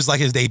 which was like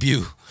his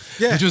debut.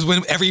 Yeah. Which was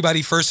when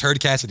everybody first heard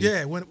Cassidy.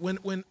 Yeah.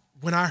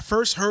 When I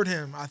first heard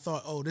him, I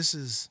thought, oh, this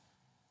is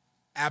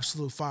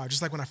absolute fire.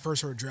 Just like when I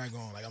first heard Dragon.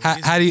 Like, I'm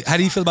like, How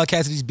do you feel about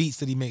Cassidy's beats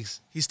that he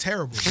makes? He's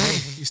terrible. Bro.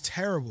 He's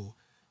terrible.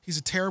 He's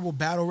a terrible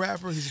battle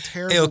rapper. He's a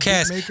terrible El beat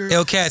Cass, maker.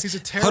 El Cass. He's a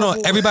terrible. Hold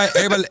on,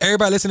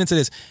 everybody listening to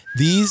this.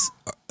 These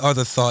are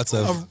the thoughts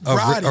of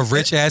Roddy. a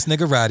rich ass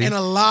nigga Roddy, And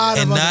a lot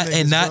of and other not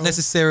niggas, not bro.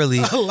 necessarily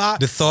A lot.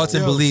 the thoughts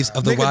and Yo, beliefs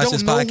of the nigga, Watch don't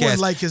This no one podcast.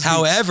 like his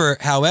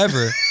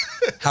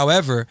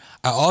However,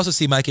 I also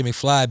see Mikey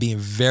McFly being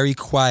very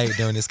quiet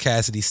during this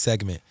Cassidy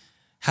segment.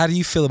 How do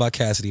you feel about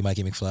Cassidy,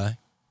 Mikey McFly?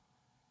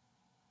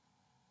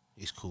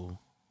 He's cool.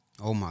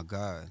 Oh my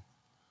God.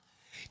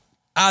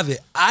 Ovid,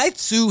 I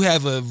too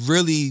have a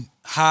really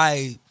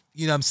high,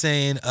 you know what I'm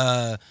saying,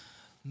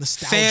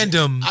 Nostalgic.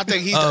 fandom I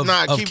think he's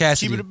of keep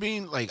Cassidy. it a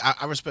bean. Like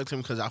I respect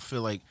him because I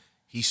feel like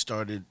he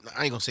started.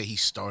 I ain't gonna say he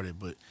started,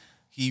 but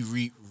he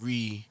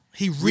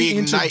He reignite-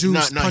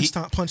 reintroduced no, he-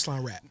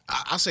 punchline rap.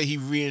 I say he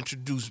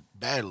reintroduced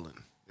battling. You know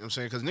what I'm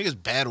saying? Because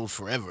niggas battled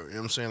forever. You know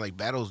what I'm saying? Like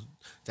battles,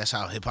 that's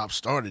how hip hop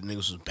started. Niggas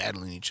was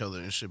battling each other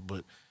and shit. But you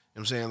know what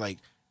I'm saying? Like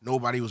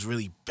nobody was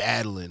really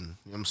battling, you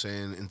know what I'm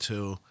saying,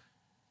 until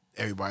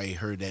everybody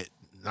heard that,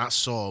 not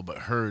saw, but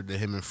heard the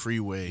him and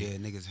Freeway Yeah,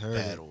 niggas heard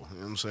it. battle. You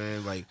know what I'm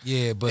saying? Like,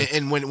 Yeah, but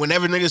and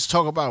whenever niggas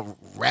talk about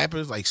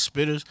rappers, like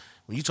spitters,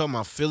 when you talking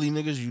about Philly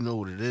niggas, you know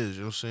what it is.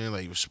 You know what I'm saying?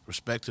 Like,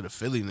 respect to the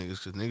Philly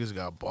niggas, because niggas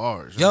got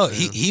bars. You know yo, what I'm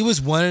saying? he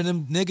was one of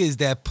them niggas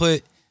that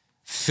put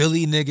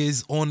Philly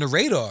niggas on the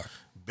radar.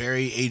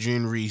 Barry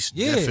Adrian Reese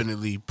Yeah.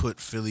 definitely put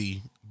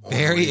Philly on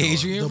Barry the radar.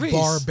 Adrian The Reese.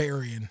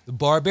 Barbarian. The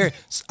Barbarian.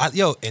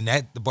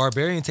 The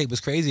Barbarian tape was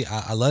crazy.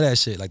 I love that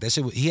shit. Like that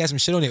shit. He had some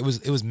shit on it.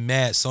 It was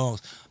mad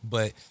songs,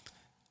 but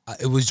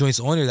it was joints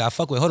on there that I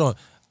fuck with. Hold on,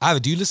 Ivy,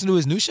 do you listen to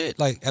his new shit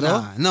like at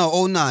all?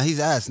 He's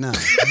ass now.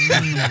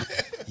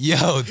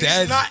 Yo, He's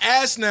that's not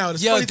ass now. The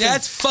Yo, funny thing,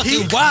 that's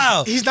fucking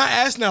wild. He's not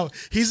ass now.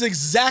 He's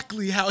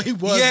exactly how he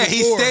was. yeah. before.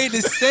 He stayed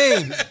the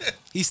same.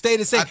 He stayed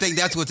the same. I think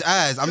that's what's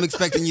ass. I'm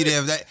expecting you to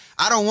have that.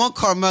 I don't want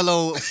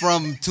Carmelo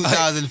from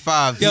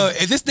 2005. Yo,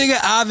 if this nigga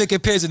Ivy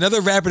compares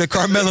another rapper to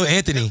Carmelo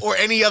Anthony, Or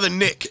any other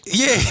Nick.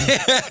 yeah,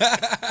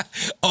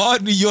 all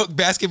New York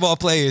basketball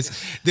players,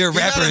 they're He's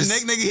not a rappers.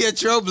 Nick, nigga, he a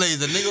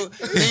trailblazer.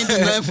 Nigga, he ain't do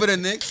nothing for the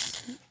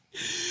Knicks.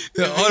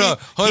 Hold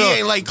on. He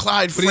ain't like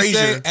Clyde What he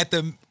say Frazier. at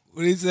the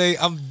What do you say?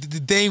 I'm the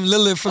Dame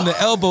Lillard from the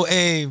elbow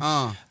aim.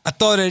 I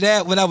thought of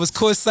that when I was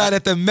courtside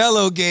at the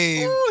Melo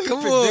game. Ooh, he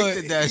Come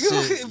predicted on, that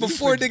shit.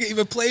 before nigga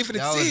even played for the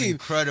That was team.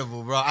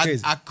 incredible, bro.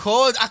 Crazy. I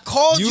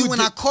called you when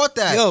did- I caught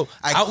that. Yo,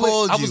 I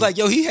called you. I was like,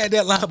 yo, he had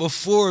that line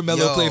before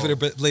Melo Yo. played for the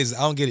Blazers.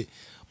 I don't get it.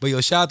 But yo,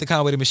 shout out to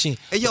Conway the Machine.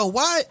 hey, yo,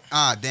 what?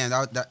 Damn.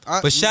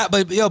 But shout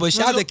out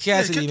to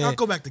Cassidy, man. I'll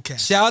go back to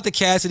Cassidy. Shout out to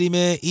Cassidy,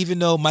 man. Even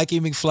though Mikey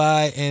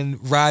McFly and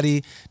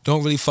Roddy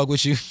don't really fuck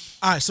with you.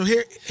 All right, so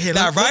here.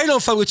 Nah, Roddy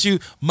don't fuck with you.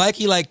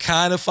 Mikey like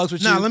kind of fucks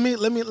with you. Nah, let me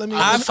expand.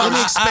 I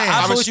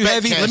fuck with you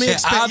heavy. respect Let me Cassidy.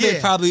 expand.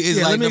 Ahmed probably is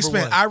like let me number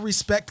expand. one. I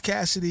respect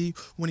Cassidy.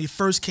 When he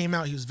first came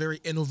out, he was very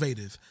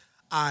innovative.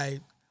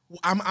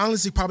 I'm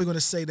honestly probably going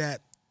to say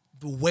that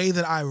the way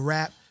that I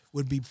rap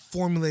would be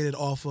formulated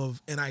off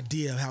of an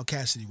idea of how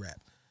Cassidy rap.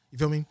 You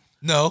feel me?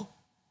 No,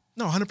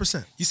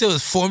 100%. you said it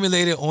was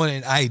formulated on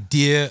an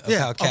idea of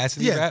how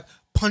Cassidy rap.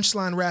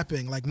 Punchline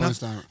rapping, like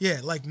nothing. Punchline.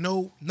 Yeah, like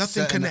nothing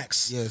Setting up-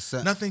 connects.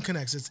 yeah, nothing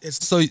connects.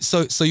 It's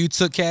So you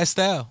took Cass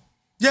style.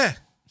 yeah.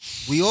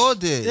 We all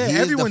did. Yeah, he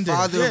everyone is the did.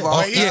 father Yeah. of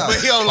our Yeah.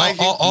 But he don't like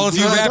it. All of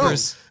you We all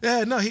rappers.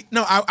 Yeah,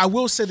 no. I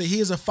will say that he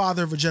is a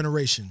father of a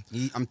generation.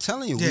 I'm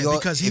telling you, Yeah, we all,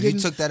 because if you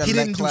took that he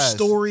didn't do class,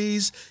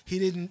 stories. He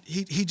didn't.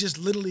 He just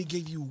literally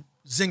gave you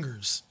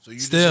zingers. So you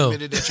Still.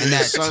 just admitted that you're in that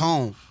his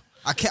son.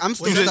 I'm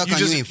still You stuck on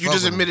you. Ain't just fuck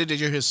with him. admitted that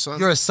you're his son.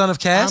 You're a son of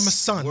Cass. I'm a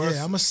son.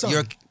 Yeah, I'm a son.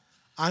 You're-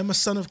 I'm a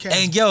son of Cass.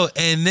 And yo,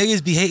 and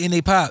niggas be hating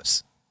they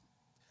pops.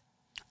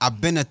 I've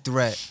been a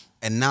threat,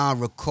 and now I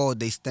recall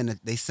they send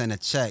a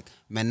check.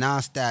 Man, now I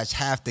stash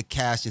half the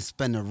cash and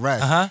spend the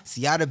rest. Uh-huh.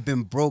 See, I'd have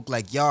been broke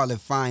like y'all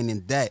if I ain't in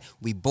debt.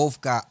 We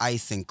both got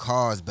ice and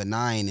cars, but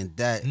I ain't in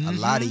debt. A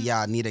lot of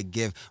y'all need to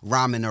give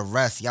Ramen a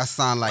rest. Y'all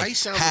sound Why like he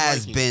sounded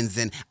has-beens,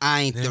 and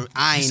I ain't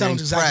impressed.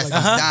 sounds exactly like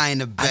I'm that. dying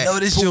to bet. I know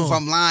this Prove joint.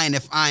 I'm lying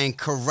if I ain't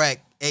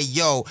correct. Hey,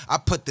 yo, I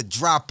put the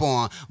drop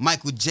on.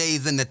 Michael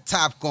J's in the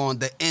top on.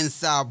 The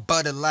inside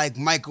butter like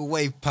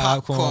microwave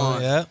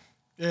popcorn. Yeah.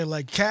 yeah,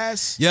 like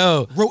Cass.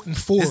 Yo, wrote in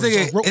fours.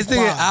 This or wrote in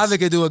nigga quads. Ivan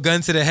could do a gun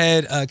to the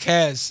head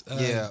Cass.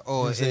 Yeah.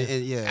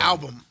 Yeah.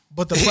 album.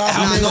 But the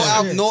problem No, is,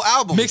 album, no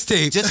album.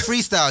 Mixtape. Just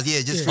freestyles.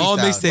 Yeah, just Yeah. freestyles. All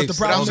mixtapes. But the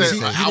problem But I'm is he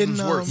saying didn't.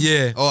 albums work.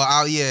 Yeah.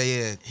 Oh,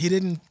 yeah. He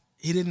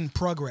didn't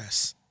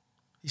progress.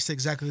 He stayed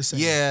exactly the same.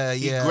 Yeah,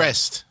 He yeah.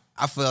 regressed.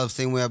 I feel the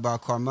same way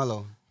about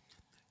Carmelo.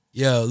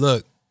 Yo,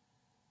 look.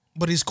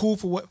 But he's cool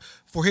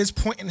for his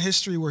point in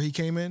history where he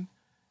came in.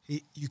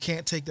 You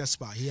can't take that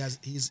spot. He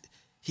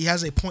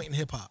has a point in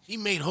hip hop. He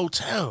made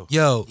Hotel.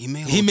 Yo, He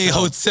made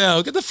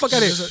Hotel. Get the fuck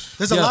out of here.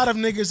 There's a lot of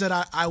niggas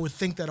that I would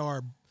think that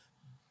are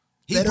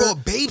He better.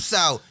 brought Babes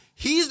out.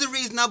 He's the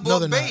reason I No, bought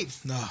they're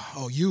Babes. not. No.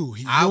 Oh, your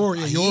He-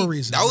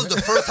 reason. That was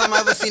the first time I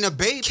ever seen a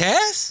Babes.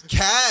 Cass?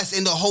 Cass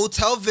in the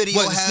Hotel video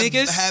What, the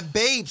sneakers? had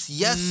Babes.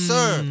 Yes,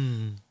 sir.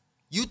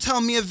 You tell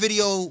me a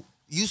video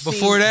you seen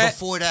Before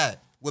that?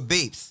 with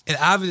Babes. And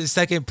Ivan is the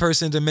second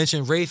person to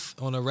mention Wraith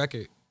on a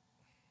record.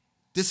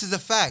 This is a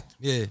fact.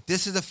 Yeah.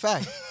 This is a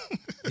fact.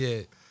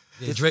 Yeah.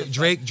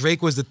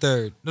 Drake was the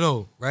third.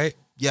 No, right?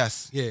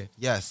 Yes. Yeah.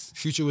 Yes.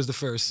 Future was the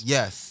first.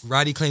 Yes.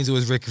 Roddy claims it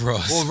was Rick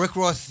Ross. Well, Rick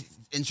Ross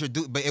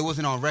introduced, but it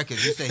wasn't on record.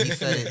 He said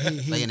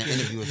it like in an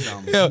interview or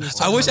something. Yo,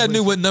 I wish I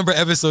knew what number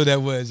episode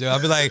that was. Yo,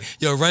 I'd be like,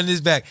 yo, run this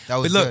back. That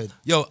was but look, good.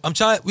 yo, I'm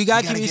trying. We You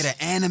got gotta to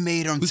get an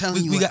animator. I'm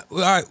telling you. We got all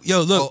right.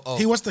 Yo, look, Oh.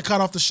 He wants to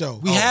cut off the show.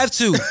 we have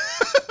to.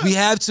 We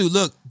have to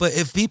look. But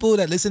if people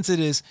that listen to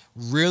this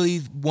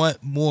really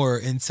want more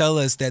and tell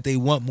us that they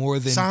want more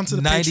than Sign to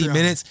the 90 Patreon.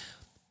 minutes,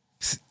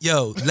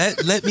 yo,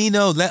 let me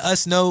know. Let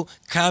us know.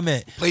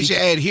 Comment. Place your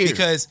ad here.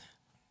 Because,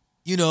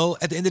 you know,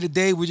 at the end of the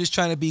day, we're just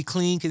trying to be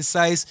clean,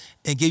 concise,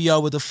 and give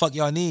y'all what the fuck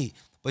y'all need.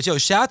 But yo,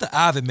 shout out to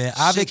Ivan, man.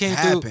 Ivan Shit came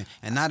happen, through.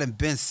 and I done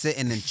been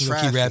sitting in He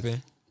gonna traffic. keep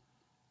rapping.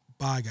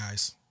 Bye,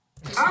 guys.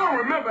 I don't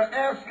remember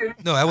asking.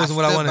 No, that wasn't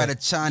what I stood by wanted.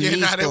 the Chinese Yeah,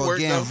 nah, that store worked,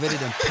 getting though. rid of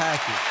them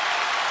packets.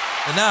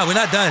 But nah, we're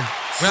not done.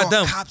 We're Saw not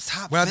done. cops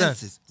hop We're not done.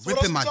 fences, what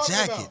ripping else my we talking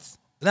about? jackets.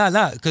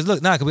 Cause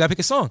we gotta pick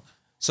a song.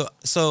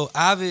 So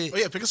Ivan, Oh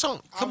yeah, pick a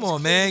song. come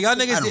on, man, y'all I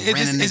niggas, done ran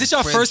is in this niggas'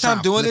 your crib first time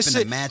trying doing to this flip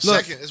in shit? the match.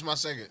 Look, Second. It's my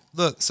second.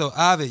 look. So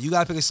Ivan, you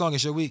gotta pick a song.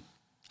 It's your week.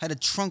 Had a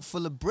trunk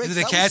full of bricks. Is it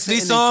a I was Cassidy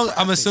sitting in song? I'm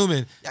traffic.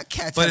 assuming. Y'all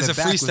cats But have it's it a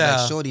backwards freestyle.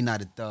 Like Shorty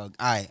not a thug.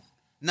 All right.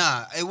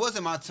 Nah, it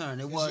wasn't my turn.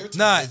 It was.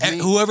 Nah, It's me.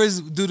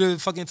 whoever's do the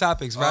fucking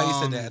topics, right? You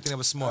said that. I think that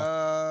was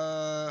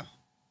smart.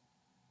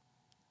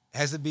 It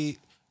has to be.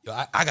 Yo,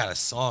 I got a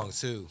song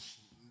too.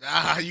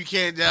 Nah, you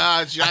can't.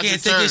 I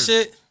can't take your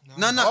shit.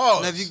 No. Oh,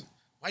 Now, if you-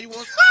 why you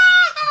want?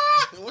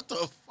 What the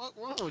fuck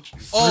wrong with you?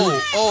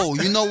 oh,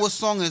 you know what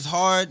song is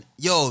hard?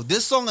 Yo,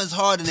 this song is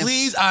hard. And if-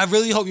 Please, I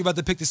really hope you're about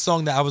to pick the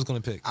song that I was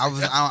gonna pick.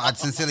 I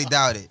sincerely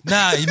doubt it.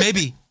 Nah,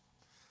 maybe.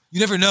 You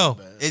never know.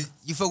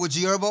 You fuck with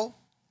G Herbo?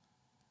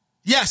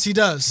 Yes, he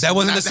does. That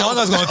wasn't the song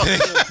I was gonna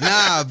pick.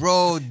 Nah,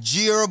 bro.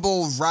 G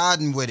Herbo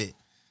riding with it.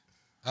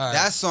 All right.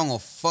 That song will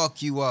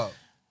fuck you up.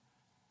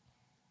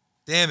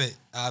 Damn it,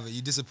 Avi,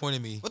 you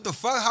disappointed me. What the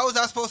fuck? How was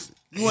I supposed to?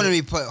 You wanted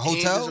me to put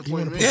hotel? He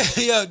wanted to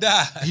Yeah, yo,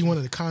 nah. He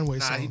wanted a Conway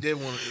Nah, song. he did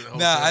want.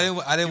 Nah, I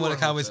didn't want to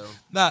comment.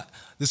 Nah,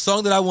 the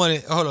song that I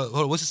wanted. Hold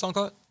on. What's the song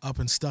called? Up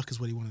and Stuck is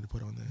what he wanted to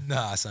put on there.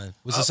 Nah, son.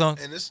 What's the song?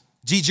 And this,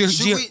 G.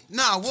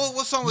 Nah,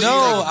 what song was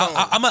No,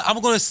 you?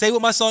 I'm gonna say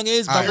what my song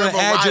is, but I'm Alright.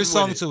 gonna add your Riding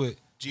song with it. to it.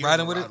 G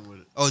Riding with it.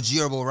 Oh,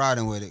 G-Herbo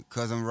riding with it,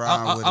 cause I'm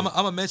riding with I'm it.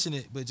 gonna mention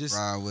it, but just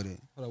Ride with it.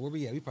 hold on. Where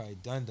we at? We probably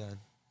done.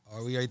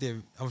 Are we right there?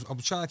 I'm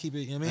trying to keep it.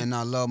 You know what I mean? And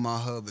I love my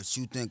hood, but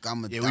you think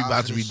I'm a yeah, we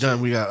about to be done.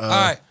 We got All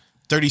right.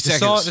 30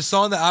 seconds. The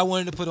song that I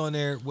wanted to put on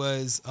there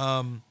was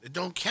It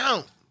don't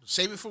count.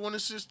 Save it for when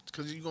it's just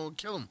because you're gonna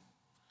kill him.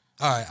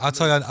 all right. I'll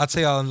tell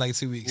y'all in like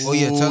 2 weeks. Oh,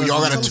 yeah, tell us- y'all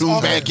gotta tell us tune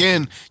all back that.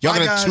 in. Y'all Bye,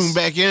 gotta guys. tune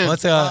back in. I'm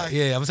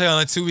gonna tell y'all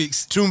in 2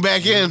 weeks. Tune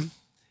back in.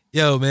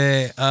 Yo,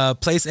 man,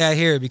 place ad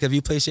here because if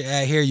you place your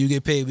ad here, you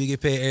get paid. We get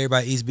paid.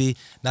 Everybody East B.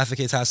 Not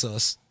forget hot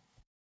sauce.